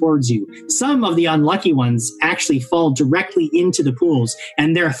leaping towards you. Some of the unlucky ones actually fall directly into the pools,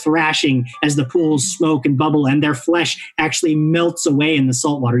 and they're thrashing as the pools smoke and bubble, and their flesh actually melts away in the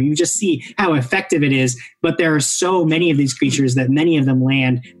salt water. You just see how effective it is, but there are so many of these creatures that many of them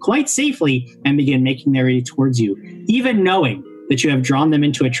land quite safely and begin making their way towards you. Even knowing that you have drawn them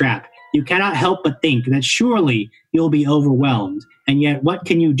into a trap, you cannot help but think that surely you'll be overwhelmed. And yet, what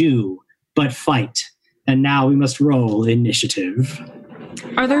can you do but fight? And now we must roll initiative.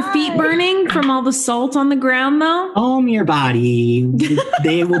 Are their feet burning from all the salt on the ground, though? Calm your body.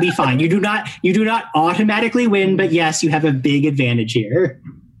 They will be fine. You do not automatically win, but yes, you have a big advantage here.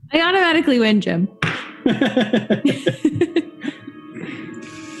 I automatically win, Jim.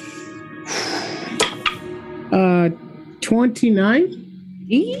 29.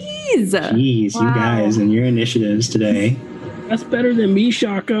 Jeez, wow. You guys and your initiatives today. That's better than me,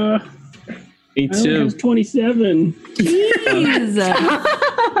 Shaka. Me too. 27. Jeez.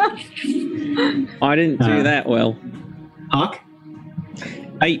 I didn't do that well. Hawk?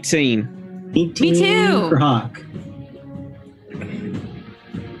 18. 18 Me too. For Hawk.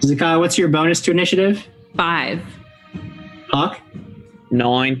 Zakai, what's your bonus to initiative? 5. Hawk?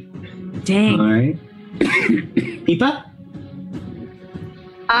 9. Dang. All right. Peepa?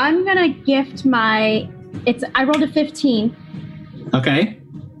 I'm gonna gift I rolled a 15 Okay.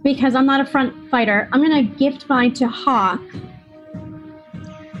 because I'm not a front fighter. I'm gonna gift mine to Hawk.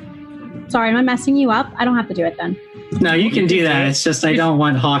 Sorry, am I messing you up? I don't have to do it then. No, you can do that. It's just I don't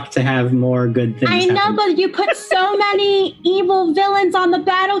want Hawk to have more good things. I know, happen. but you put so many evil villains on the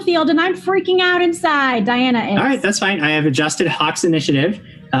battlefield and I'm freaking out inside. Diana is. All right, that's fine. I have adjusted Hawk's initiative.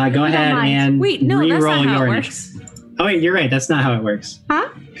 Go ahead and Wait, no, that's re-roll not how your it initiative. works. Oh, wait, you're right. That's not how it works. Huh?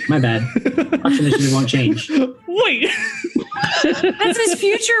 My bad. Hawk's initiative won't change. Wait. That's his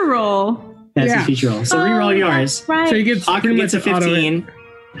future role. That's his future roll. So re-roll yours. Right. So you get Hawk gets a 15.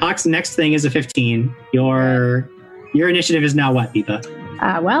 Hawk's next thing is a 15. Your initiative is now what,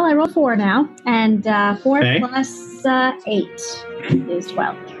 Peepa? Well, I rolled 4 now, and 4 Okay. plus 8 is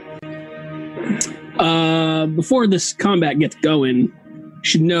 12. Before this combat gets going, you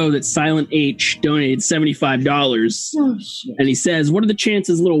should know that Silent H donated $75. Oh, shit. And he says, what are the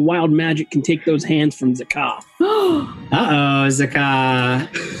chances little wild magic can take those hands from Zakah? Uh-oh, Zakah.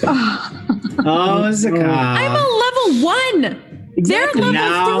 Oh, Zakah. I'm a level 1. Exactly. They're level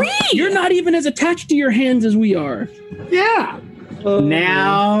Now- 3. You're not even as attached to your hands as we are. Yeah.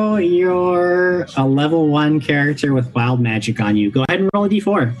 Now you're a level 1 character with wild magic on you. Go ahead and roll a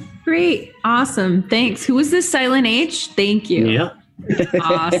d4. Great. Awesome. Thanks. Who was this Silent H? Thank you. Yep.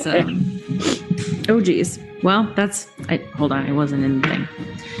 Awesome. Oh, geez. Well, hold on. I wasn't in the thing.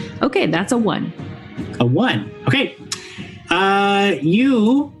 Okay, that's a 1. A 1. Okay.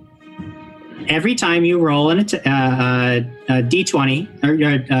 You, every time you roll a d20, or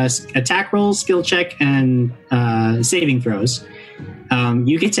attack roll, skill check, and saving throws,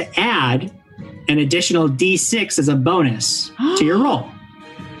 you get to add an additional d6 as a bonus to your roll.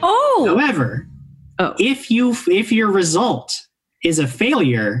 Oh. However, if your result is a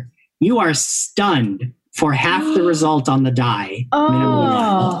failure, you are stunned for half the result on the die.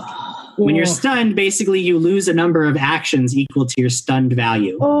 Oh. When you're stunned, basically you lose a number of actions equal to your stunned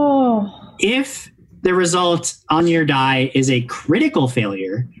value. Oh. If the result on your die is a critical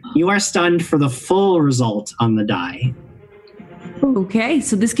failure, you are stunned for the full result on the die. Okay,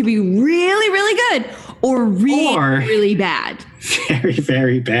 so this could be really, really good or really bad. Very,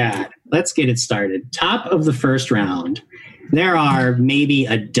 very bad. Let's get it started. Top of the first round. There are maybe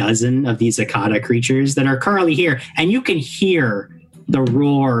a dozen of these Akata creatures that are currently here, and you can hear the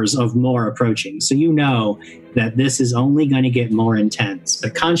roars of more approaching. So you know that this is only going to get more intense.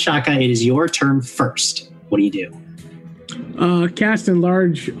 But Kanshaka, it is your turn first. What do you do? Cast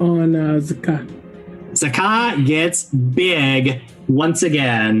enlarge on Zakah. Zakah gets big once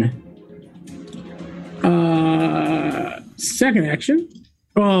again. second action,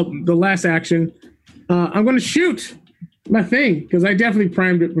 the last action, I'm going to shoot my thing because I definitely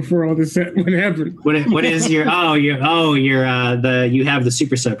primed it before all this happened. What is your? You have the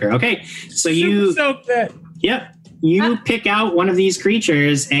super soaker. Okay, so you soak that. Yep, you pick out one of these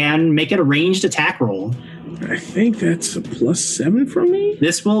creatures and make it a ranged attack roll. I think that's a +7 for me.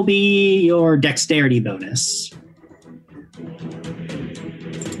 This will be your dexterity bonus.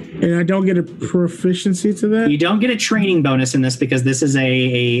 And I don't get a proficiency to that? You don't get a training bonus in this because this is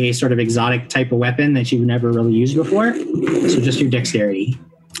a sort of exotic type of weapon that you've never really used before. So just your dexterity.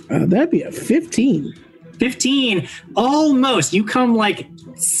 That'd be a 15. 15. Almost. You come like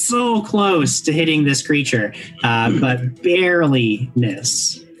so close to hitting this creature, but barely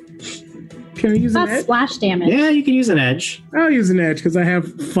miss. Can I use an edge? That's splash damage. Yeah, you can use an edge. I'll use an edge because I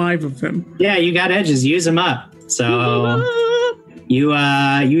have 5 of them. Yeah, you got edges. Use them up. So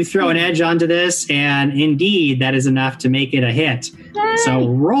you throw an edge onto this, and indeed, that is enough to make it a hit. Yay. So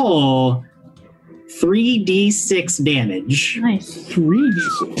roll 3d6 damage. Nice.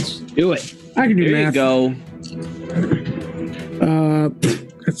 3d6. Do it. I can do There math. you go.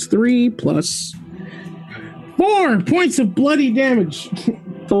 That's 3 plus 4 points of bloody damage.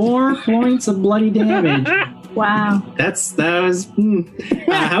 4 points of bloody damage. Wow.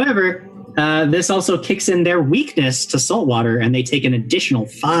 However, this also kicks in their weakness to saltwater, and they take an additional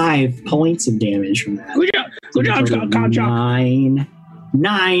 5 points of damage from that. Good job, Scott.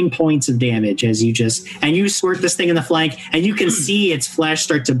 9 points of damage as you squirt this thing in the flank, and you can see its flesh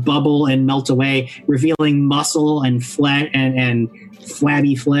start to bubble and melt away, revealing muscle and and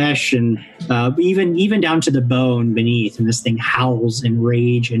flabby flesh, and even down to the bone beneath. And this thing howls in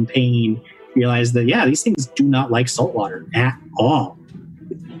rage and pain. You realize that these things do not like saltwater at all.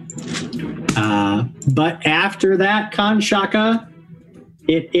 But after that, Kanshaka,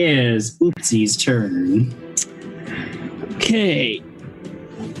 it is Oopsie's turn. Okay.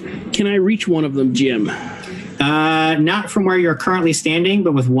 Can I reach one of them, Jim? Not from where you're currently standing,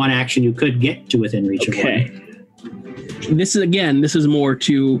 but with one action you could get to within reach of one. This is more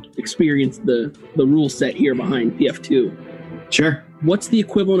to experience the rule set here behind PF2. Sure. What's the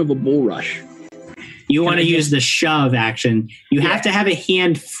equivalent of a bull rush? You want to use the shove action. You have to have a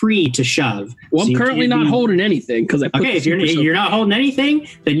hand free to shove. Well, I'm currently not holding anything because I put if you're not holding anything,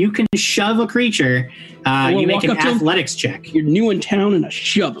 then you can shove a creature. You make an athletics check. You're new in town and I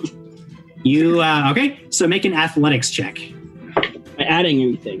shove them. So make an athletics check. Am I adding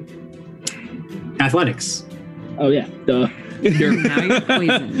anything? Athletics. Oh yeah, duh. Derp. Now you're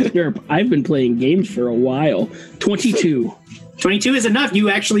poisoned. Derp. I've been playing games for a while. 22. 22 is enough. You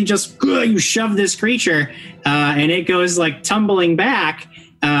actually just you shove this creature, and it goes like tumbling back.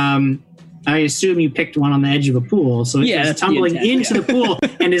 I assume you picked one on the edge of a pool, so it goes tumbling into the pool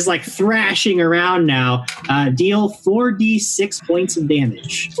and is like thrashing around now. Deal 4d6 points of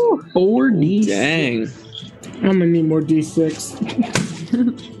damage. 4d6. Dang. I'm gonna need more d6.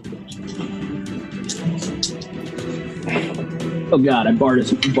 Oh god, I barred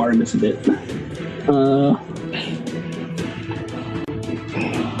this a bit.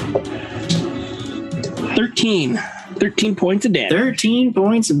 13 points of damage. 13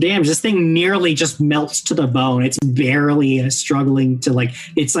 points of damage. This thing nearly just melts to the bone. It's barely struggling to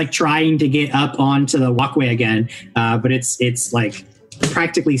it's like trying to get up onto the walkway again, but it's like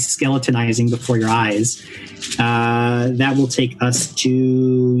practically skeletonizing before your eyes. That will take us to,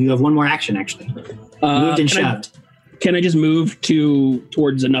 you have one more action actually. Moved and shoved. Can I just move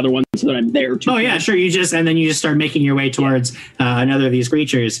towards another one so that I'm there? Oh yeah, sure. You just start making your way towards another of these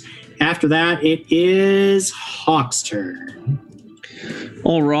creatures. After that, it is Hawk's turn.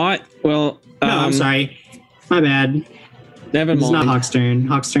 All right. Well, no, I'm sorry. My bad. Never mind. It's not Hawk's turn.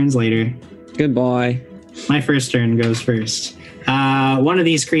 Hawk's turn's later. Goodbye. My first turn goes first. One of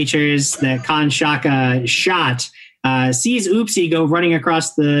these creatures that Kanshaka shot sees Oopsie go running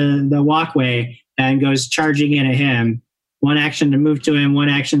across the walkway and goes charging in at him. One action to move to him, one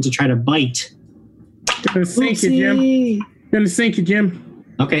action to try to bite. Gonna sink you, Jim.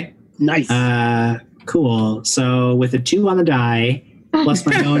 Okay. Nice. Cool. So with a 2 on the die, plus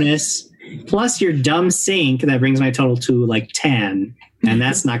my bonus, plus your dumb sink, that brings my total to 10. And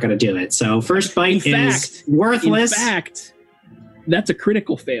that's not going to do it. So first bite is worthless. In fact, that's a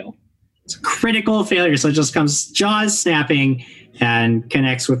critical fail. It's a critical failure. So it just comes jaws snapping and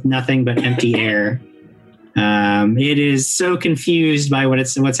connects with nothing but empty air. It is so confused by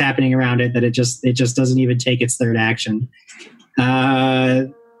what's happening around it that it just doesn't even take its third action.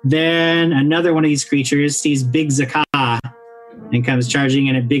 Then another one of these creatures sees Big Zakah and comes charging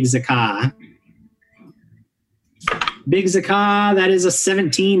in at Big Zakah. Big Zakah, that is a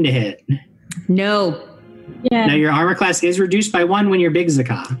 17 to hit. No. Yeah. Now, your armor class is reduced by 1 when you're big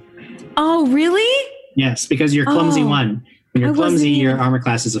Zakah. Oh, really? Yes, because you're clumsy Oh, 1. When you're I clumsy, wasn't your even- armor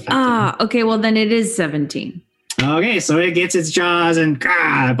class is affected. Okay, well then it is 17. Okay, so it gets its jaws and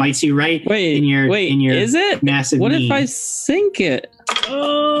bites you right in your is it? massive What knee. if I sink it?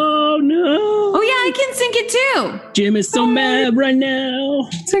 Oh no! Oh yeah, I can sink it too. Jim is so mad right now.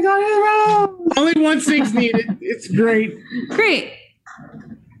 Take on his roll. Only 1 sink's needed. It's great. Great.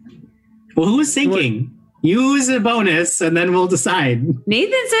 Well, who's sinking? Use a bonus, and then we'll decide.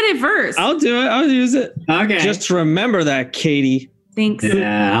 Nathan said it first. I'll do it. I'll use it. Okay. Just remember that, Katie. Thanks.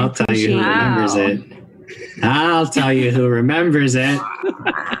 Yeah, I'll tell you who remembers it. I'll tell you who remembers it.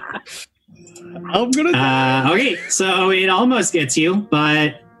 I'm gonna. Okay, so it almost gets you,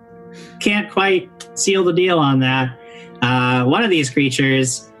 but can't quite seal the deal on that. One of these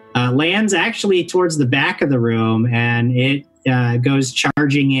creatures lands actually towards the back of the room, and it goes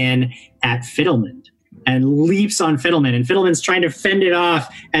charging in at Fiddleman and leaps on Fiddleman. And Fiddleman's trying to fend it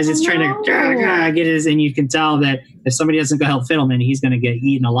off as it's trying to get his. And you can tell that if somebody doesn't go help Fiddleman, he's going to get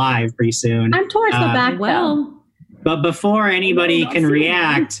eaten alive pretty soon. I'm towards the back, though. But before anybody can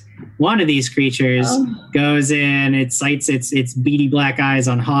react, one of these creatures goes in, it sights its beady black eyes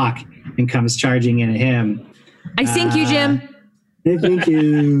on Hawk and comes charging in at him. I sink you, Jim. Hey, thank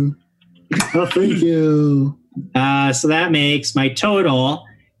you. Oh, thank you. So that makes my total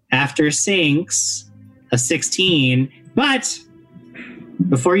after sinks a 16. But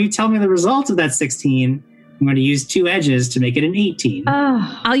before you tell me the result of that 16, I'm going to use 2 edges to make it an 18.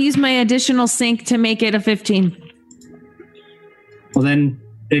 I'll use my additional sink to make it a 15. Well, then,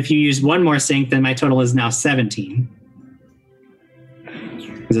 if you use 1 more sink, then my total is now 17.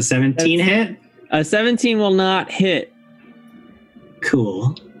 Is a 17 hit? A 17 will not hit.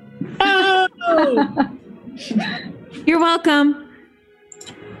 Cool. You're welcome.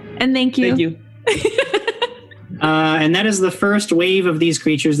 And thank you. Thank you. And that is the first wave of these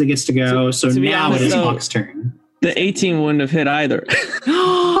creatures that gets to go. So to be now honest, it is though, Hawk's turn. The 18 wouldn't have hit either.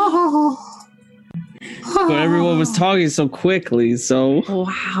 But everyone was talking so quickly, so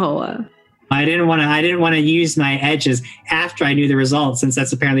Wow. I didn't want to use my edges after I knew the result, since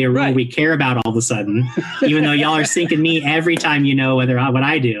that's apparently a rule we care about all of a sudden. Even though y'all are sinking me every time you know what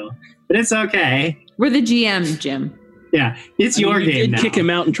I do, but it's okay. We're the GM, Jim. Yeah, it's your you game did now. kick him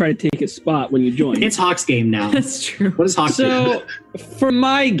out and try to take his spot when you joined. It's Hawk's game now. That's true. What does Hawk do? So for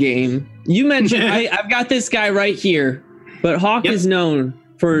my game, you mentioned I've got this guy right here, but Hawk is known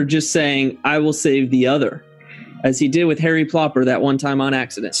for just saying, "I will save the other," as he did with Harry Plopper that one time on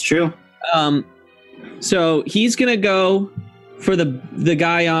accident. It's true. So he's gonna go for the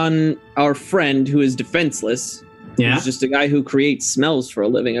guy on our friend who is defenseless. Yeah. He's just a guy who creates smells for a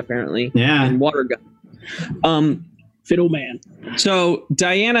living, apparently. Yeah. And water gun. Fiddle man. So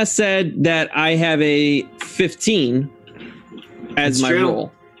Diana said that I have a 15 as That's my true.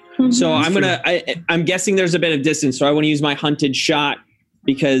 roll. So I'm guessing there's a bit of distance. So I want to use my hunted shot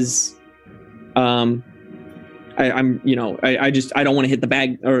because I don't want to hit the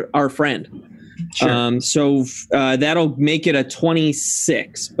bag or our friend. Sure. So that'll make it a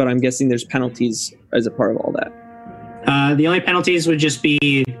 26, but I'm guessing there's penalties as a part of all that. The only penalties would just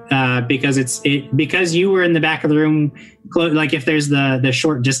be because you were in the back of the room. Like if there's the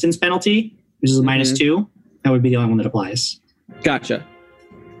short distance penalty, which is a -2, that would be the only one that applies. Gotcha.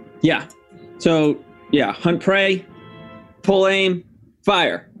 Yeah. So yeah, hunt prey, pull aim,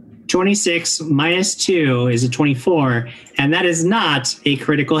 fire. 26 -2 is a 24, and that is not a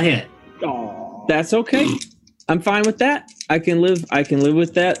critical hit. That's okay. I'm fine with that. I can live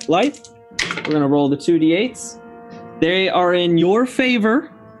with that life. We're gonna roll the 2d8s. They are in your favor.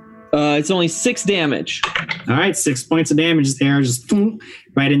 It's only 6 damage. All right, 6 points of damage there, just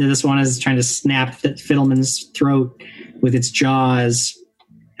right into this one as it's trying to snap Fiddleman's throat with its jaws.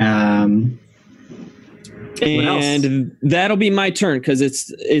 And that'll be my turn because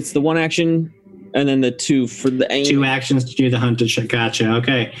it's the 1 action and then the 2 for the aim. 2 actions to do the hunted shot. Gotcha.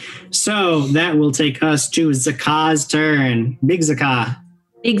 Okay, so that will take us to Zakah's turn. Big Zakah.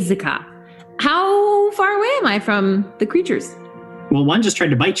 Big Zakah. How far away am I from the creatures? Well, one just tried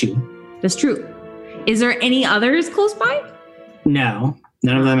to bite you. That's true. Is there any others close by? No,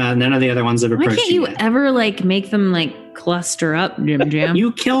 none of them. None of the other ones have Why approached can't you yet. ever make them cluster up, Jim Jam?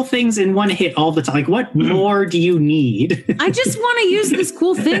 You kill things in one hit all the time. Like, what more do you need? I just want to use this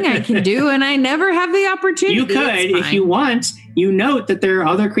cool thing I can do, and I never have the opportunity. You could, if you want. You note that there are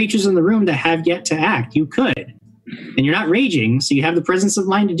other creatures in the room that have yet to act. You could. And you're not raging, so you have the presence of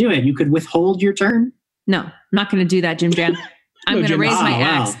mind to do it. You could withhold your turn. No, I'm not going to do that, Jim Jam. I'm going to raise my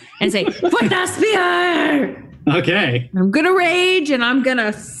axe and say, "Put the spear!" Okay. I'm gonna rage and I'm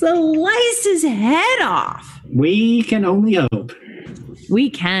gonna slice his head off. We can only hope. We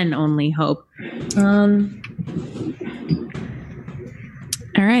can only hope. All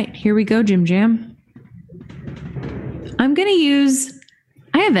right, here we go, Jim Jam. I'm gonna use.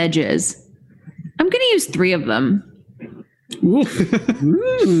 I have edges. I'm gonna use 3 of them.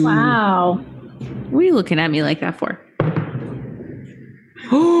 Wow. What are you looking at me like that for?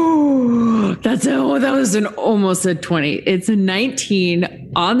 Oh, that was almost a 20. It's a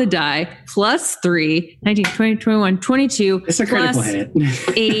 19 on the die plus 3, 19, 20, 21, 22. It's a critical plus hit.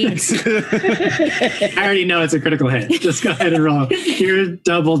 8. I already know it's a critical hit. Just go ahead and roll. You're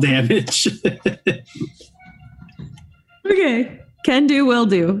double damage. Okay. Can do, will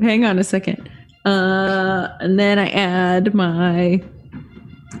do. Hang on a second. And then I add my.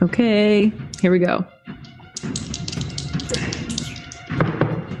 Okay. Here we go.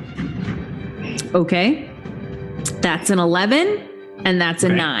 Okay. That's an 11 and that's a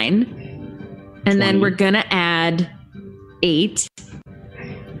 9. And then we're going to add 8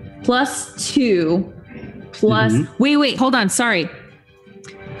 plus 2 plus. Wait, hold on. Sorry.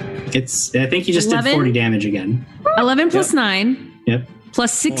 I think you just 11? did 40 damage again. 11 plus 9 Yep.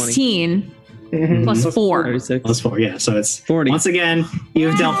 plus 16 plus 4. 36. Plus 4, yeah. So it's 40. Once again,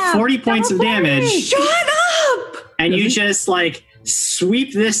 you've dealt 40 points of damage. Shut up! And you just like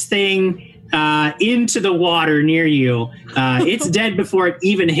sweep this thing into the water near you. It's dead before it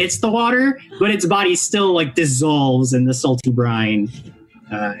even hits the water, but its body still like dissolves in the salty brine,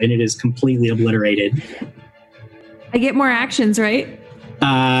 and it is completely obliterated. I get more actions, right?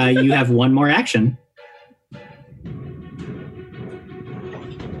 You have one more action.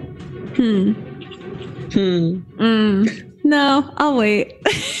 No, I'll wait.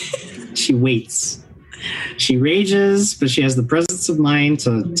 She waits. She rages, but she has the presence of mind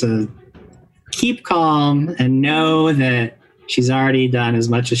to keep calm and know that she's already done as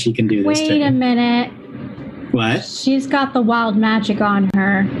much as she can do this Wait turn. a minute. What? She's got the wild magic on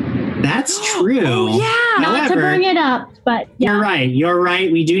her. That's true. Oh, yeah. Not to However, bring it up, but yeah. You're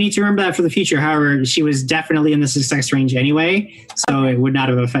right. We do need to remember that for the future. However, she was definitely in the success range anyway, so it would not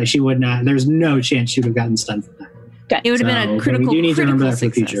have affected. She would not. There's no chance she would have gotten stunned from that. Good. It would have been a but critical. We do need to remember that for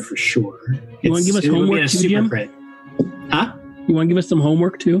the success. future for sure. You wanna give us it would be homework a too, super Jim? crit. Huh? You want to give us some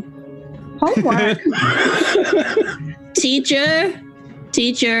homework too? Homework. Teacher.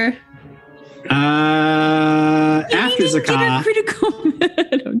 After Get a Zakah. critical.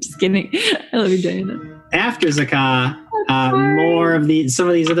 I'm just kidding. I love you, Diana. After Zakah, some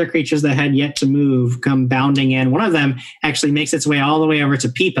of these other creatures that had yet to move come bounding in. One of them actually makes its way all the way over to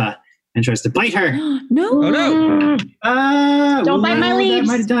Peepa and tries to bite her. No. Oh no! Don't bite my leaves.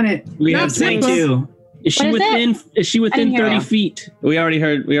 That might have done it. We Not have saying 22. Is she What is within? Is she within I didn't hear 30 you. feet? We already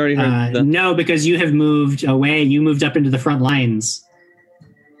heard. No, because you have moved away. You moved up into the front lines.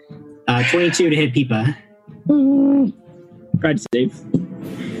 22 to hit Peepa. Try to save.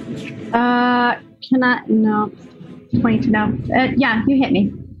 Cannot. No. 22. No. Yeah, you hit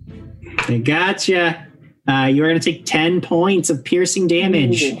me. I gotcha. You are going to take 10 points of piercing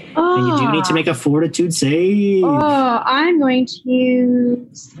damage. And you do need to make a fortitude save. Oh, I'm going to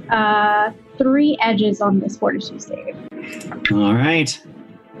use 3 edges on this fortitude save. All right.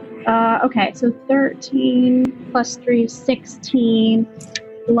 Okay, so 13 plus 3 is 16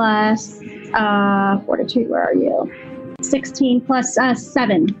 plus fortitude. Where are you? 16 plus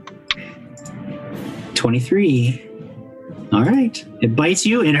 7. 23. All right. It bites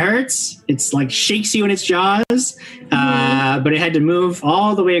you. It hurts. It's like shakes you in its jaws. But it had to move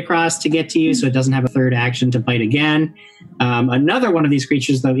all the way across to get to you, so it doesn't have a third action to bite again. Another one of these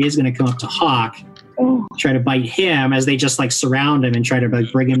creatures, though, is going to come up to Hawk, try to bite him as they just like surround him and try to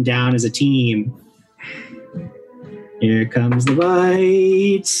like bring him down as a team. Here comes the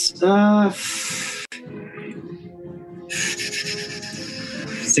bite.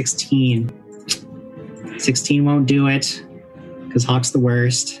 16. 16 won't do it because Hawk's the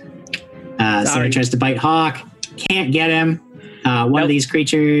worst. So it tries to bite Hawk. Can't get him. One of these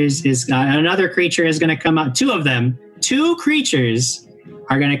creatures is another creature is going to come up. 2 of them. 2 creatures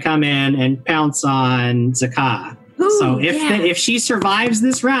are going to come in and pounce on Zakah. So if she survives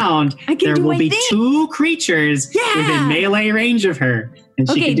this round, there will be 2 creatures within melee range of her, and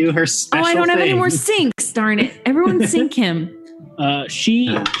she can do her special I don't have any thing. more sinks. Darn it! Everyone sink him. She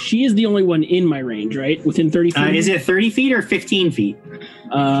is the only one in my range, right? Within 30 feet. Is it 30 feet or 15 feet?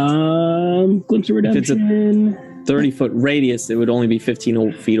 Glimpse of Redemption. 30-foot radius, it would only be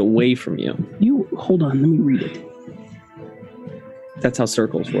 15 feet away from you. You hold on, let me read it. That's how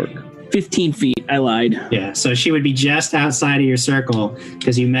circles work. 15 feet. I lied. Yeah, so she would be just outside of your circle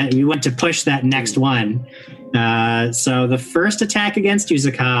because you went to push that next one. So the first attack against you,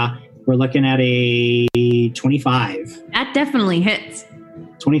 Zaka, we're looking at a 25. That definitely hits.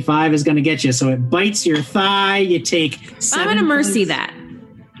 25 is going to get you. So it bites your thigh. You take 7 I'm going to mercy points. that.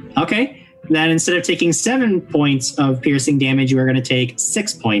 Okay. Then instead of taking 7 points of piercing damage, you are going to take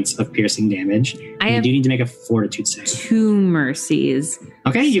 6 points of piercing damage. You do need to make a fortitude save. 2 mercies.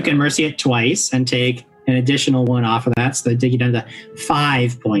 Okay, you can mercy it twice and take an additional 1 off of that. So they take you down to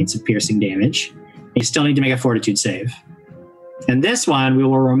 5 points of piercing damage. You still need to make a fortitude save. And this one, we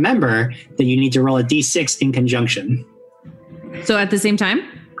will remember that you need to roll a d6 in conjunction. So at the same time?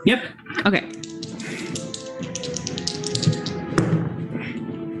 Yep. Okay.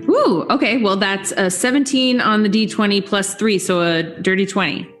 Ooh, okay. Well, that's a 17 on the d20 plus 3, so a dirty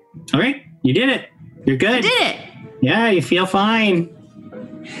 20. All right, you did it. You're good. I did it. Yeah, you feel fine,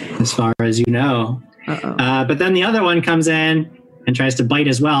 as far as you know. But then the other one comes in and tries to bite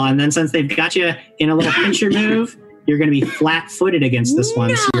as well. And then since they've got you in a little pincher move, you're going to be flat-footed against this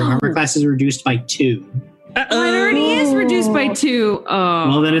one. So your armor class is reduced by 2. It already is reduced by 2. Oh.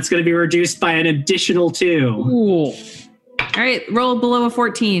 Well, then it's going to be reduced by an additional 2. Cool. All right, roll below a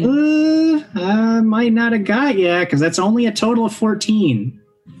 14. Might not have got you, because that's only a total of 14.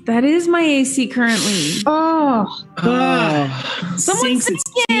 That is my AC currently. Someone Sinks its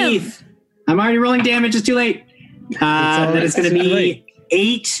teeth. I'm already rolling damage. It's too late. Then it's going to be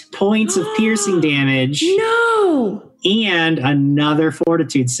 8 points of piercing damage. No. And another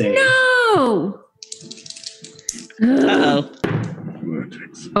fortitude save. No. Uh-oh.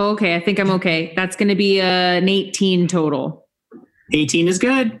 Okay, I think I'm okay. That's going to be an 18 total. 18 is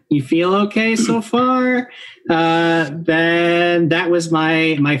good. You feel okay so far. Then that was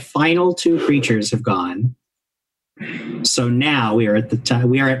my final 2 creatures have gone. So now we are at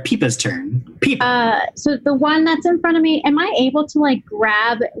we are at Peepa's turn. Peepa. So the one that's in front of me, am I able to like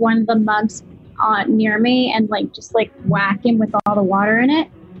grab one of the mugs near me and like just like whack him with all the water in it?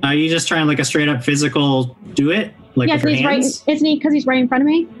 Are you just trying like a straight up physical do it? Like Yeah, with your he's hands? right. Isn't he? Because he's right in front of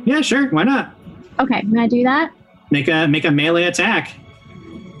me. Yeah, sure. Why not? Okay, I'm gonna do that. Make a melee attack.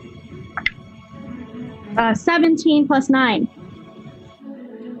 17 plus 9.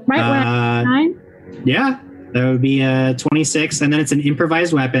 Right, we're at 9. Yeah, that would be 26, and then it's an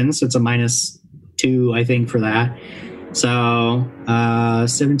improvised weapon, so it's a -2, I think, for that. So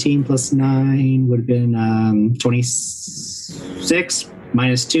 17 plus 9 would have been 26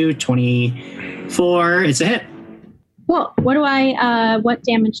 -2, 24. It's a hit. Well, what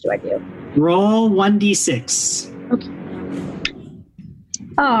damage do I do? Roll 1d6. Okay.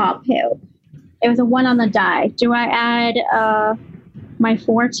 Oh, poop. It was a 1 on the die. Do I add my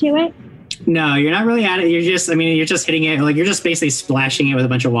 4 to it? No, you're not really at it. You're just hitting it. Like, you're just basically splashing it with a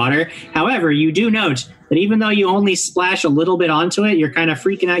bunch of water. However, you do note that even though you only splash a little bit onto it, you're kind of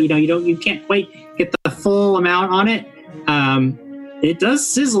freaking out. You can't quite get the full amount on it. It does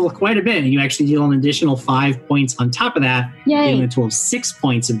sizzle quite a bit, and you actually deal an additional 5 points on top of that, dealing a total of 6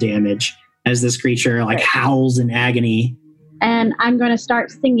 points of damage as this creature howls in agony. And I'm going to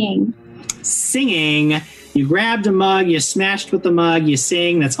start singing. You grabbed a mug, you smashed with the mug, you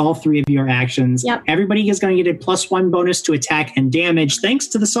sing. That's all 3 of your actions. Yep. Everybody is going to get a +1 bonus to attack and damage thanks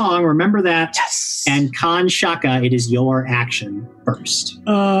to the song. Remember that. Yes. And Khan Shaka, it is your action first.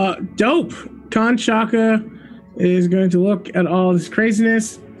 Dope. Khan Shaka is going to look at all this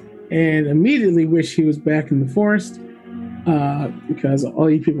craziness and immediately wish he was back in the forest because all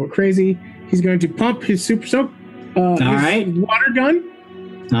you people are crazy. He's going to pump his super soak, water gun.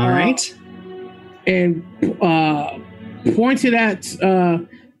 All right. And point it at.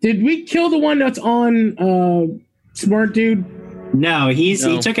 Did we kill the one that's on Smart Dude? No, he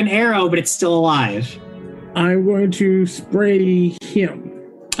took an arrow, but it's still alive. I'm going to spray him.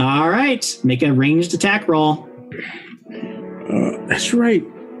 All right. Make a ranged attack roll. That's right.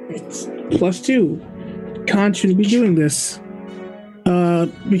 It's +2. Khan shouldn't be doing this.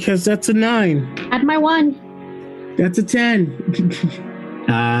 Because that's a 9. Add my 1. That's a 10.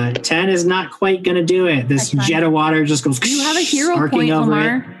 10 is not quite going to do it. This jet of water just goes. Do you have a hero point,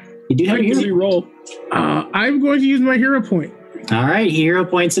 Lamar? You do have a hero roll. I'm going to use my hero point. All right, hero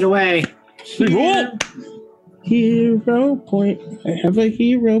points it away. Roll. Hero point. I have a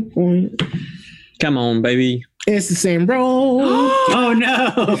hero point. Come on, baby. It's the same roll. Oh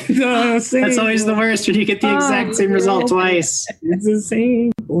no! That's always the worst when you get the exact same result twice. It's the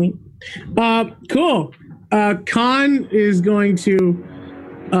same point. Cool. Khan is going to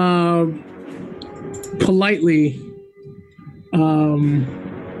politely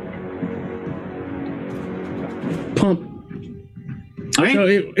pump Okay.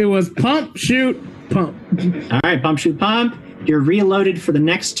 So it was pump, shoot, pump. All right, pump, shoot, pump. You're reloaded for the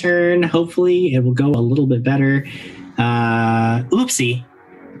next turn. Hopefully, it will go a little bit better. Oopsie.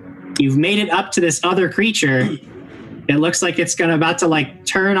 You've made it up to this other creature. It looks like it's about to like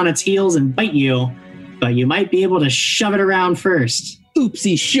turn on its heels and bite you, but you might be able to shove it around first.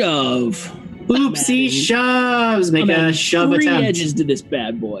 Oopsie shove. Oopsie shoves. Make a shove three attempt. Edges to this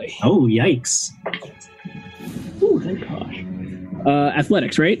bad boy. Oh, yikes. Oh, thank gosh.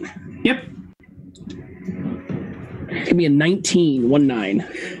 Athletics, right? Yep. It's gonna be a 19, 19.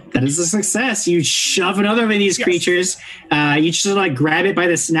 That is a success. You shove another one of these creatures. You just like grab it by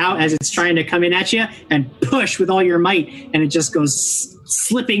the snout as it's trying to come in at you and push with all your might, and it just goes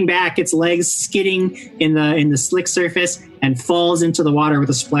slipping back, its legs skidding in the slick surface, and falls into the water with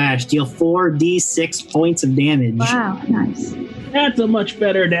a splash. Deal 4d6 points of damage. Wow, nice. That's a much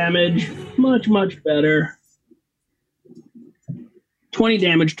better damage. Much, much better. 20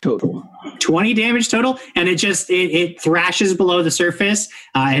 damage total. 20 damage total, and it thrashes below the surface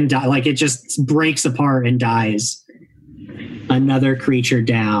and it just breaks apart and dies. Another creature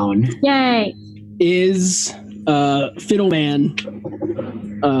down. Yay. Is Fiddleman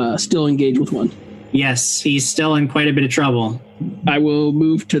still engaged with one? Yes, he's still in quite a bit of trouble. I will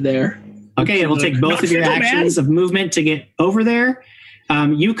move to there. Okay, it will take both of your actions of movement to get over there.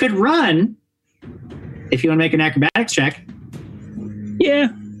 You could run if you want to make an acrobatics check. Yeah,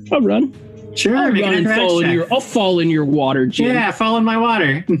 I'll run. Sure, I'll make an acrobatics check. I'll fall in your water, Jim. Yeah, fall in my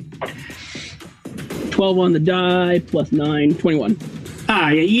water. 12 on the die, plus 9, 21.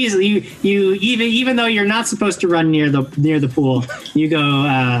 Yeah, easily. You even though you're not supposed to run near the pool, you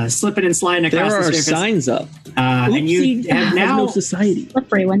go slipping and sliding across the surface. There are signs up. And you have now no society.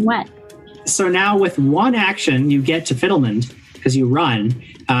 Slippery when wet. So now with one action, you get to Fiddlemond because you run.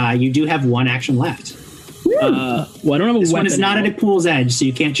 You do have one action left. Well, I don't have a This weapon one is not out. at a pool's edge, so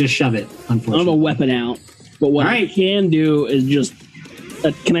you can't just shove it, I don't have a unfortunately. weapon out. But what I can do is just...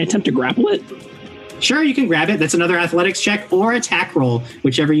 can I attempt to grapple it? Sure, you can grab it. That's another athletics check or attack roll,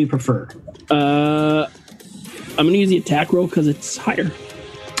 whichever you prefer. I'm going to use the attack roll because it's higher.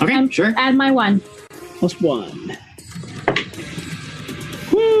 Okay, sure. Add my 1. Plus 1.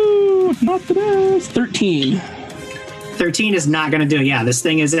 Woo! Not the best. 13. 13 is not going to do it. Yeah, this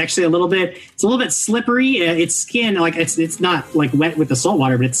thing is actually a little bit slippery. Its skin, like it's not like wet with the salt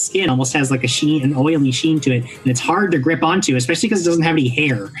water, but its skin almost has like an oily sheen to it, and it's hard to grip onto, especially because it doesn't have any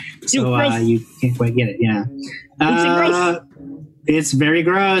hair. So you can't quite get it. Yeah, it's very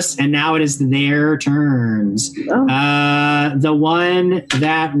gross. And now it is their turns. Oh. The one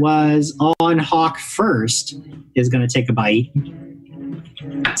that was on Hawk first is going to take a bite.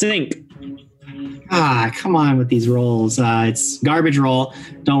 Sink. Come on with these rolls. It's garbage roll.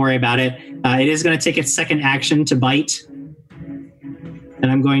 Don't worry about it. It is going to take its second action to bite. And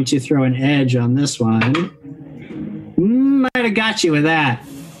I'm going to throw an edge on this one. Might have got you with that.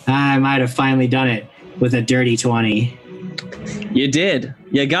 I might have finally done it with a dirty 20. You did.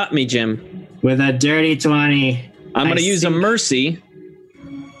 You got me, Jim. With a dirty 20. I'm going to use a mercy.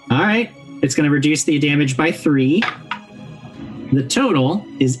 All right. It's going to reduce the damage by 3. The total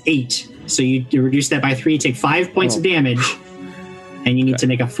is 8. So you reduce that by 3, take 5 points of damage, and you need to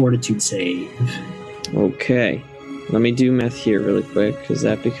make a fortitude save. Okay. Let me do math here really quick, because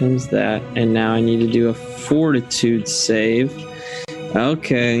that becomes that. And now I need to do a fortitude save.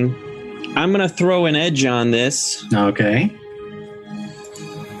 Okay. I'm going to throw an edge on this. Okay.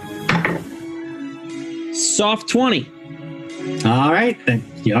 Soft 20. All right.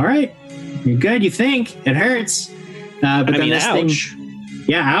 All right. You're good, you think. It hurts. But then this ouch. thing...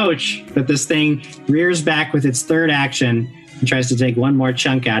 Yeah, ouch. But this thing rears back with its third action and tries to take one more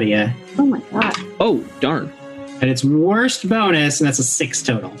chunk out of you. Oh my god. Oh, darn. And its worst bonus, and that's a 6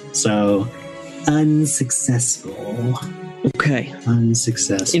 total. So, unsuccessful. Okay.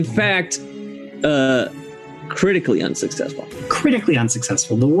 Unsuccessful. In fact, critically unsuccessful. Critically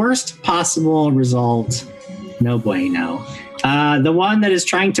unsuccessful. The worst possible result. No bueno. The one that is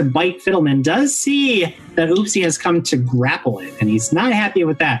trying to bite Fiddleman does see that Oopsie has come to grapple it, and he's not happy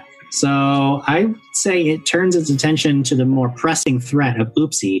with that. So I would say it turns its attention to the more pressing threat of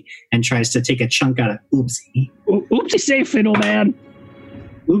Oopsie and tries to take a chunk out of Oopsie. Oopsie save Fiddleman.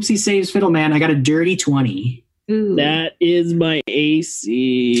 Oopsie saves Fiddleman. I got a dirty 20. Ooh. That is my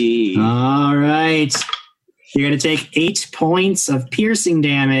AC. All right. You're going to take 8 points of piercing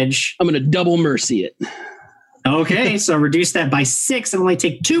damage. I'm going to double mercy it. Okay, so reduce that by 6 and only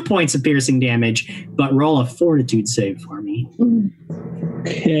take 2 points of piercing damage, but roll a fortitude save for me.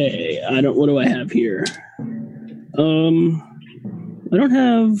 Okay, what do I have here? I don't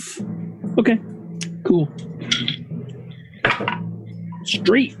have... Okay, cool.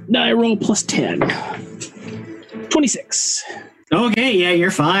 Straight die roll plus 10. 26. Okay, yeah,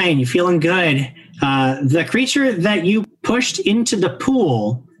 you're fine. You're feeling good. The creature that you pushed into the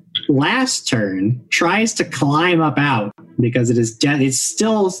pool last turn tries to climb up out because it is it's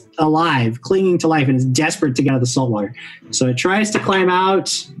still alive, clinging to life, and is desperate to get out of the salt water. So it tries to climb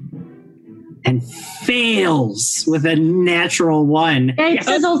out and fails with a natural 1. It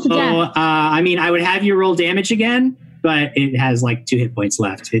fizzles to death. I mean, I would have you roll damage again, but it has like 2 hit points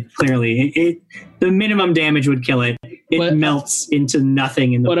left. It clearly, the minimum damage would kill it. It melts into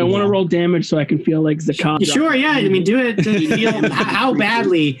nothing in the pool. But I want to roll damage so I can feel like Zakat. Sure, yeah. I mean, do it to feel how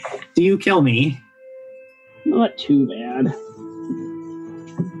badly do you kill me? Not too bad.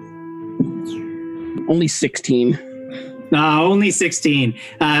 Only 16. Only 16.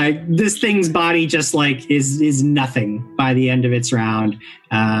 This thing's body just like is nothing by the end of its round.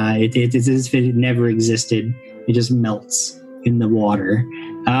 It's as if it never existed. It just melts in the water.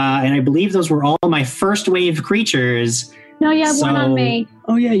 And I believe those were all my first wave creatures. No, you have one on me.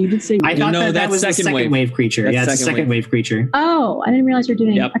 Oh, yeah, you did say. I thought that was the second wave creature. That's yeah, it's the second wave creature. Oh, I didn't realize you were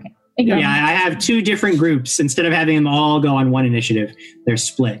doing it. Okay. Yeah, I have 2 different groups. Instead of having them all go on one initiative, they're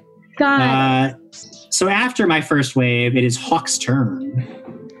split. Got it. So after my first wave, it is Hawk's turn.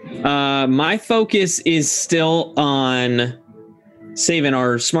 My focus is still on saving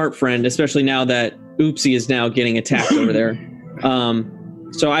our smart friend, especially now that Oopsie is now getting attacked over there.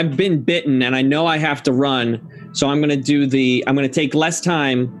 So I've been bitten, and I know I have to run. So I'm going to take less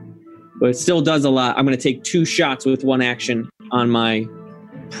time, but it still does a lot. I'm going to take 2 shots with 1 action on my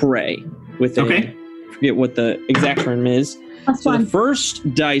prey. I forget what the exact term is. So the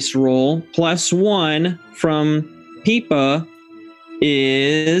first dice roll plus 1 from Peepa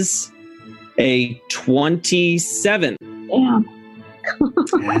is a 27. Damn.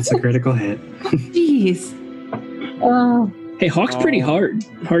 That's a critical hit. Jeez. Hey, Hawk's pretty hard.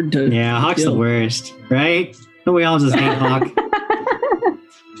 Hard to. Yeah, Hawk's the worst, right? Don't we all just hate Hawk?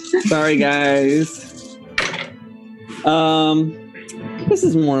 Sorry, guys. This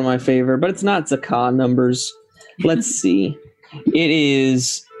is more my favor, but it's not Zakat numbers. Let's see. It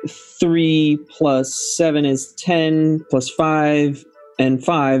is 3 plus 7 is 10 plus 5 and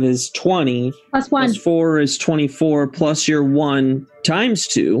 5 is 20. Plus 1. Plus 4 is 24 plus your 1 times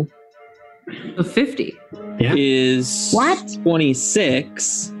 2. So 50. Is what?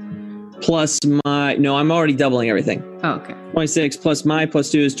 26 plus my... No, I'm already doubling everything. Oh, okay. 26 plus my plus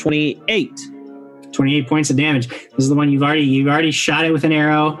 2 is 28. 28 points of damage. This is the one you've already shot it with an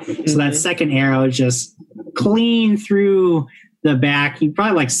arrow. So that second arrow just clean through the back. You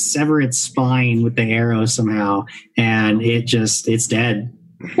probably like sever its spine with the arrow somehow, and it's dead.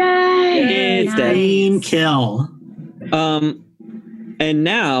 Yay! It's dead. Clean kill. And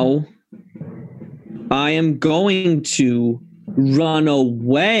now I am going to run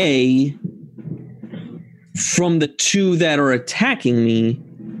away from the 2 that are attacking me.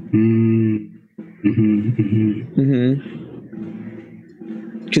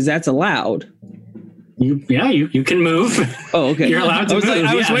 Because that's allowed. You can move. Oh, okay. You're allowed to move.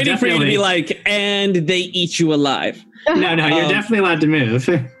 I was waiting for you to be like, and they eat you alive. No, you're definitely allowed to move.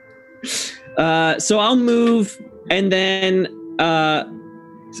 So I'll move, and then I'll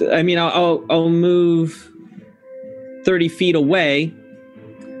move 30 feet away,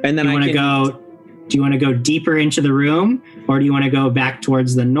 and then do you want to go deeper into the room, or do you want to go back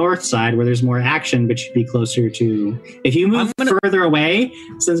towards the north side where there's more action, but you'd be closer to... If you move further away,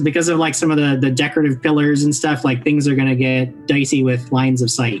 because of like some of the decorative pillars and stuff, like things are going to get dicey with lines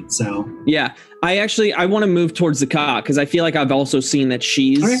of sight. So yeah, I want to move towards Zakat because I feel like I've also seen that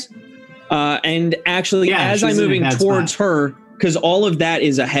she's... and actually, as I'm moving towards her, because all of that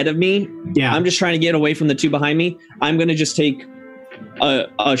is ahead of me, I'm just trying to get away from the 2 behind me. I'm going to just take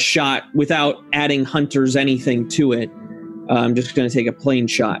a shot without adding hunters anything to it. I'm just going to take a plain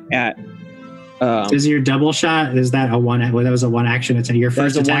shot at. Is your double shot? Is that a one? Well, that was a 1 action. It's your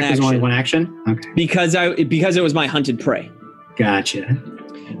first attack was only 1 action. Okay. Because it was my hunted prey. Gotcha.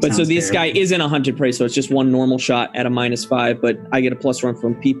 But so this guy isn't a hunted prey, so it's just 1 normal shot at a -5. But I get a +1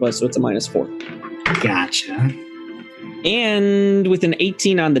 from Peepa, so it's a -4. Gotcha. And with an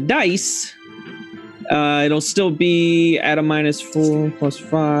 18 on the dice, it'll still be at a -4 plus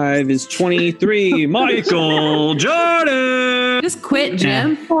 5 is 23. Michael Jordan! Just quit,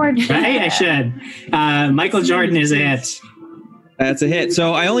 Jim. Right, I should. Michael Jordan is a hit. That's a hit.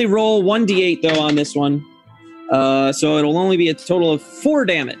 So I only roll 1d8 though on this one. So it'll only be a total of 4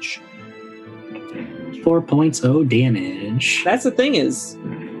 damage. 4 points of damage. That's the thing is,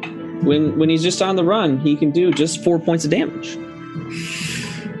 when he's just on the run, he can do just 4 points of damage.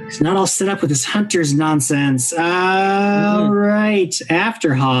 He's not all set up with his hunter's nonsense. All right.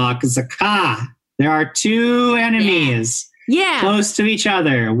 After Hawk, Zaka. There are two enemies close to each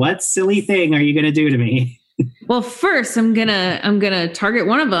other. What silly thing are you going to do to me? Well, first I'm gonna target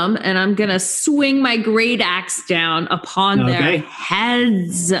one of them, and I'm gonna swing my great axe down upon their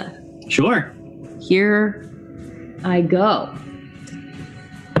heads. Sure. Here I go.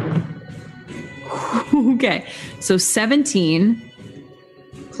 Okay, so 17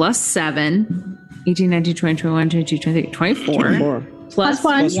 plus 7, 18, 19, 20, 21, 22, 23, 24. Plus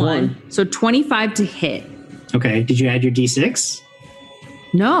 1. So 25 to hit. Okay, did you add your D6?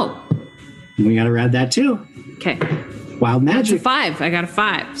 No. We got to add that too. Okay. Wild magic. It's a 5. I got a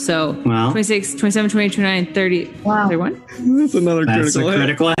 5. So 26, 27, 28, 29, 30. Wow. 31. That's another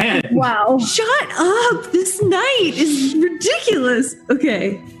critical hit. Wow. Shut up. This night is ridiculous.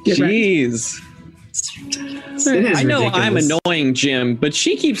 Okay. Jeez. I know ridiculous. I'm annoying, Jim, but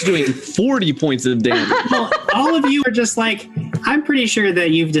she keeps doing 40 points of damage. Well, all of you are just like, I'm pretty sure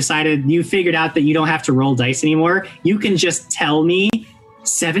that you figured out that you don't have to roll dice anymore. You can just tell me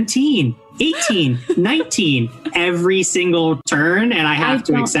 17, 18, 19 every single turn, and I have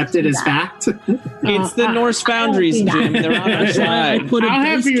to accept it as fact. It's the Norse Foundries, Jim. They're on our side. I put a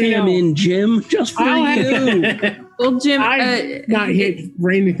dice cam in, Jim, just for you. Well, Jim, I not hit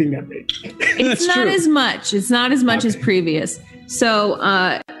for anything that big. it's not as much. It's not as much as previous. So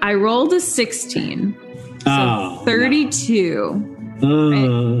I rolled a 16. So 32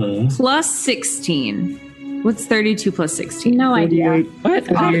 right? Plus 16. What's 32 plus 16? No idea. What?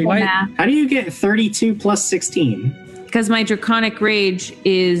 How do you get 32 plus 16? Because my Draconic Rage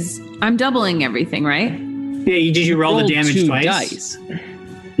is... I'm doubling everything, right? Yeah, did you roll the damage twice? Dice.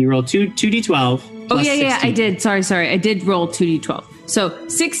 You rolled 2d12. Oh, yeah, 16. I did. Sorry. I did roll 2d12. So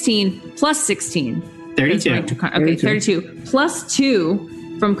 16 plus 16. 32. Okay, 32. Plus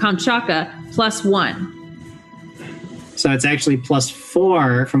 2 from Kamchaka plus 1. So it's actually plus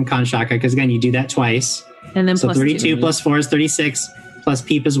 4 from Kanshaka, because again, you do that twice. And then so plus 32 2. plus 4 is 36, plus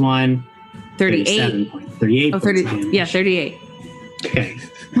Peep is 1. 38. 38 Oh, 30, yeah, 38. Okay.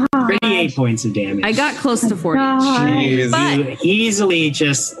 38 points of damage. I got close to 40. You easily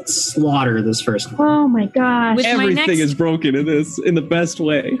just slaughter this first one. Oh my gosh. With Everything is broken in this in the best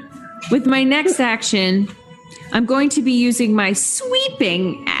way. With my next action, I'm going to be using my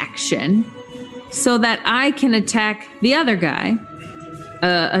sweeping action so that I can attack the other guy,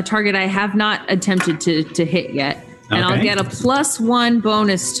 a target I have not attempted to hit yet. And I'll get a +1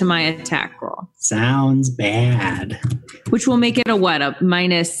 bonus to my attack roll. Sounds bad. Which will make it a what? A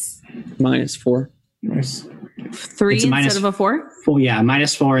minus... -4. Nice. 3 instead of a 4? Yeah,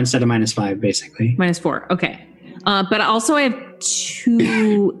 -4 instead of -5, basically. -4, okay. But also I have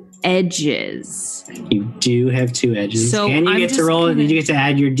 2 edges. You do have 2 edges. So and you I'm get to just roll gonna- you get to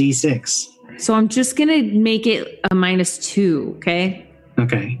add your D6. So I'm just going to make it a -2, okay?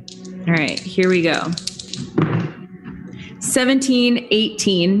 Okay. All right, here we go. 17,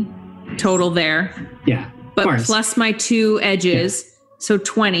 18 total there. Yeah. But of course. plus my 2 edges, so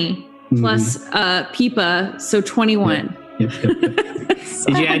 20. Plus Peepa, so 21. Yep.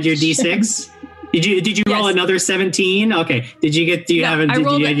 Did you add your D6? Did you roll another 17? Okay. Did you get? Do you have? I Did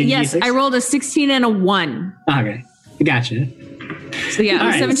rolled you add your yes, D6? I rolled a 16 and a 1. Okay, gotcha. So yeah, it All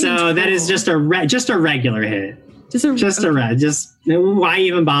was right. 17. So that is just a regular hit. Just Why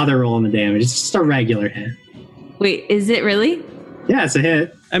even bother rolling the damage? It's just a regular hit. Wait, is it really? Yeah, it's a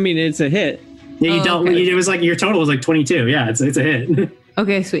hit. I mean, it's a hit. Yeah, you don't. okay. It was like your total was like 22. Yeah, it's a hit.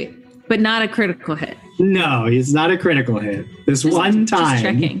 Okay, sweet. But not a critical hit. No, it's not a critical hit. This one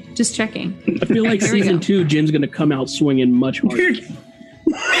time. Just checking. I feel like Here we season go. 2, Jim's going to come out swinging much harder.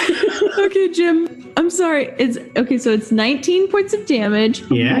 Okay, Jim. I'm sorry. It's okay. So it's 19 points of damage.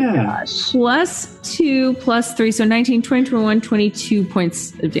 Yeah. Plus 2 plus 3. So 19, 20, 21, 22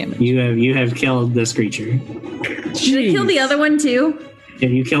 points of damage. You have killed this creature. Should I kill the other one too? Yeah,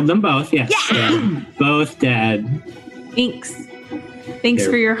 you killed them both. Yes. Yeah. Both dead. Thanks. Thanks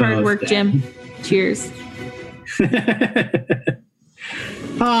They're for your hard both work, dead. Jim. Cheers.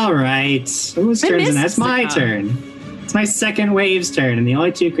 All right. Whose turn is it? missed That's my Zaka. turn. It's my second wave's turn, and the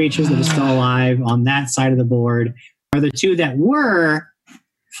only 2 creatures that are still alive on that side of the board are the 2 that were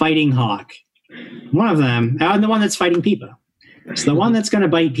fighting Hawk. One of them, and the one that's fighting Peepa. So the one that's going to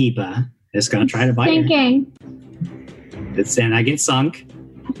bite Peepa is going to try to bite her. Thinking. And I get sunk.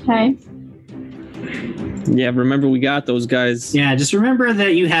 Okay. Yeah, remember we got those guys. Yeah, just remember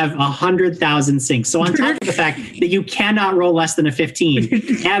that you have 100,000 sinks. So on top of the fact that you cannot roll less than a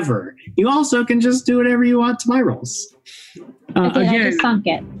 15 ever, you also can just do whatever you want to my rolls. I think I Again, just sunk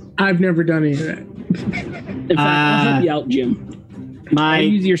it. I've never done any of that. In fact, I'll help you out, Jim. I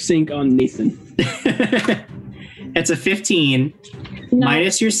use your sync on Nathan. It's a 15. No.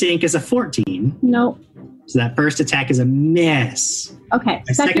 Minus your sync is a 14. Nope. So that first attack is a miss. Okay.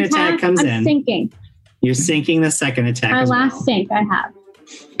 My second attack comes I'm in. sinking. You're sinking the second attack. My as last well. sink I have.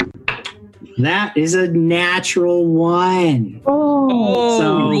 That is a natural 1. Oh.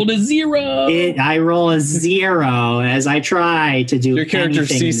 So You rolled a 0. I roll a 0 as I try to do Your character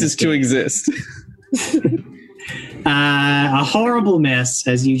anything in ceases this to game. exist. A horrible miss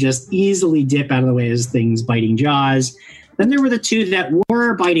as you just easily dip out of the way as things biting Jaws. Then there were the 2 that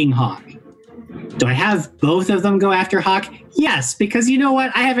were biting Hawk. Do I have both of them go after Hawk? Yes, because you know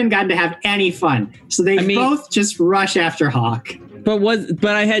what? I haven't gotten to have any fun. So they both just rush after Hawk. But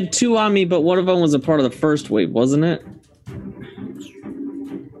I had 2 on me, but one of them was a part of the first wave, wasn't it?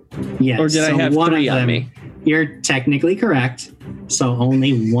 Yes. Or did I have one 3 of on them- me? You're technically correct. So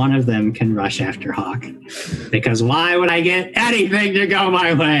only one of them can rush after Hawk. Because why would I get anything to go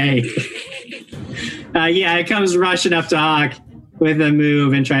my way? Yeah, it comes rushing up to Hawk with a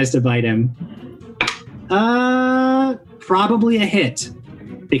move and tries to bite him. Probably a hit.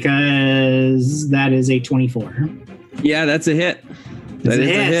 Because that is a 24. Yeah, that's a hit. That is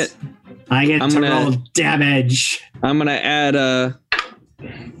a hit. I get to roll damage. I'm gonna add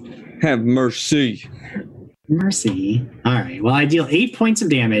have mercy. Mercy. All right. Well, I deal 8 points of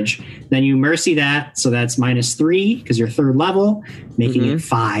damage. Then you mercy that, so that's -3 because you're 3rd level, making it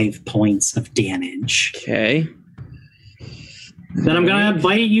 5 points of damage. Okay. Then I'm gonna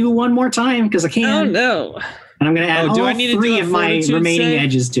bite you one more time because I can. Oh no! And I'm gonna add do all I need to do 3 a of my fortitude remaining save?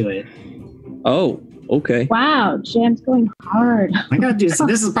 edges to it. Oh, okay. Wow, Jam's going hard. I gotta do this.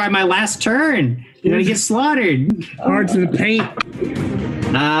 This is probably my last turn. You're gonna get slaughtered. Hearts in the paint.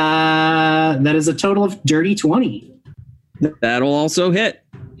 That is a total of dirty 20. That'll also hit.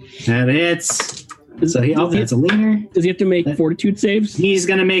 That hits. So that's a leaner. Does he have to make fortitude saves? He's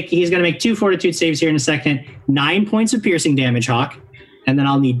gonna make 2 fortitude saves here in a second. 9 points of piercing damage, Hawk, and then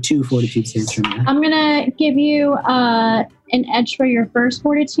I'll need 2 fortitude saves from you. I'm gonna give you an edge for your first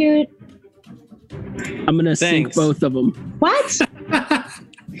fortitude. I'm gonna sync both of them. What?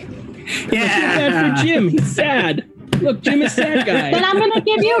 Yeah. Bad for Jim. He's sad. Look, Jim is sad guy. Then I'm gonna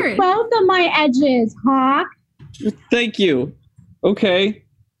give you both of my edges, Hawk. Thank you. Okay.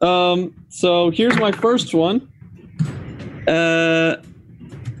 So here's my first one.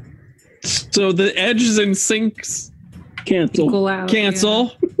 So the edges and sinks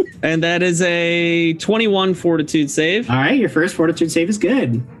cancel. And that is a 21 fortitude save. All right, your first fortitude save is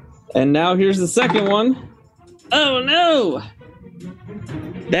good. And now here's the second one. Oh no!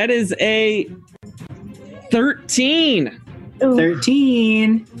 That is a 13.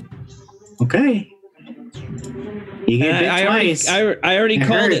 13. Okay. You get bit twice. I already It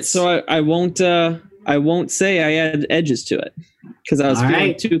called it, hurts. so I won't say I add edges to it because I was All feeling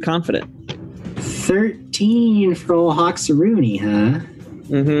right. too confident. 13 for old Hoxaruni, huh?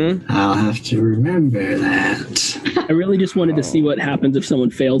 Mm-hmm. I'll have to remember that. I really just wanted to see what happens if someone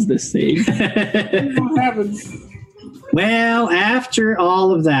fails this save. What happens? Well, after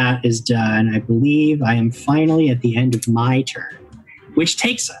all of that is done, I believe I am finally at the end of my turn, which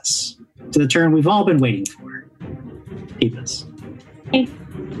takes us to the turn we've all been waiting for. Peepus. Okay.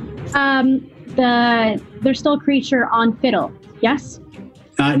 There's still a creature on Fiddle. Yes.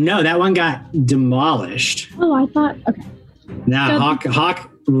 No, that one got demolished. Oh, I thought. Okay. No, So-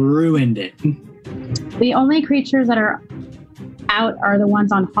 Hawk ruined it. The only creatures that are out are the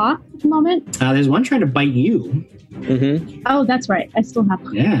ones on Hawk at the moment. There's one trying to bite you. Mm-hmm. Oh, that's right. I still have.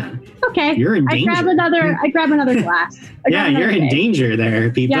 Yeah. Okay. You're in I grab danger. another glass. Yeah, you're in danger there,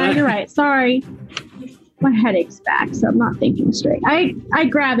 people. Yeah, you're right. Sorry. My headache's back, so I'm not thinking straight. I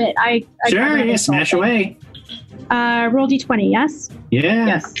grab it. I Sure, grab it yeah, and smash solve away. it. Roll d20. Yes. Yeah.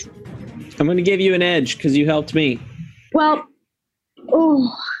 Yes. I'm going to give you an edge because you helped me. Well.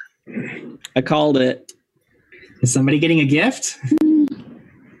 Oh. I called it. Is somebody getting a gift?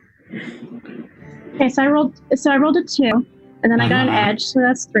 Okay, so I rolled a 2, and then I got an Uh-huh. edge, so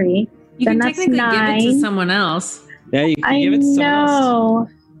that's 3. You Then can that's technically give it to 9. someone else. Yeah, you can I give it to someone else.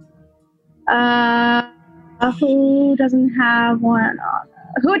 know. Who doesn't have one?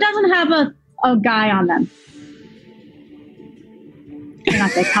 Who doesn't have a guy on them? You're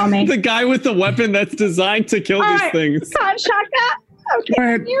not gonna tell me. The guy with the weapon that's designed to kill All these right. things. Con Shaka, Go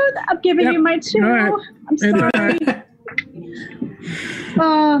ahead. I'm giving Yep. you my 2. All right. I'm sorry.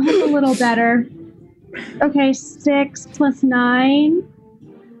 Oh, that's a little better. Okay, 6 plus 9.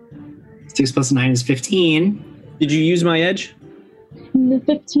 6 plus 9 is 15. Did you use my edge?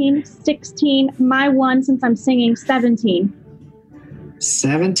 15, 16. My 1, since I'm singing, 17.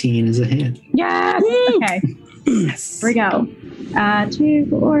 17 is a hit. Yes. Woo! Okay. Here we go. 2,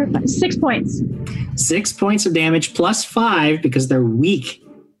 4, 5, 6 points. 6 points of damage plus 5 because they're weak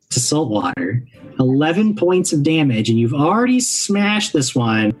to salt water. 11 points of damage, and you've already smashed this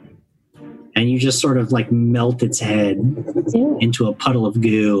one, and you just sort of like melt its head into a puddle of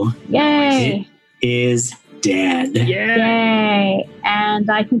goo. Yay! It is dead. Yay! And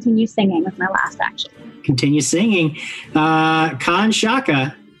I continue singing with my last action. Continue singing. Khan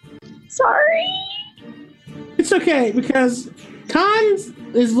Shaka. Sorry. It's okay, because Khan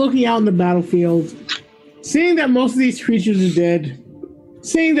is looking out in the battlefield, seeing that most of these creatures are dead,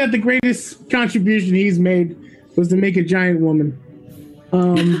 seeing that the greatest contribution he's made was to make a giant woman.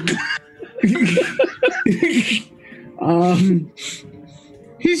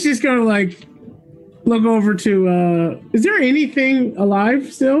 He's just gonna like look over to is there anything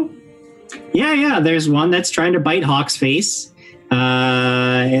alive still? Yeah, there's one that's trying to bite Hawk's face.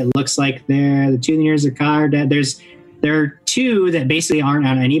 It looks like the two nearest are car dead. There are two that basically aren't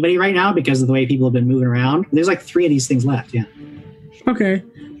on anybody right now because of the way people have been moving around. There's like 3 of these things left, yeah. Okay.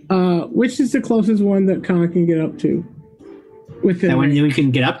 Which is the closest one that Khan can get up to? Within that one range. we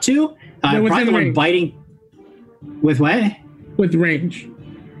can get up to? Probably the one range. biting. With what? With range.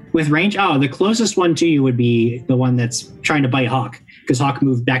 With range? Oh, the closest one to you would be the one that's trying to bite Hawk, because Hawk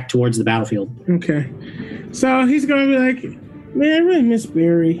moved back towards the battlefield. Okay. So he's going to be like, man, I really miss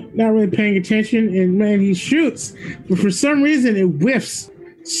Barry. Not really paying attention, and man, he shoots. But for some reason, it whiffs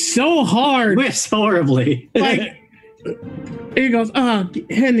so hard. Whiffs horribly. Like, he goes, head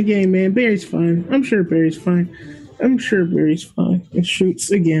in the game, man. Barry's fine. I'm sure Barry's fine. And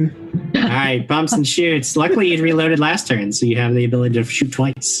shoots again. All right, bumps and shoots. Luckily, you reloaded last turn, so you have the ability to shoot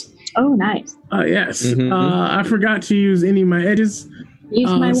twice. Oh, nice. Yes. I forgot to use any of my edges.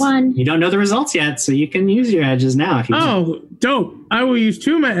 Use my one. You don't know the results yet, so you can use your edges now if you want. Oh, dope. I will use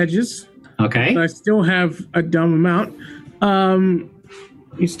 2 of my edges. Okay. But I still have a dumb amount.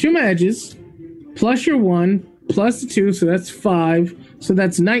 Use 2 of my edges, plus your 1, plus the 2, so that's 5. So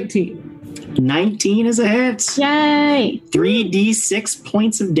that's 19. 19 is a hit. Yay! 3d6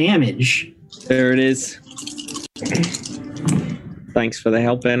 points of damage. There it is. Thanks for the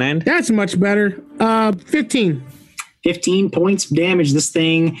help, End. That's much better. 15. 15 points of damage. This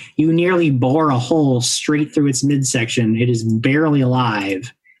thing, you nearly bore a hole straight through its midsection. It is barely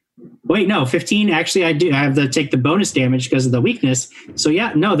alive. Wait, no, 15. Actually, I have to take the bonus damage because of the weakness. So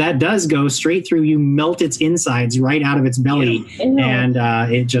yeah, no, that does go straight through. You melt its insides right out of its belly, and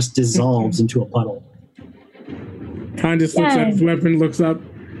it just dissolves into a puddle. Khan just looks at his weapon, looks up.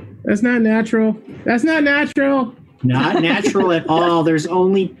 That's not natural. That's not natural. Not natural at all. There's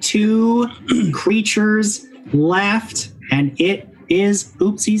only 2 creatures left, and it is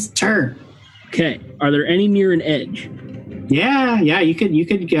Oopsie's turn. Okay. Are there any near an edge? Yeah. You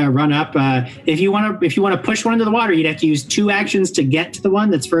could run up. If you want to push one into the water, you'd have to use 2 actions to get to the one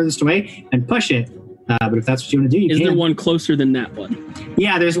that's furthest away and push it. But if that's what you want to do, you can. Is there one closer than that one?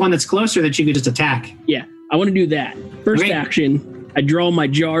 Yeah, there's one that's closer that you could just attack. Yeah, I want to do that. First action, I draw my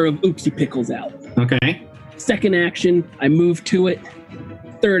jar of Oopsie Pickles out. Okay. Second action, I move to it.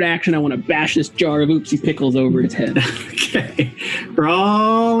 Third action, I want to bash this jar of Oopsie Pickles over its head. Okay.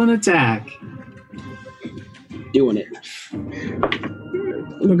 Roll an attack. Doing it.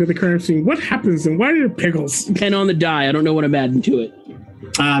 Look at the crime scene. What happens and why are there pickles? 10 on the die. I don't know what I'm adding to it.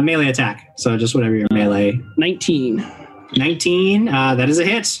 Melee attack. So just whatever your melee. 19. 19. That is a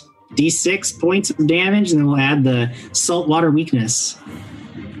hit. D6 points of damage, and then we'll add the saltwater weakness.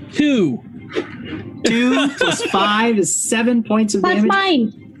 2. 2 plus 5 is 7 points of damage. That's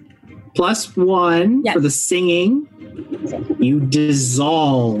mine. Plus 1 for the singing. You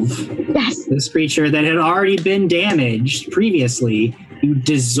dissolve this creature that had already been damaged previously. You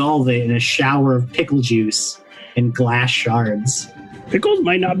dissolve it in a shower of pickle juice and glass shards. Pickles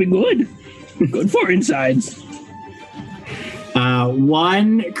might not be good. Good for insides.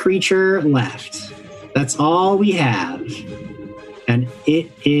 1 creature left. That's all we have. And it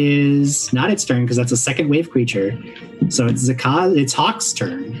is not its turn because that's a second wave creature. So it's Hawk's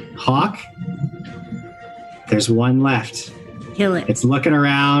turn. Hawk, there's 1 left. Kill it. It's looking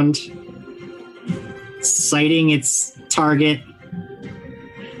around, sighting its target.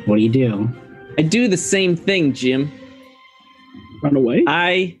 What do you do? I do the same thing, Jim. Run away?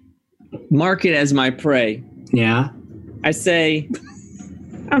 I mark it as my prey. Yeah. I say,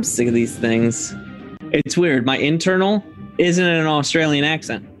 I'm sick of these things. It's weird. My internal isn't an Australian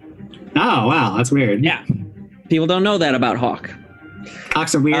accent. Oh, wow. That's weird. Yeah. People don't know that about Hawk.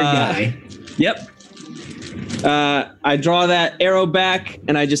 Hawk's a weird guy. Yep. I draw that arrow back,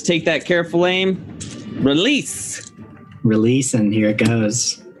 and I just take that careful aim. Release. Release, and here it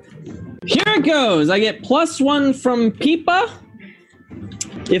goes. Here it goes. I get +1 from Peepa,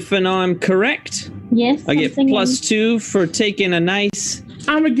 if I'm correct. Yes. I get +2 for taking a nice.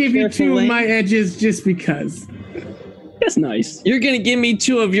 I'm gonna give you careful 2 of lane. my edges just because. That's nice. You're gonna give me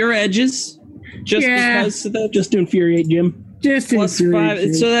 2 of your edges, just because of that. Just to infuriate Jim. Just to +5, infuriate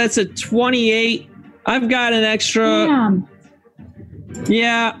you. so that's a 28. I've got an extra.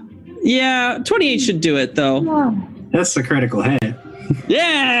 Damn. Yeah, 28 should do it though. Wow. That's a critical hit.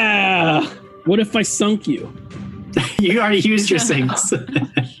 Yeah. What if I sunk you? You already used your sinks.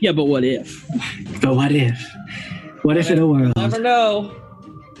 Yeah, but what if? But what if? What if in a world? Never know.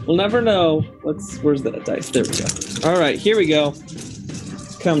 We'll never know. Where's that dice? There we go. All right, here we go.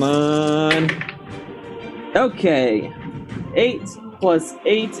 Come on. Okay. 8 plus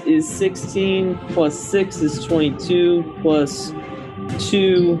 8 is 16, plus 6 is 22, plus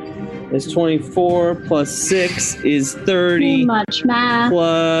 2 is 24, plus 6 is 30, Too much math.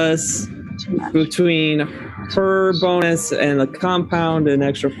 plus Too much. between her bonus and the compound an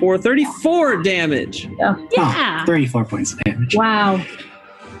extra 4, 34 damage. Oh, Yeah. 34 points of damage. wow.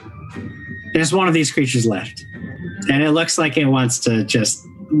 There's one of these creatures left. And it looks like it wants to just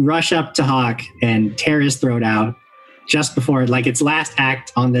rush up to Hawk and tear his throat out just before, like its last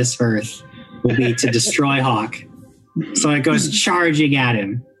act on this earth will be to destroy Hawk. So it goes charging at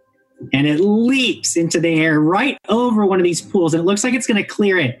him. And it leaps into the air right over one of these pools. And it looks like it's going to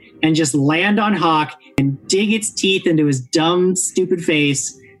clear it and just land on Hawk and dig its teeth into his dumb, stupid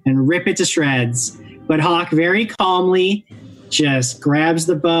face and rip it to shreds. But Hawk very calmly just grabs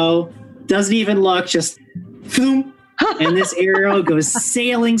the bow, doesn't even look, just boom, and this arrow goes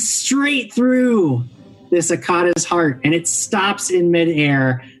sailing straight through this Akata's heart, and it stops in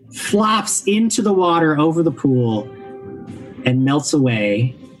midair, flops into the water over the pool, and melts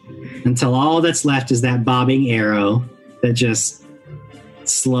away until all that's left is that bobbing arrow that just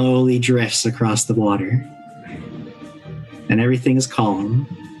slowly drifts across the water. And everything is calm.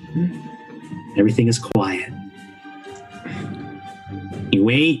 Everything is quiet. You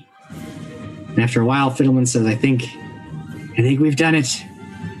wait. And after a while, Fiddleman says, I think we've done it.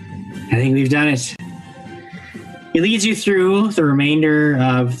 I think we've done it. He leads you through the remainder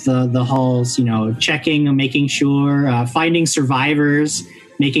of the halls, checking, making sure, finding survivors,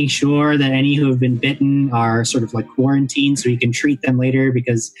 making sure that any who have been bitten are sort of like quarantined so he can treat them later,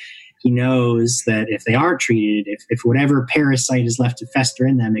 because he knows that if they aren't treated, if whatever parasite is left to fester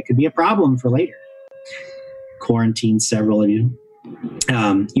in them, it could be a problem for later. Quarantine several of you.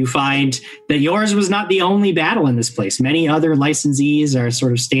 You find that yours was not the only battle in this place. Many other licensees are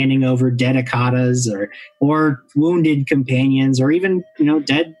sort of standing over dead Akatas or wounded companions, or even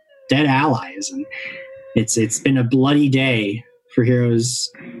dead allies. And it's been a bloody day for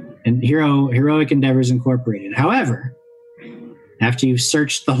Heroes and Heroic Endeavors Incorporated. However, after you've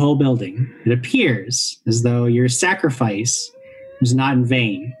searched the whole building, it appears as though your sacrifice was not in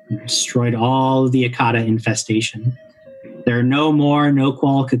vain. You destroyed all of the Akata infestation. There are no more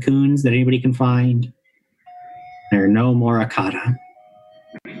no-qual cocoons that anybody can find. There are no more Akata.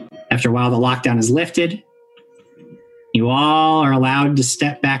 After a while, the lockdown is lifted. You all are allowed to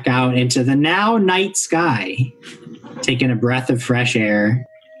step back out into the now night sky, taking a breath of fresh air.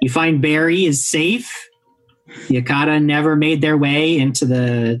 You find Barry is safe. The Akata never made their way into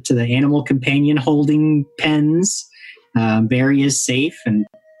the animal companion holding pens. Barry is safe and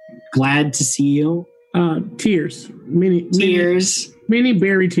glad to see you. Tears. Tears. Many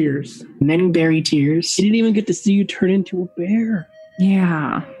berry tears. Many berry tears. He didn't even get to see you turn into a bear.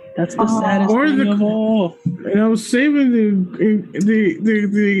 Yeah. That's the saddest thing of all. And I was saving the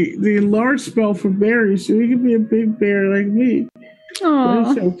large spell for Barry so he could be a big bear like me. Oh.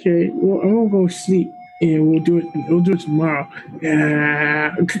 That's okay. Well, I'm gonna go sleep and we'll do it tomorrow.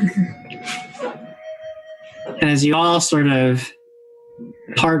 Yeah. And as you all sort of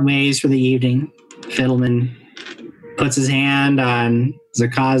part ways for the evening, Fiddleman puts his hand on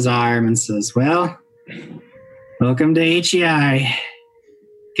Zakah's arm and says, well, welcome to HEI.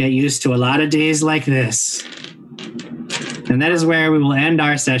 Get used to a lot of days like this. And that is where we will end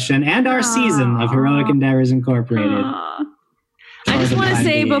our session and our season of Heroic Endeavors Incorporated. I just want to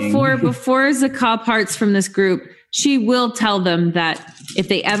say before Zakah parts from this group, she will tell them that if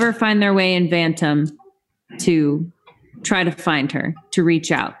they ever find their way in Vantum, to try to find her, to reach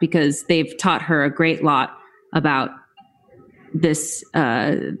out, because they've taught her a great lot about this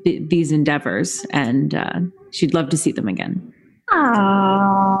these endeavors, and she'd love to see them again.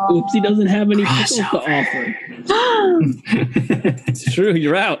 Aww. Oopsie doesn't have any pickles to offer. It's true,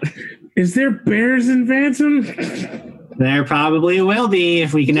 you're out. Is there bears in Vantum? There probably will be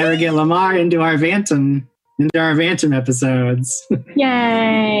if we can ever get Lamar into our Vantum into our Phantom episodes.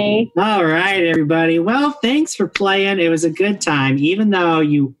 Yay. All right, everybody. Well, thanks for playing. It was a good time, even though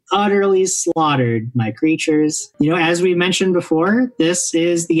you utterly slaughtered my creatures. You know, as we mentioned before, this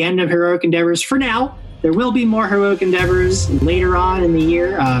is the end of Heroic Endeavors for now. There will be more Heroic Endeavors later on in the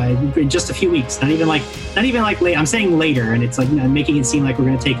year, in just a few weeks. Not even like late. I'm saying later, and it's like, you know, making it seem like we're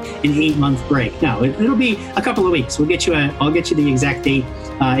going to take an 8-month break. No, it'll be a couple of weeks. I'll get you the exact date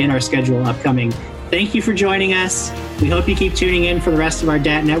in our schedule upcoming. Thank you for joining us. We hope you keep tuning in for the rest of our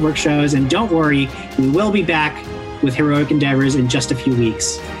DAT Network shows. And don't worry, we will be back with Heroic Endeavors in just a few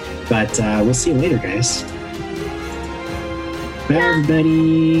weeks. But we'll see you later, guys. Bye,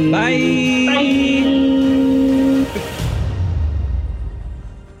 everybody. Bye. Bye.